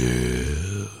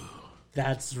you.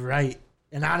 That's right.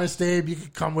 And Honest Abe, you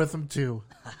can come with him too.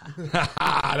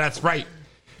 That's right.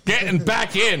 Getting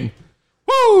back in.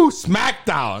 Woo!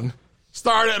 SmackDown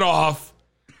started off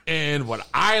in what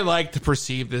I like to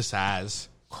perceive this as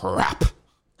crap.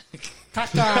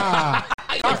 Caca.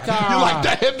 You like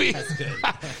that, hippie? That's good.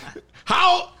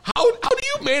 How do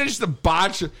you manage to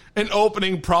botch an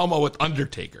opening promo with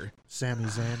Undertaker? Sami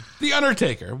Zayn. The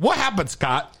Undertaker. What happened,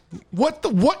 Scott?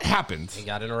 What happened? He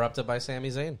got interrupted by Sami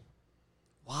Zayn.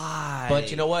 Why?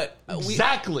 But you know what?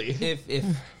 Exactly.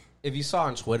 If you saw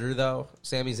on Twitter, though,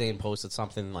 Sami Zayn posted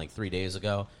something like 3 days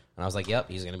ago And I was like, yep,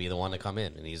 he's going to be the one to come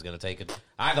in, and he's going to take it.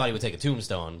 I thought he would take a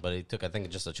tombstone, but he took, I think,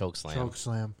 just a choke slam. Choke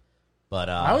slam. But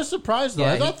I was surprised, though.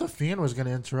 yeah, I thought The Fiend was going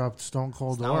to interrupt Stone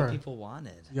Cold That's not or what people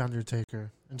wanted. The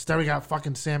Undertaker. Instead, we got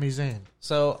fucking Sami Zayn.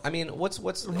 So, I mean, what's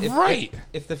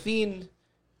if The Fiend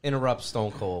interrupts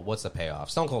Stone Cold, what's the payoff?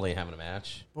 Stone Cold ain't having a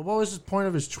match. But what was the point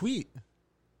of his tweet?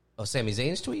 Oh, Sami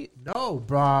Zayn's tweet? No,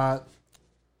 bruh.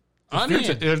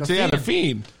 The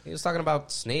Fiend. He was talking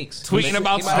about snakes. Tweeting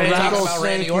about snakes.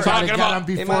 Rattlesnake. You gotta get them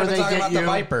before they get you. The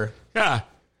Viper. Yeah.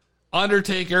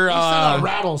 Undertaker. He said a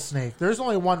rattlesnake. There's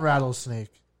only one rattlesnake,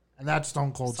 and that's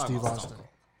Stone Cold Steve Austin.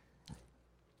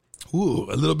 Ooh,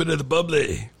 a little bit of the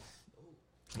bubbly.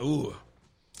 Ooh.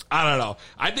 I don't know.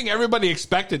 I think everybody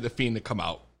expected The Fiend to come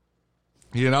out.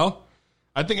 You know?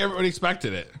 I think everybody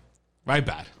expected it. My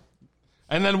bad.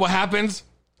 And then what happens?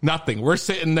 Nothing. We're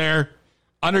sitting there.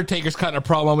 Undertaker's cutting a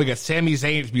promo. We got Sami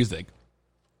Zayn's music.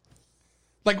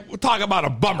 Like, we're talking about a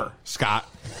bummer, Scott.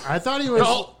 I thought he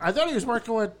was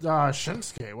working with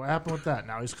Shinsuke. What happened with that?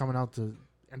 Now he's coming out to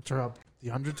interrupt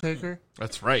the Undertaker.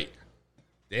 That's right.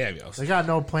 Damn, yo. They got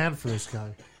no plan for this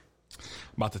guy.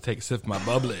 I'm about to take a sip of my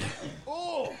bubbly.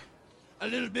 Oh, a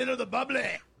little bit of the bubbly.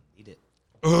 Eat it.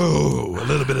 Oh, a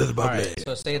little bit of the All bubbly. right,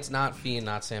 so say it's not Fiend,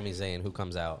 not Sami Zayn. Who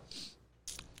comes out?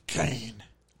 Kane.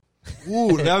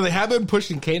 Ooh, now they have been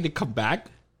pushing Kane to come back.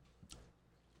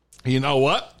 You know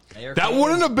what? Mayor That Kane.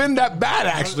 wouldn't have been that bad,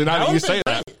 actually, now that you say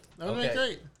that. That would be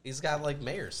great. He's got like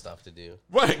mayor stuff to do.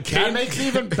 What? That makes it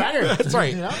even better. That's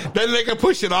right. Yeah. Then they can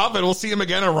push it off, and we'll see him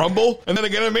again in Rumble, and then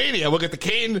again in Mania. We'll get the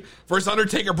Kane versus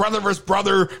Undertaker, brother versus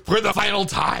brother, for the final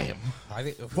time. I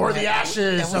think For the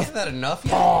ashes. Have we had that enough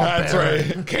yet? That's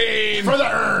right. Kane, For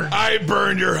the urn. I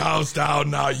burned your house down.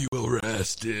 Now you will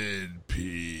rest in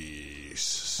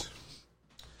peace.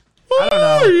 I don't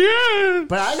know. Yeah.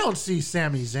 But I don't see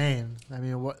Sami Zayn. I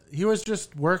mean, he was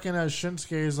just working as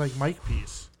Shinsuke's like mic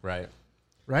piece. Right.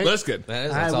 Right? That's good.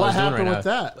 That's all what he's doing happened right with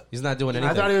now. that? He's not doing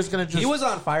anything. I thought he was going to just... He was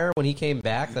on fire when he came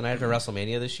back the night after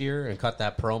WrestleMania this year and cut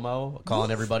that promo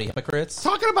calling everybody hypocrites.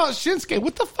 Talking about Shinsuke,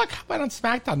 what the fuck happened on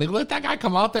SmackDown? They let that guy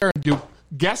come out there and do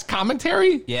guest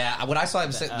commentary? Yeah, when I saw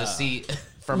him sit in the seat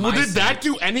for Well, my did seat, that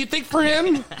do anything for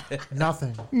him?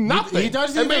 Nothing. Nothing. He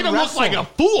doesn't It even made him wrestle. look like a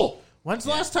fool. When's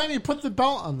the last time he put the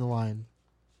belt on the line?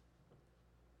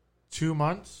 2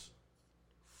 months?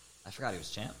 I forgot he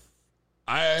was champ.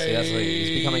 See, that's what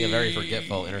he's becoming a very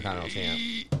forgetful Intercontinental champ.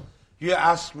 You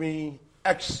asked me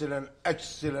excellent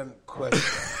question.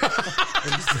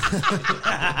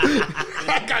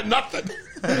 I got nothing.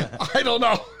 I don't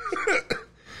know.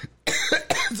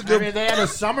 I mean, they had a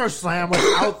SummerSlam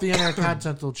without the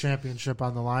Intercontinental Championship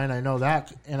on the line. I know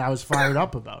that, and I was fired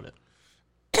up about it.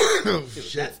 Dude,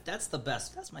 that's the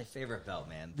best. That's my favorite belt,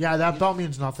 man. Yeah, that belt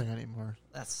means nothing anymore.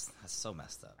 That's so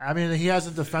messed up. I mean, he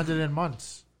hasn't defended in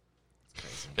months.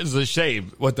 It's a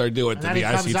shame what they're doing And to then the he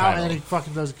IC comes out title. and he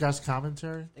fucking does guest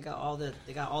commentary. They got all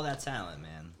that talent,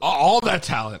 man. All that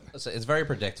talent. It's very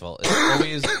predictable. It's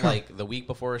always like the week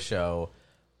before a show.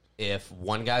 If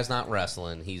one guy's not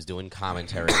wrestling, he's doing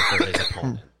commentary for his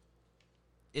opponent.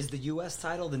 Is the U.S.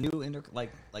 title the new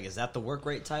like is that the work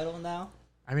rate title now?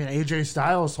 I mean, AJ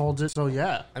Styles holds it, so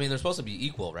yeah. I mean, they're supposed to be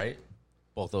equal, right?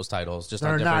 Both those titles, just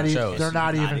They're on not. different shows. They're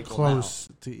not even equal close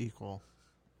to equal.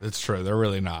 It's true. They're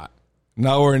really not.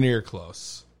 Nowhere near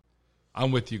close.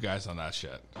 I'm with you guys on that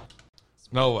shit.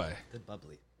 No way. Good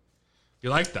bubbly. You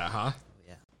like that, huh?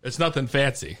 Yeah. It's nothing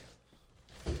fancy.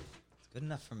 It's good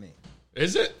enough for me.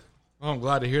 Is it? Oh, I'm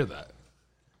glad to hear that.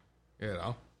 You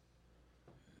know?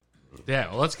 Yeah,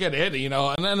 well, let's get in, you know.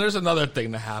 And then there's another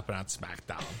thing that happened on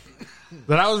SmackDown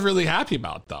that I was really happy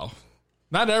about, though.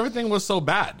 Not everything was so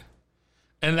bad.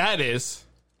 And that is,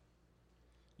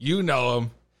 you know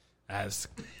him as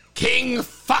King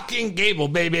fucking Gable,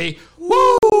 baby.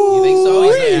 Woo! You think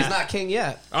so? He's not king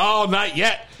yet. Oh, not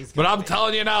yet. But I'm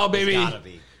telling you now, baby. Gotta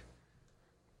be.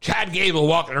 Chad Gable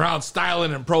walking around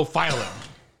styling and profiling,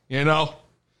 you know?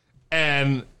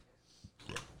 And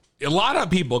a lot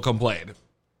of people complained.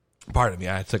 Pardon me,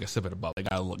 I took a sip of the bubble. I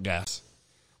got a little gas.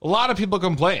 A lot of people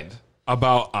complained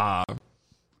about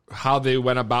how they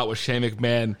went about with Shane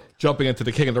McMahon jumping into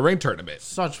the King of the Ring tournament.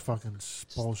 Such fucking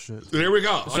bullshit. There we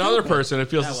go. Another person that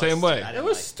feels the same way. It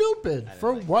was stupid.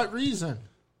 For what reason?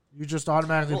 You just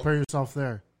automatically put yourself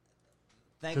there.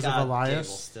 Thank Because of God Elias?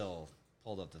 Gable still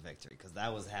pulled up the victory because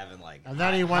that was having like. And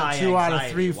then he went high 2 out of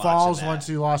anxiety 3 watching falls that. once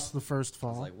he lost the first fall.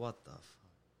 I was like, what the?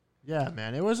 Yeah,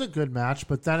 man, it was a good match,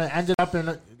 but then it ended up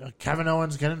in Kevin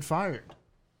Owens getting fired.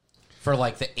 For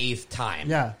like the 8th time.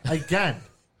 Yeah, again.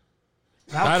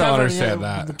 Now I don't understand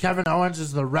that. Kevin Owens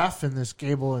is the ref in this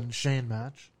Gable and Shane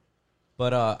match.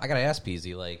 But I gotta ask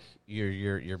Peasy, like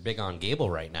you're big on Gable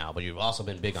right now, but you've also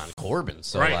been big on Corbin,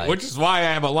 so right, like, which is why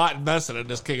I have a lot invested in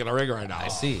this King of the Ring right now. I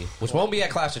see, which won't be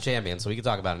at Clash of Champions, so we can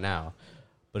talk about it now.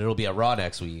 But it'll be at Raw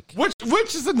next week.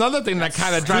 Which is another thing that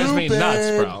kind of drives me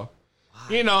nuts, bro.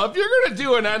 You know, if you're gonna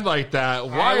do an end like that,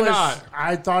 why not?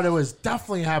 I thought it was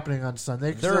definitely happening on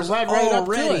Sunday. 'Cause There's it led right up to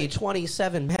already it.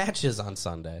 27 matches on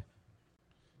Sunday.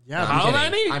 Yeah, I'm how kidding.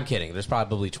 many? I'm kidding. There's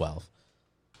probably 12.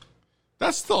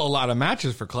 That's still a lot of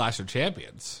matches for Clash of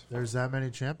Champions. There's that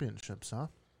many championships, huh?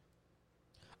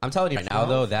 I'm telling you right now,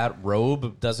 though, that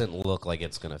robe doesn't look like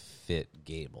it's gonna fit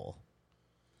Gable.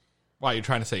 Why, you're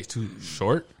trying to say he's too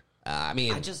short? I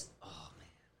mean,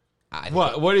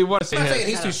 What do you want to say? I'm not saying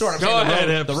he's too short. I'm Go saying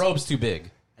ahead, the robe's too big.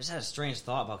 I just had a strange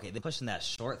thought about, okay, they're pushing that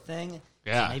short thing.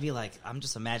 Yeah. So maybe, like, I'm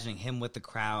just imagining him with the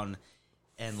crown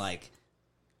and, like,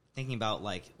 thinking about,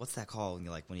 like, what's that called?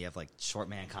 When you have, like, short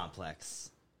man complex.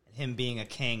 Him being a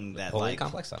king that, Napoleon like...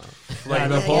 complex? I don't know. Like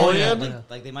Napoleon?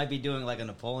 Like, they might be doing, like, a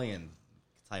Napoleon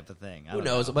type of thing. I Who don't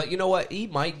knows? know. But you know what? He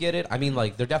might get it. I mean,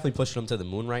 like, they're definitely pushing him to the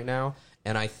moon right now.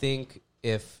 And I think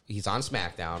if he's on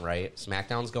SmackDown, right?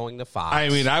 SmackDown's going to Fox. I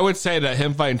mean, I would say that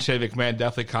him fighting Shane McMahon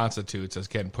definitely constitutes as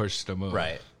getting pushed to the moon.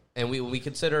 Right. And we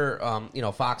consider,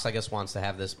 Fox, I guess, wants to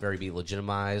have this be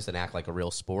legitimized and act like a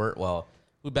real sport. Well,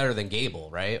 who better than Gable,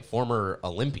 right? Former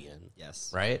Olympian.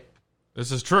 Yes. Right?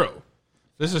 This is true.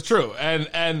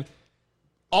 And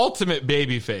ultimate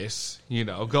babyface,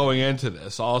 going into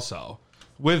this also.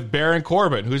 With Baron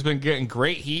Corbin, who's been getting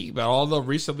great heat, but although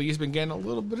recently he's been getting a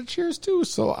little bit of cheers too.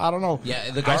 So I don't know. Yeah,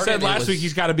 I said last week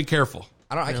he's got to be careful.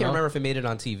 I can't remember if it made it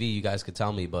on TV. You guys could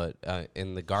tell me, but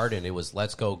in the Garden, it was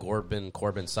 "Let's go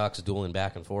Corbin sucks" dueling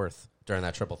back and forth during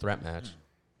that triple threat match.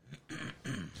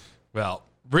 Well,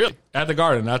 really, at the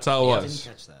Garden, that's how it I was.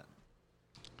 didn't catch that.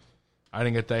 I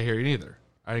didn't get that here either.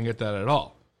 I didn't get that at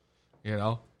all.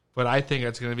 But I think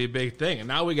it's going to be a big thing. And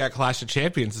now we got Clash of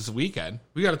Champions this weekend.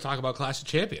 We got to talk about Clash of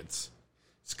Champions.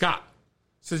 Scott,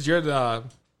 since you're the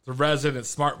resident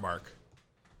smart mark,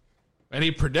 any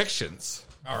predictions?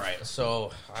 All right,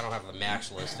 so I don't have the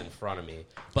match list in front of me,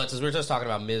 but since we were just talking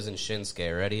about Miz and Shinsuke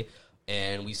already,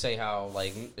 and we say how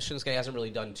like Shinsuke hasn't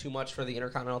really done too much for the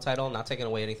Intercontinental title, not taking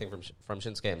away anything from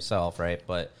Shinsuke himself, right?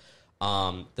 But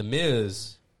the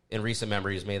Miz in recent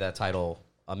memory has made that title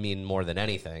mean more than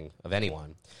anything of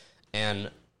anyone.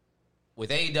 And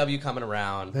with AEW coming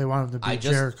around, They want him to beat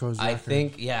Jericho's I record.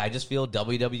 think, I just feel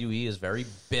WWE is very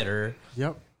bitter.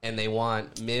 Yep. And they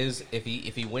want Miz, if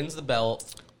he wins the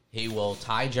belt, he will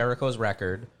tie Jericho's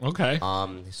record. Okay.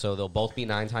 So they'll both be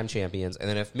 9-time champions. And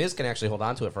then if Miz can actually hold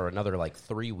on to it for another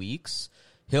 3 weeks,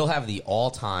 he'll have the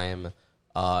all-time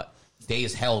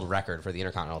days held record for the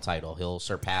Intercontinental title. He'll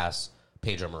surpass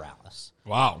Pedro Morales.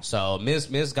 Wow. So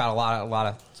Miz got a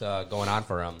lot of going on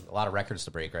for him, a lot of records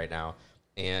to break right now,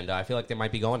 and I feel like they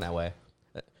might be going that way.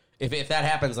 If that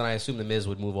happens, then I assume the Miz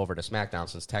would move over to SmackDown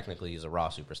since technically he's a Raw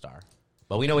superstar.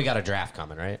 But we know we got a draft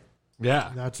coming, right?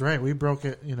 Yeah, That's right. We broke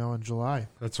it, in July.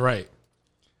 that's right.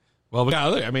 Well,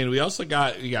 we also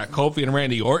got Kofi and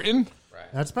Randy Orton.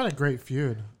 That's been a great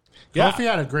feud. Yeah. Kofi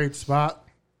had a great spot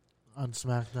on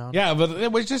SmackDown. Yeah, but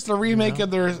it was just a remake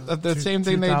of the same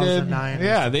thing they did. 2009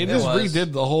 Yeah, they just was.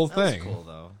 redid the whole thing. Cool,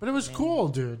 though. But it was cool,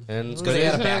 dude. And it's It good was- he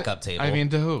had a Is it? backup table. I mean,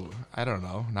 to who? I don't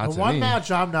know. Not The to one me.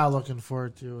 match I'm not looking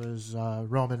forward to is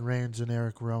Roman Reigns and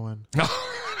Eric Rowan.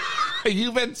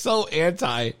 You've been so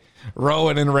anti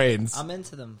Rowan and Reigns. I'm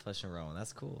into them pushing Rowan.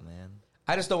 That's cool, man.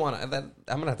 I just don't want to. I'm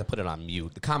going to have to put it on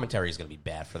mute. The commentary is going to be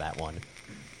bad for that one.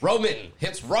 Roman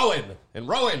hits Rowan, and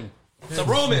Rowan it's a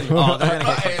Roman. Oh, they're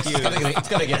gonna get It's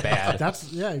going to get bad.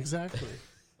 Exactly.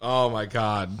 Oh my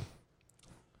God,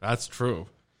 that's true.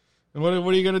 And what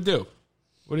are you gonna do?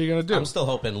 What are you gonna do? I'm still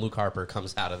hoping Luke Harper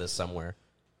comes out of this somewhere.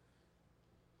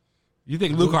 You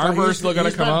think Luke Harper's still gonna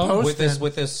he's come been out posting.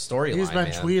 with this storyline? He's been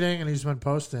man. tweeting and he's been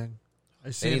posting.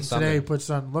 I see They him need today. He something. puts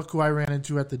on, "Look who I ran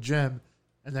into at the gym,"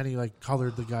 and then he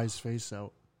colored the guy's face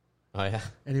out. Oh yeah,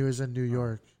 And he was in New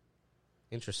York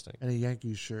interesting. in a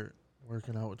Yankees shirt,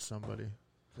 working out with somebody.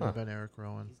 Could have been Eric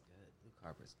Rowan. Luke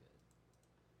Harper's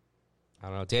good. I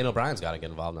don't know. Daniel Bryan's got to get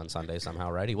involved on Sunday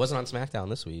somehow, right? He wasn't on SmackDown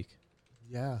this week.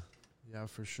 Yeah,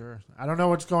 for sure. I don't know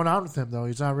what's going on with him though.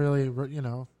 He's not really,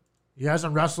 he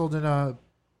hasn't wrestled in a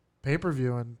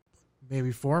pay-per-view in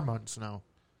maybe 4 months now.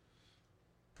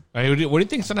 I mean, what do you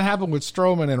think's gonna happen with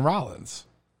Strowman and Rollins?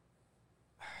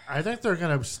 I think they're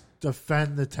gonna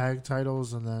defend the tag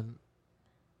titles and then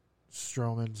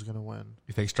Strowman's gonna win.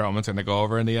 You think Strowman's gonna go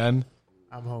over in the end?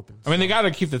 I'm hoping. I mean, they got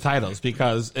to keep the titles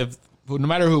because no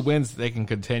matter who wins, they can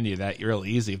continue that real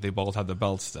easy if they both have the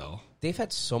belts still. They've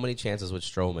had so many chances with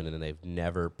Strowman, and they've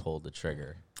never pulled the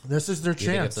trigger. This is their You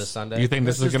think chance. it's this Sunday? You think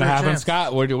this is going to their happen, chance.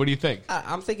 Scott? What do you think?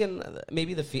 I'm thinking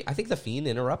maybe the Fiend. I think the Fiend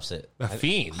interrupts it. The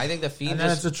Fiend? I think the Fiend And then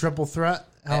just it's a triple threat,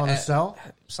 Hell in a Cell.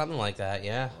 something like that.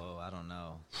 Yeah. Oh, I don't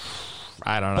know.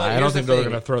 I don't know. But I don't here's think the they're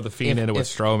thing. going to throw the Fiend into with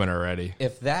Strowman already.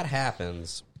 If that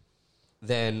happens,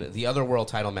 then the other world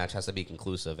title match has to be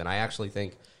conclusive. And I actually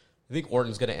think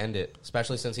Orton's going to end it,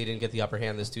 especially since he didn't get the upper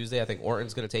hand this Tuesday. I think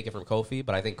Orton's going to take it from Kofi,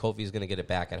 but I think Kofi's going to get it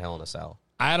back at Hell in a Cell.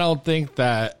 I don't think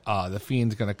that the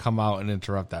Fiend's going to come out and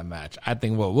interrupt that match. I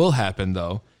think what will happen,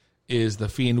 though, is the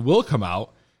Fiend will come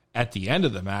out at the end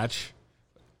of the match.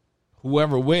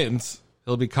 Whoever wins,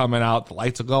 he'll be coming out. The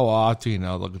lights will go off.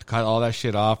 They'll cut all that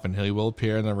shit off, and he will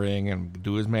appear in the ring and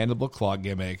do his mandible claw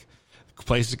gimmick. The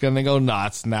place is going to go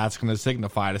nuts, and that's going to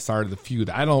signify the start of the feud.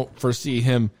 I don't foresee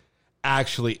him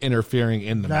actually interfering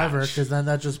in the Never, match. because then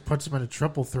that just puts him in a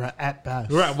triple threat at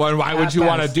best. Right. Well, why would At you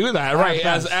want to best. do that? At Right.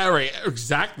 best. Right.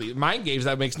 Exactly. Mind games,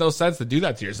 that makes no sense to do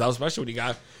that to yourself, especially when you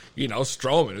got,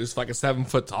 Strowman, who's fucking 7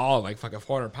 foot tall and like fucking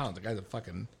 400 pounds. The guy's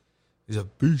he's a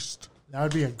beast. That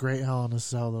would be a great Hell in a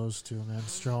Cell, those two, man.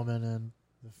 Strowman and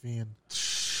the Fiend.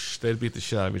 They'd beat the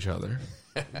shit out of each other.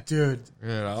 Dude.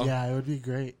 Yeah, it would be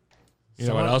great. You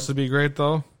know what else would be great,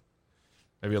 though?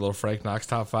 Maybe a little Frank Knox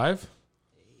top 5?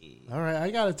 All right,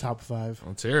 I got a top 5.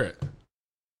 Let's hear it.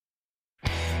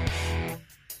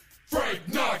 Frank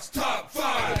Knox top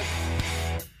 5.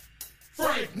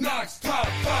 Frank Knox top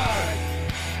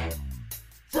 5.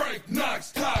 Frank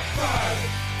Knox top 5.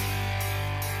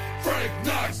 Frank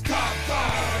Knox top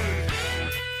 5.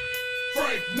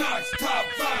 Frank Knox top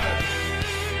 5.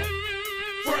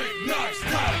 Frank Knox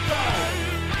top 5.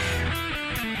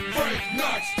 Frank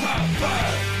Knox top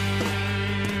 5.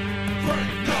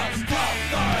 Frank Knox top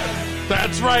 5.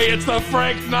 That's right. It's the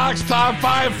Frank Knox top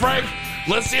 5. Frank,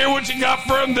 let's hear what you got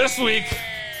for him this week.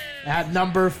 At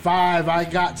number 5, I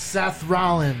got Seth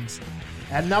Rollins.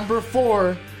 At number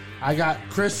 4, I got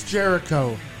Chris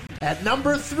Jericho. At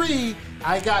number 3,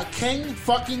 I got King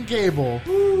fucking Gable.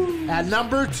 At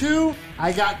number 2,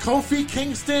 I got Kofi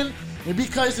Kingston. And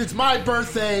because it's my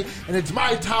birthday and it's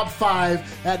my top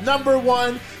 5, at number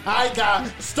 1, I got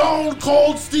Stone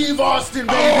Cold Steve Austin,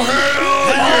 baby. Oh,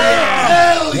 hell yeah!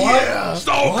 Hell yeah!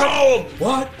 Stone Cold!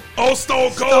 What? Oh,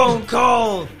 Stone Cold! Stone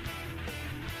Cold!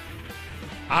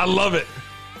 I love it.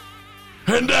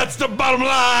 And that's the bottom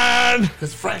line.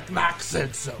 Because Frank Knox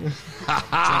said so.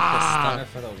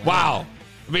 Wow.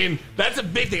 I mean, that's a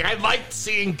big thing. I liked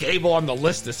seeing Gable on the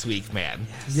list this week, man.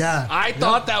 Yeah. I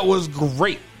thought that was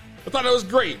great. I thought it was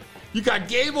great. You got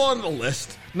Gable on the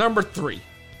list, number 3.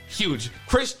 Huge.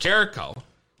 Chris Jericho.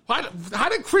 How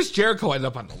did Chris Jericho end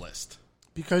up on the list?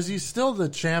 Because he's still the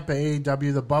champ at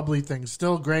AEW. The bubbly thing's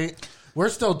still great. We're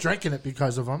still drinking it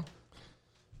because of him.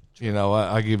 You know what?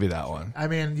 I'll give you that one. I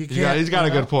mean, you can't. He's got a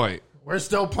good point. We're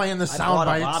still playing the I sound bought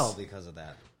bites. a bottle because of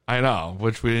that. I know,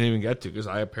 which we didn't even get to because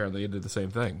I apparently did the same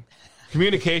thing.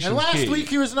 Communication. And last week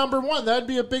he was number 1. That'd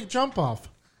be a big jump off.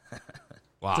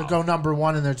 Wow. To go number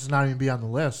 1 and then just not even be on the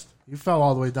list. You fell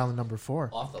all the way down to number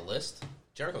 4. Off the list?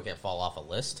 Jericho can't fall off a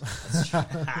list.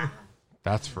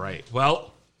 That's right.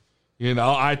 Well,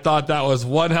 I thought that was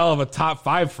one hell of a top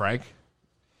 5, Frank.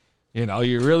 You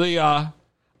really, I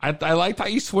liked how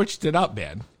you switched it up,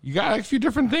 man. You got a few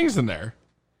different things in there.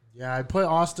 Yeah, I put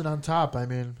Austin on top. I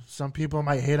mean, some people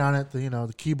might hate on it,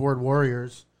 the keyboard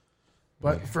warriors.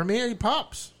 But for me, he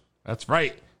pops. That's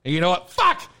right. And you know what?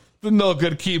 Fuck the no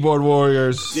good keyboard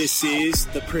warriors. This is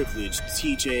the privileged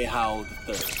TJ Howell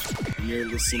III, and you're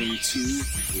listening to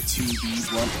the 2B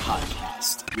Blunt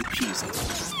Podcast with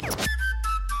Peasy.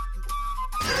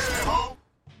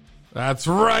 That's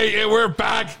right. And we're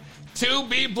back to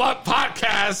Be Blunt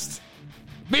Podcast.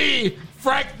 Me,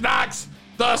 Frank Knox,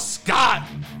 the Scott,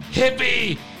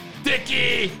 Hippie,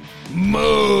 Dickie,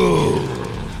 Moo.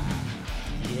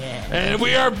 Yeah. And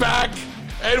we are back.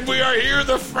 And we are here,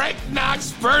 the Frank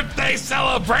Knox birthday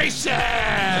celebration.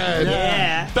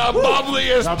 Yeah. The bubbly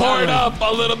is The poured bubbly. up.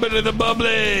 A little bit of the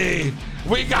bubbly.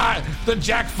 We got the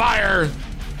Jack Fire.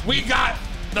 We got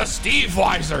the Steve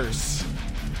Weisers.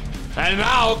 And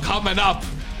now coming up,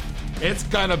 it's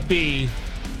going to be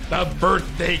the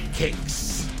birthday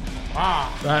cakes.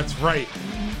 Ah, that's right.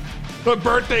 The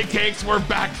birthday cakes, we're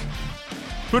back.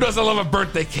 Who doesn't love a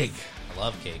birthday cake? I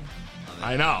love cake.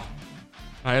 I know.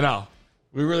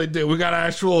 We really do. We got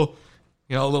actual,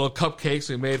 little cupcakes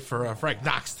we made for Frank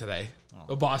Knox today.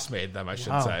 The boss made them, I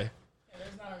should Wow. say.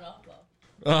 There's not enough, though.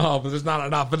 Oh, but there's not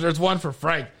enough. But there's one for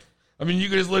Frank. I mean, you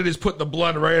can just literally just put the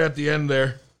blood right at the end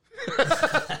there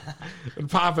and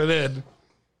pop it in.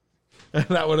 And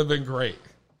that would have been great,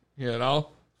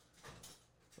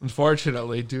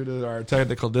 Unfortunately, due to our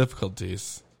technical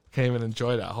difficulties, Can't even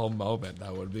enjoy that whole moment.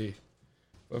 That would be.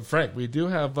 But Frank, we do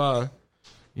have,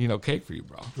 cake for you,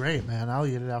 bro. Great, man. I'll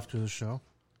eat it after the show.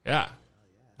 Yeah.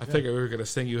 I figured we were gonna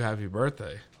sing you happy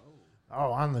birthday.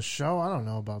 Oh, on the show? I don't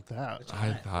know about that.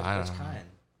 I don't know.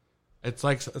 It's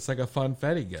like a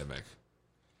funfetti gimmick.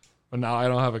 But now I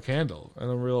don't have a candle, and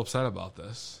I'm real upset about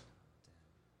this.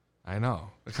 I know.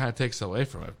 It kind of takes away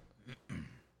from it.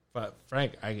 But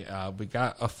Frank, we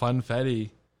got a funfetti,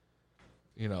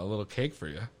 a little cake for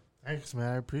you. Thanks,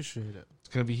 man. I appreciate it. It's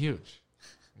gonna be huge.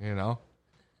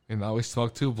 We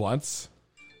smoked 2 blunts.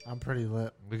 I'm pretty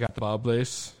lit. We got the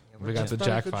bubblies. We got the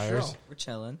Jack Fires. We're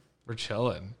chilling. We're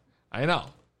chilling. I know.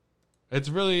 It's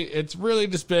really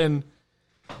just been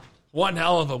one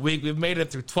hell of a week. We've made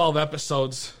it through 12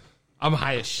 episodes. I'm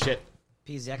high as shit.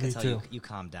 PZ, I can tell you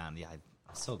calmed down. Yeah, I'm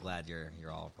so glad you're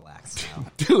all relaxed now.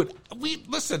 Dude,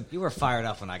 listen. You were fired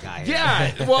up when I got here.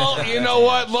 Yeah, well, you know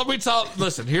what?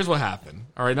 Listen, here's what happened.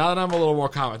 All right, now that I'm a little more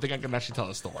calm, I think I can actually tell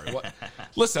the story.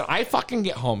 Listen, I fucking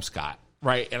get home, Scott,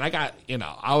 right? And I got,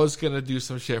 I was going to do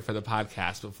some shit for the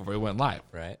podcast before we went live.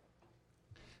 Right.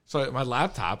 So at my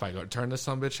laptop, I go turn this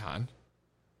sumbitch on,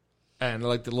 and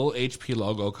like the little HP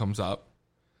logo comes up,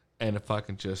 and it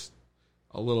fucking just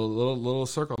a little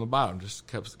circle on the bottom just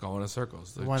kept going in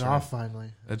circles. It went off finally.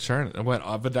 It turned. It went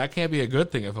off, but that can't be a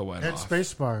good thing if it went Hit off.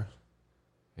 spacebar.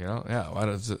 Yeah. What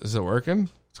is it working?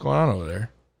 What's going on over there?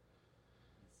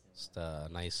 Just a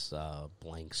nice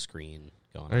blank screen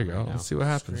going on. There you go. Right now. Let's see what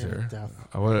happens Screen here. of death.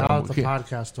 Now the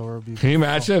podcast over. Can you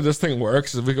imagine if this thing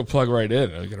works? If we could plug right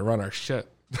in, and we can run our shit.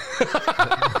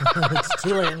 It's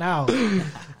too late now.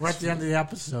 We're at the end of the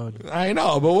episode. I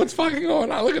know, but what's fucking going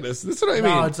on? Look at this. This is what I mean.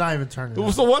 No, it's not even turning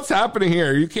on. So what's happening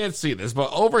here? You can't see this, but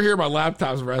over here, my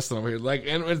laptop's resting over here,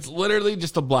 and it's literally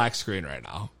just a black screen right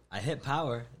now. I hit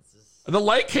power. The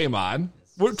light came on.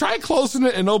 We're trying closing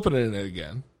it and opening it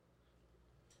again.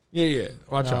 Yeah.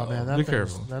 Watch out. Man, Be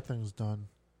careful. That thing's done.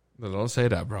 No, don't say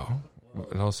that, bro.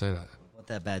 Don't say that. What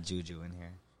that bad juju in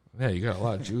here? Yeah, you got a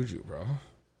lot of juju, bro.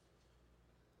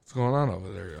 What's going on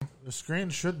over there, yo? The screen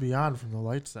should be on from the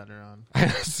lights that are on.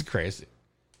 This is crazy.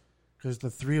 Because the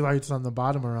 3 lights on the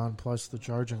bottom are on, plus the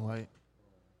charging light.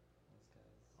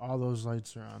 All those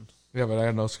lights are on. Yeah, but I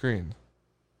have no screen.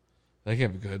 That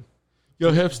can't be good.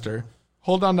 Yo, hipster,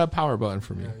 hold down that power button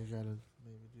for me. Yeah, you gotta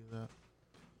maybe do that.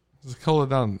 Just hold it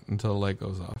down until the light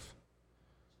goes off.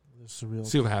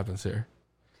 See what happens here.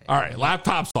 All right,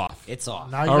 laptop's off. It's off.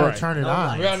 Now you gotta turn it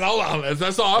on. Yeah, hold on.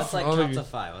 That's off. That's like count to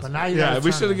 5. But now you yeah, gotta we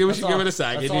turn should it. give it a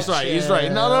second. He's right. He's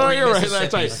right. No, Three you're right.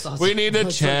 That's Mississippis. right. We need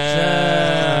to chill.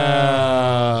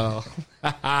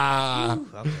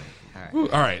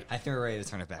 Okay. All right. I think we're ready to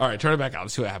turn it back. All right, turn it back on.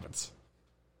 Let's see what happens.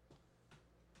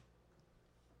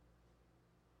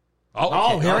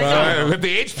 Oh, here we go. With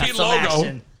the HP That's some logo.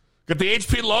 action. Got the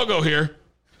HP logo here.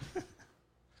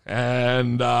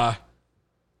 And Not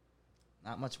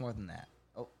much more than that.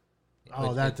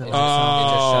 Oh, that didn't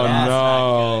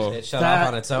no. It shut off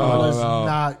on its own. was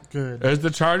not good. Is the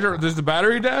charger, is the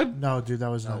battery dead? No, dude, that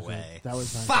was not way. good. That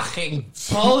was not Fucking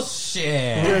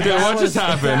bullshit. Dude, what just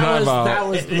happened? that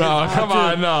was No, come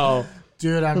on, no.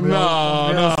 Dude, I'm real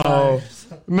sorry.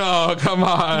 No, come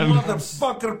on.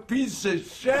 Motherfucker piece of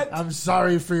shit. I'm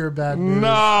sorry for your bad news. No,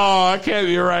 I can't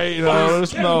be right. No,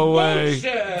 there's no way.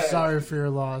 Sorry for your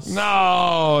loss. No,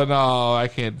 I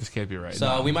can't. This can't be right.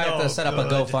 So no. we might have to set up a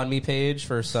GoFundMe page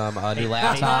for some new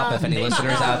laptop if any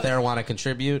listeners out there want to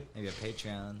contribute. Maybe a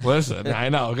Patreon. Listen, I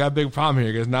know. We got a big problem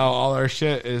here because now all our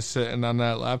shit is sitting on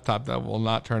that laptop that will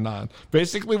not turn on.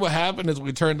 Basically, what happened is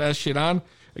we turned that shit on.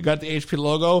 It got the HP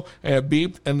logo and it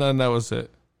beeped, and then that was it.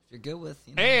 You're good with.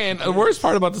 And the worst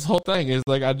part about this whole thing is,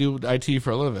 like, I do IT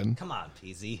for a living. Come on,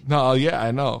 PZ. No, yeah,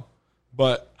 I know.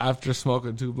 But after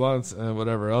smoking 2 blunts and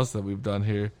whatever else that we've done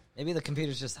here, Maybe the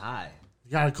computer's just high.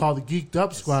 You gotta call the Geeked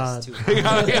Up Squad.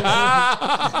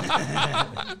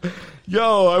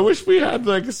 yo, I wish we had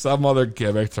like some other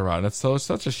gimmick to run. It's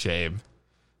such a shame,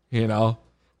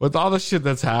 with all the shit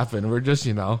that's happened. We're just,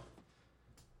 we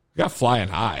got flying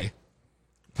high.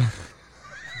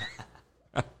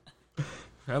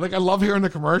 I love hearing the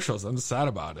commercials. I'm just sad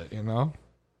about it, I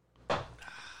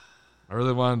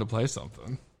really wanted to play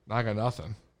something. Not got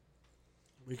nothing.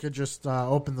 We could just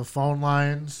open the phone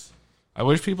lines. I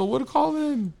wish people would have called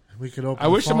in. We could open. I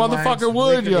wish the motherfucker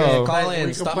would, yo. Call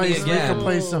in, stop me again. We could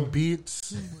play some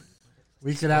beats.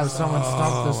 We could have someone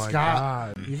stump the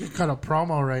Scott. God. You could cut a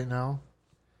promo right now.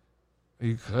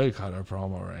 You could cut a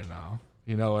promo right now.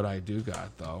 You know what I do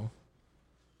got though?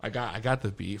 I got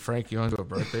the beat. Frank, you want to do a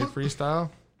birthday freestyle?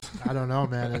 I don't know,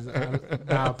 man.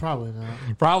 No, probably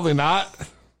not. Probably not.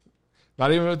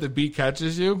 Not even if the beat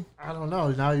catches you? I don't know.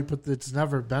 Now you put it's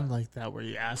never been like that where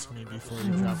you ask me before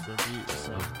you drop the beat.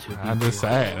 So I'm just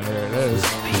saying. There it is.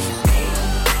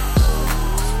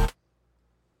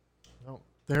 Oh,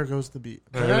 there goes the beat.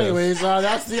 There But it is. anyways,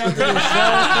 that's the end of the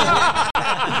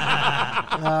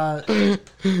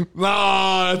show.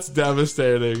 No, that's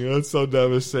devastating. That's so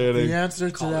devastating. The answer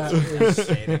to that is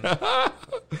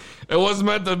it wasn't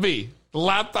meant to be. The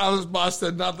laptop is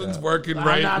busted. Nothing's working I'm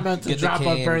right. not meant to drop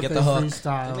a birthday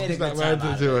freestyle. You made a It's not good meant time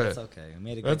to out do of it. It's okay. You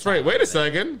made a good That's time right. Wait out a of it.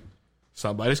 second.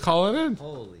 Somebody's calling in.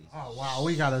 Holy. Oh, wow.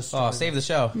 We got to Oh, save the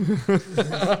show.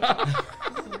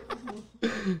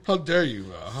 How dare you,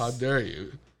 bro? How dare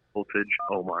you? Voltage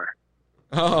Omar.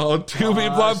 Oh, To Be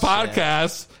Blunt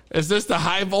podcast. Is this the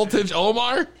High Voltage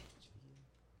Omar?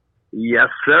 Yes,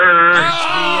 sir.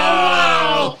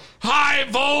 Oh, High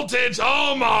Voltage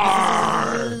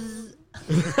Omar.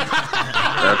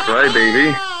 That's right,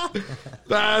 baby.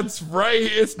 That's right.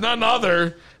 It's none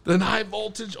other than High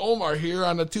Voltage Omar here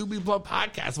on the To Be Blunt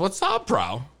podcast. What's up,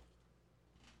 bro?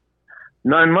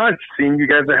 Not much. Seeing you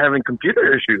guys are having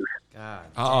computer issues.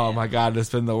 Oh my God,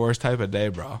 it's been the worst type of day,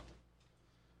 bro.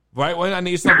 Right when I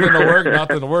need something to work,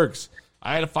 nothing works.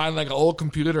 I had to find like an old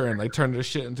computer and like turn this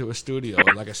shit into a studio,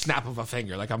 like a snap of a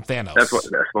finger, like I'm Thanos. That's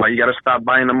why you got to stop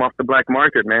buying them off the black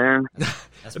market, man.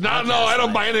 No, I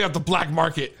don't buy anything off the black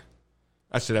market.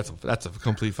 Actually, that's a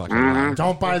complete fucking lie.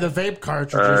 Don't buy the vape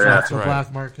cartridges off That's the right.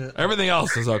 black market. Everything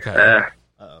else is okay.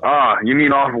 You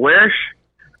mean off Wish?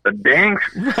 The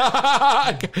dinks?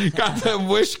 Got them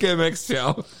Wish gimmicks,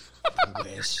 yo.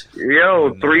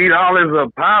 Yo, $3 a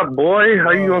pop, boy.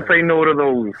 How you gonna say no to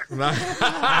those?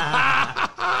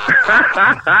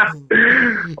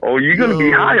 Oh, you're gonna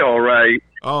be high, all right.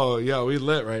 Oh, yeah, we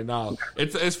lit right now.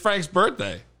 It's Frank's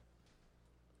birthday.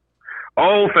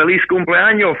 Oh, feliz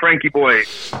cumpleaños, Frankie boy.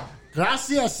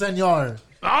 Gracias, señor.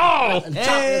 Oh,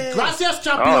 Gracias,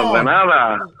 Oh, de champion.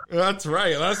 nada. That's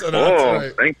right. That's Oh,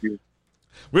 right. thank you.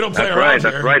 We don't play That's around right.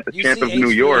 here. That's right. The You champ see of New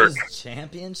York. HBO's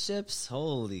championships?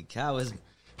 Holy cow.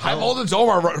 High Voltage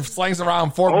Omar slings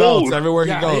around 4 Oh, belts everywhere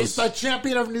Yeah, he goes. he's the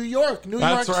champion of New York. New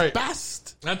That's York's right.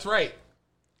 best. That's right.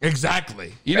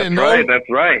 Exactly. You That's didn't know? right. That's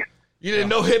right. You didn't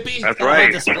know, hippie? That's Got a right.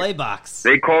 display box.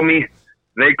 They call me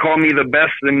the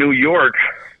best in New York.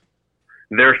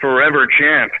 They're forever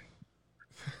champ.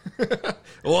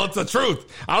 Well, it's the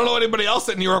truth. I don't know anybody else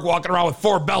in New York walking around with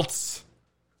 4 belts.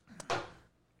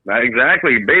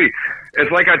 Exactly, babe. It's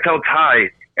like I tell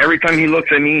Ty. Every time he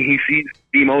looks at me, he sees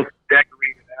the most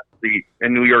decorated athlete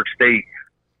in New York State.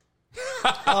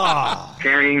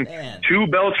 Carrying 2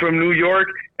 belts from New York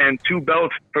and 2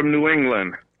 belts from New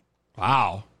England.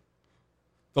 Wow.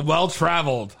 The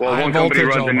well-traveled. Well, High one company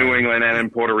Voltage runs in Omar. New England and in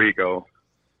Puerto Rico.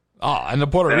 Oh, and the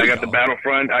Puerto And Rico. I got the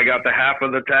Battlefront. I got the half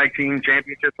of the tag team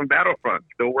championship from Battlefront.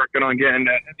 Still working on getting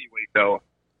that heavyweight, though.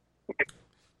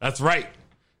 That's right.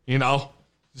 You know,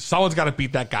 someone's got to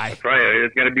beat that guy. That's right.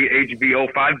 It's going to be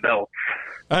HBO 5 belts.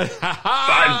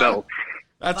 5 belts.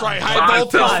 That's right. High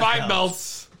Voltage 5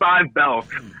 belts. 5 belts.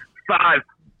 5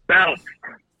 belts.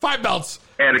 5 belts.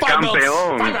 And a 5 belts.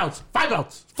 campeón. 5 belts. 5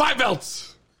 belts. 5 belts.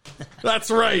 That's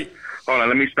right. Hold on.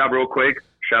 Let me stop real quick.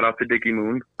 Shout out to Dickie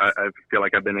Moon. I feel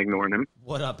like I've been ignoring him.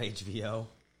 What up, HBO?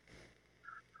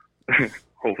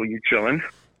 Hopefully you chilling.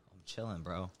 I'm chilling,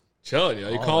 bro. Chilling, you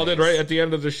know. You called it right at the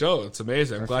end of the show. It's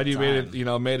amazing. I'm glad you made it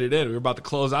in. We were about to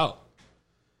close out.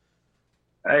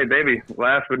 Hey, baby.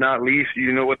 Last but not least,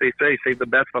 you know what they say. Save the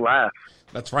best for last.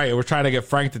 That's right. We're trying to get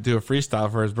Frank to do a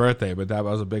freestyle for his birthday, but that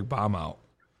was a big bomb out.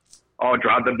 Oh,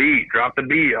 drop the beat. Drop the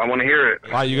beat. I want to hear it.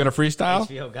 Wow, you going to freestyle?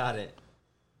 HBO got it.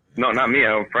 No, not me.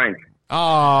 Frank.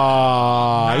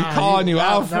 Oh, he's calling you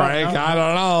out, no, Frank. no. I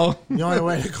don't know. The only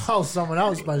way to call someone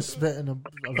else by spitting a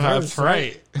That's verse,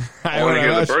 right. I want to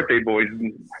hear the birthday boys.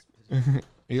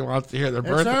 You want to hear the It's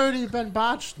birthday? already been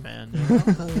botched, man. You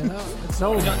know? It's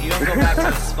over. You don't go back to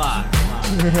the spot.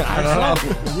 I don't know.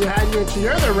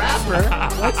 You're the rapper.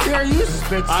 Let's hear you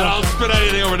spit I don't something. spit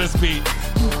anything over this beat.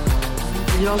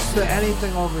 You don't spit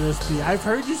anything over this beat. I've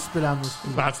heard you spit on this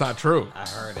beat. That's not true. I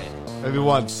heard it. Maybe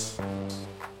once.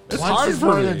 It's Once hard is for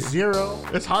more me. than 0.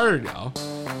 It's hard, yo.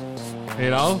 You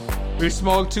know, we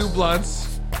smoked 2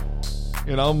 blunts.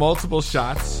 You know, multiple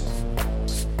shots.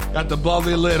 Got the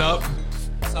bubbly lit up.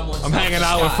 I'm hanging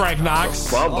out with Frank Knox.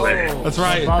 Bubbly. That's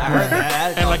right. I heard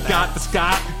that. And I got the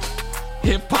Scott.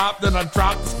 Hip hop, then I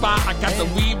drop the spot. I got the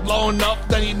weed blown up,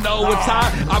 then you know it's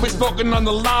hot. I be smoking on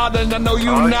the law, then I know you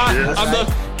not. shit. I'm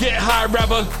the get high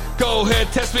rapper. Go ahead,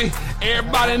 test me.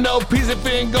 Everybody know piece of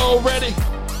fin go ready.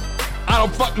 I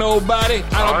don't fuck nobody.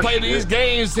 I don't play these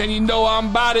games, and you know I'm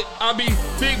about it. I be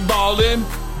big ballin',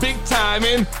 big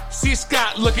timing. See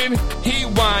Scott looking, he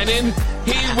whining,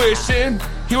 he wishing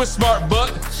he was smart, but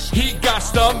he got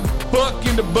stumped. Fuck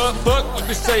in the butt, fuck what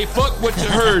they say, fuck what you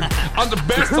heard. I'm the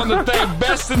best on the thing,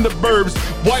 best in the burbs.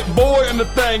 White boy on the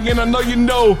thing, and I know you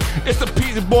know it's the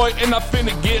Peasy boy, and I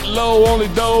finna get low. Only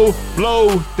though,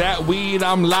 blow that weed,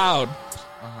 I'm loud.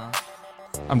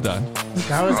 I'm done.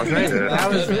 That was great. That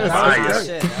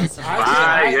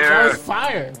was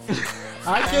fire.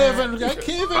 I can't even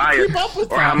keep up with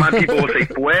that. Or how my people will say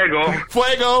fuego.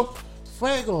 Fuego.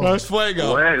 Fuego. That's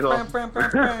fuego. Fuego. I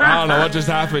don't know what just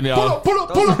happened, y'all. Pull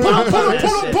up. Yo,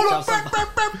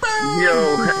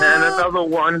 and another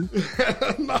one. To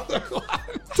the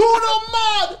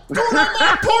mud.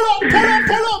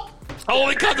 Pull up.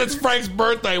 Only because it's Frank's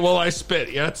birthday will I spit.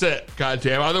 Yeah, that's it.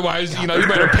 Goddamn. Otherwise, you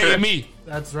better pay me.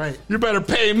 That's right. You better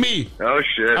pay me. Oh,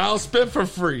 shit. I'll spit for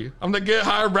free. I'm the get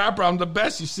higher rapper. I'm the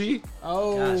best, you see?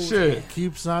 Oh, shit. It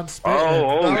keeps on spitting.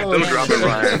 Still dropping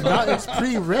rhymes. No, it's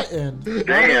pre-written.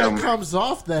 Damn. It comes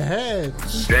off the head.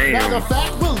 Damn. Matter of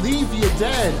fact, we'll leave you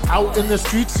dead. Out in the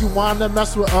streets, you want to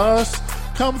mess with us?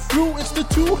 Come through, it's the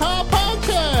Too High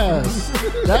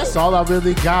Podcast. That's all I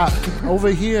really got. Over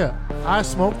here, I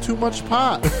smoke too much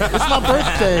pot. It's my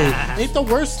birthday. Ain't the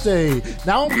worst day.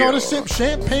 Now I'm going to sip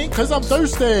champagne because I'm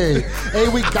thirsty. Hey,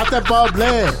 we got that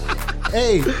bubbly.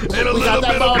 Hey, we got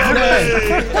that bubbly.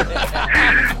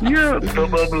 Yeah, the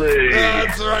bubbly.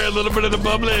 That's right, a little bit of the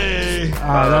bubbly.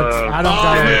 I don't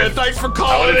got it. Man, thanks for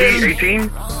calling in. 18?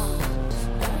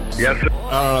 Yes, sir. I don't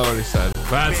know what he said.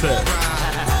 That's it.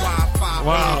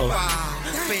 Wow.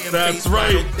 That's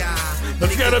right.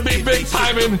 It's going to be big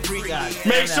timing.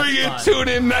 Make sure you tune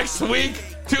in next week.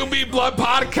 2B Blood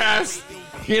Podcast.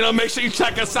 Make sure you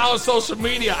check us out on social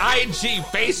media. IG,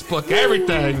 Facebook,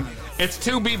 everything. It's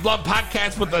 2B Blood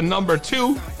Podcast with the number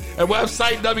 2. Our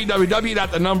website,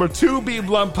 www.2B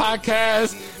Blood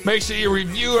Podcast. Make sure you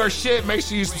review our shit. Make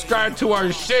sure you subscribe to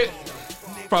our shit.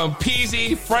 From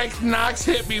Peasy, Frank Knox,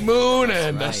 Hippie Moon,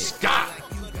 and Scott.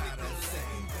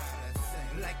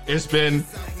 It's been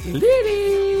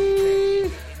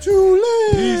Liddy. Too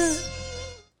late. Peace.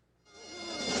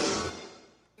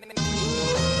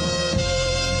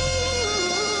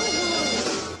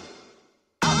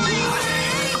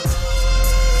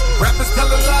 Rappers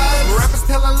telling lies.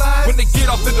 When they get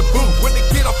off in the booth,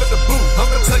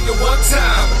 I'ma tell you one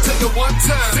time.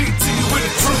 CT with the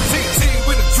truth.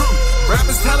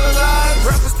 Rappers telling lies.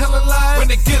 When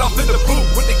they get off in the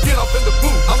booth,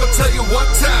 I'ma tell you one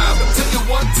time.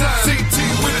 CT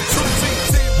with the truth.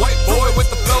 White boy with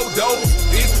the flow, though.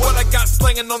 Is what I got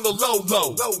slanging on the low.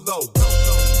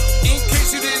 In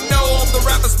case you didn't know, I'm the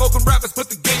rapper smoking rappers, put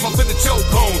the game up in the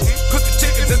chokehold. Cook the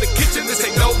chickens in the kitchen, this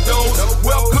ain't no dose.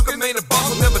 Well, cooking ain't a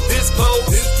boss, will never disclose.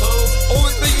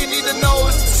 Only thing you need to know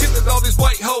is the shit that all these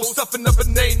white hoes stuffing up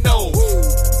in they nose.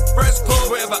 Fresh clothes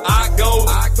wherever I go.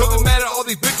 Doesn't matter all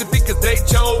these bitches because they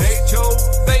chose.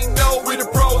 They know we the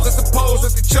pros, I suppose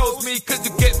if you chose me, cause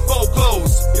you get full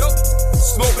clothes.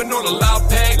 Smoking on a loud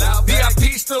pack.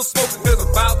 VIP still smoking cause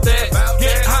about that.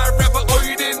 Get high rapper, oh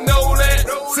you didn't know that.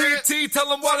 CT, tell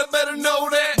them why they better know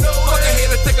that. Fuck a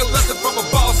hater, take a lesson from a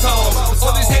boss hog.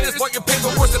 All these haters want your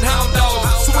paper worse than hound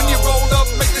dogs. So when you roll up,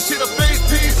 make this shit a face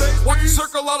piece. Watch you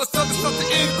circle all the stuff that's stuff to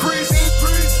increase.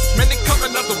 Man, they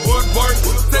coming out the woodwork.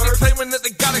 Steady claiming that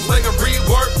they got it like a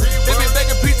rework. They been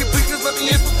begging PC, please just let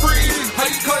me in for free. How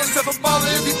you call yourself a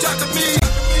baller if you jocking me?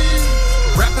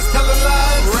 Rappers telling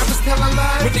lies.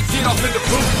 When they get off in the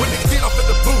booth,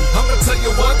 I'ma tell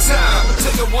you one time.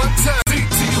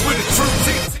 CT with the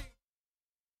truth.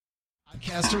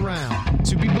 Podcast around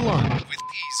to be blunt with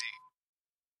Peasy.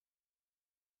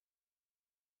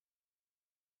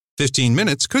 15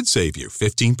 minutes could save you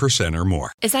 15% or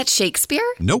more. Is that Shakespeare?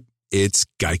 Nope, it's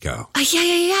Geico.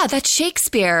 Yeah, that's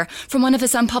Shakespeare from one of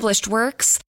his unpublished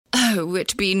works. Oh,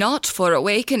 it be not for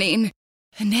awakening.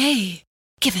 Nay,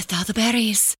 giveth thou the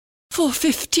berries. For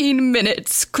 15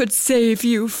 minutes could save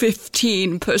you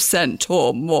 15%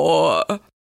 or more.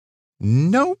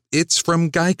 No, it's from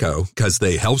Geico, because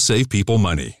they help save people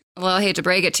money. Well, I hate to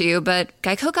break it to you, but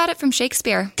Geico got it from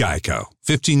Shakespeare. Geico.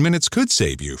 15 minutes could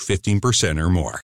save you 15% or more.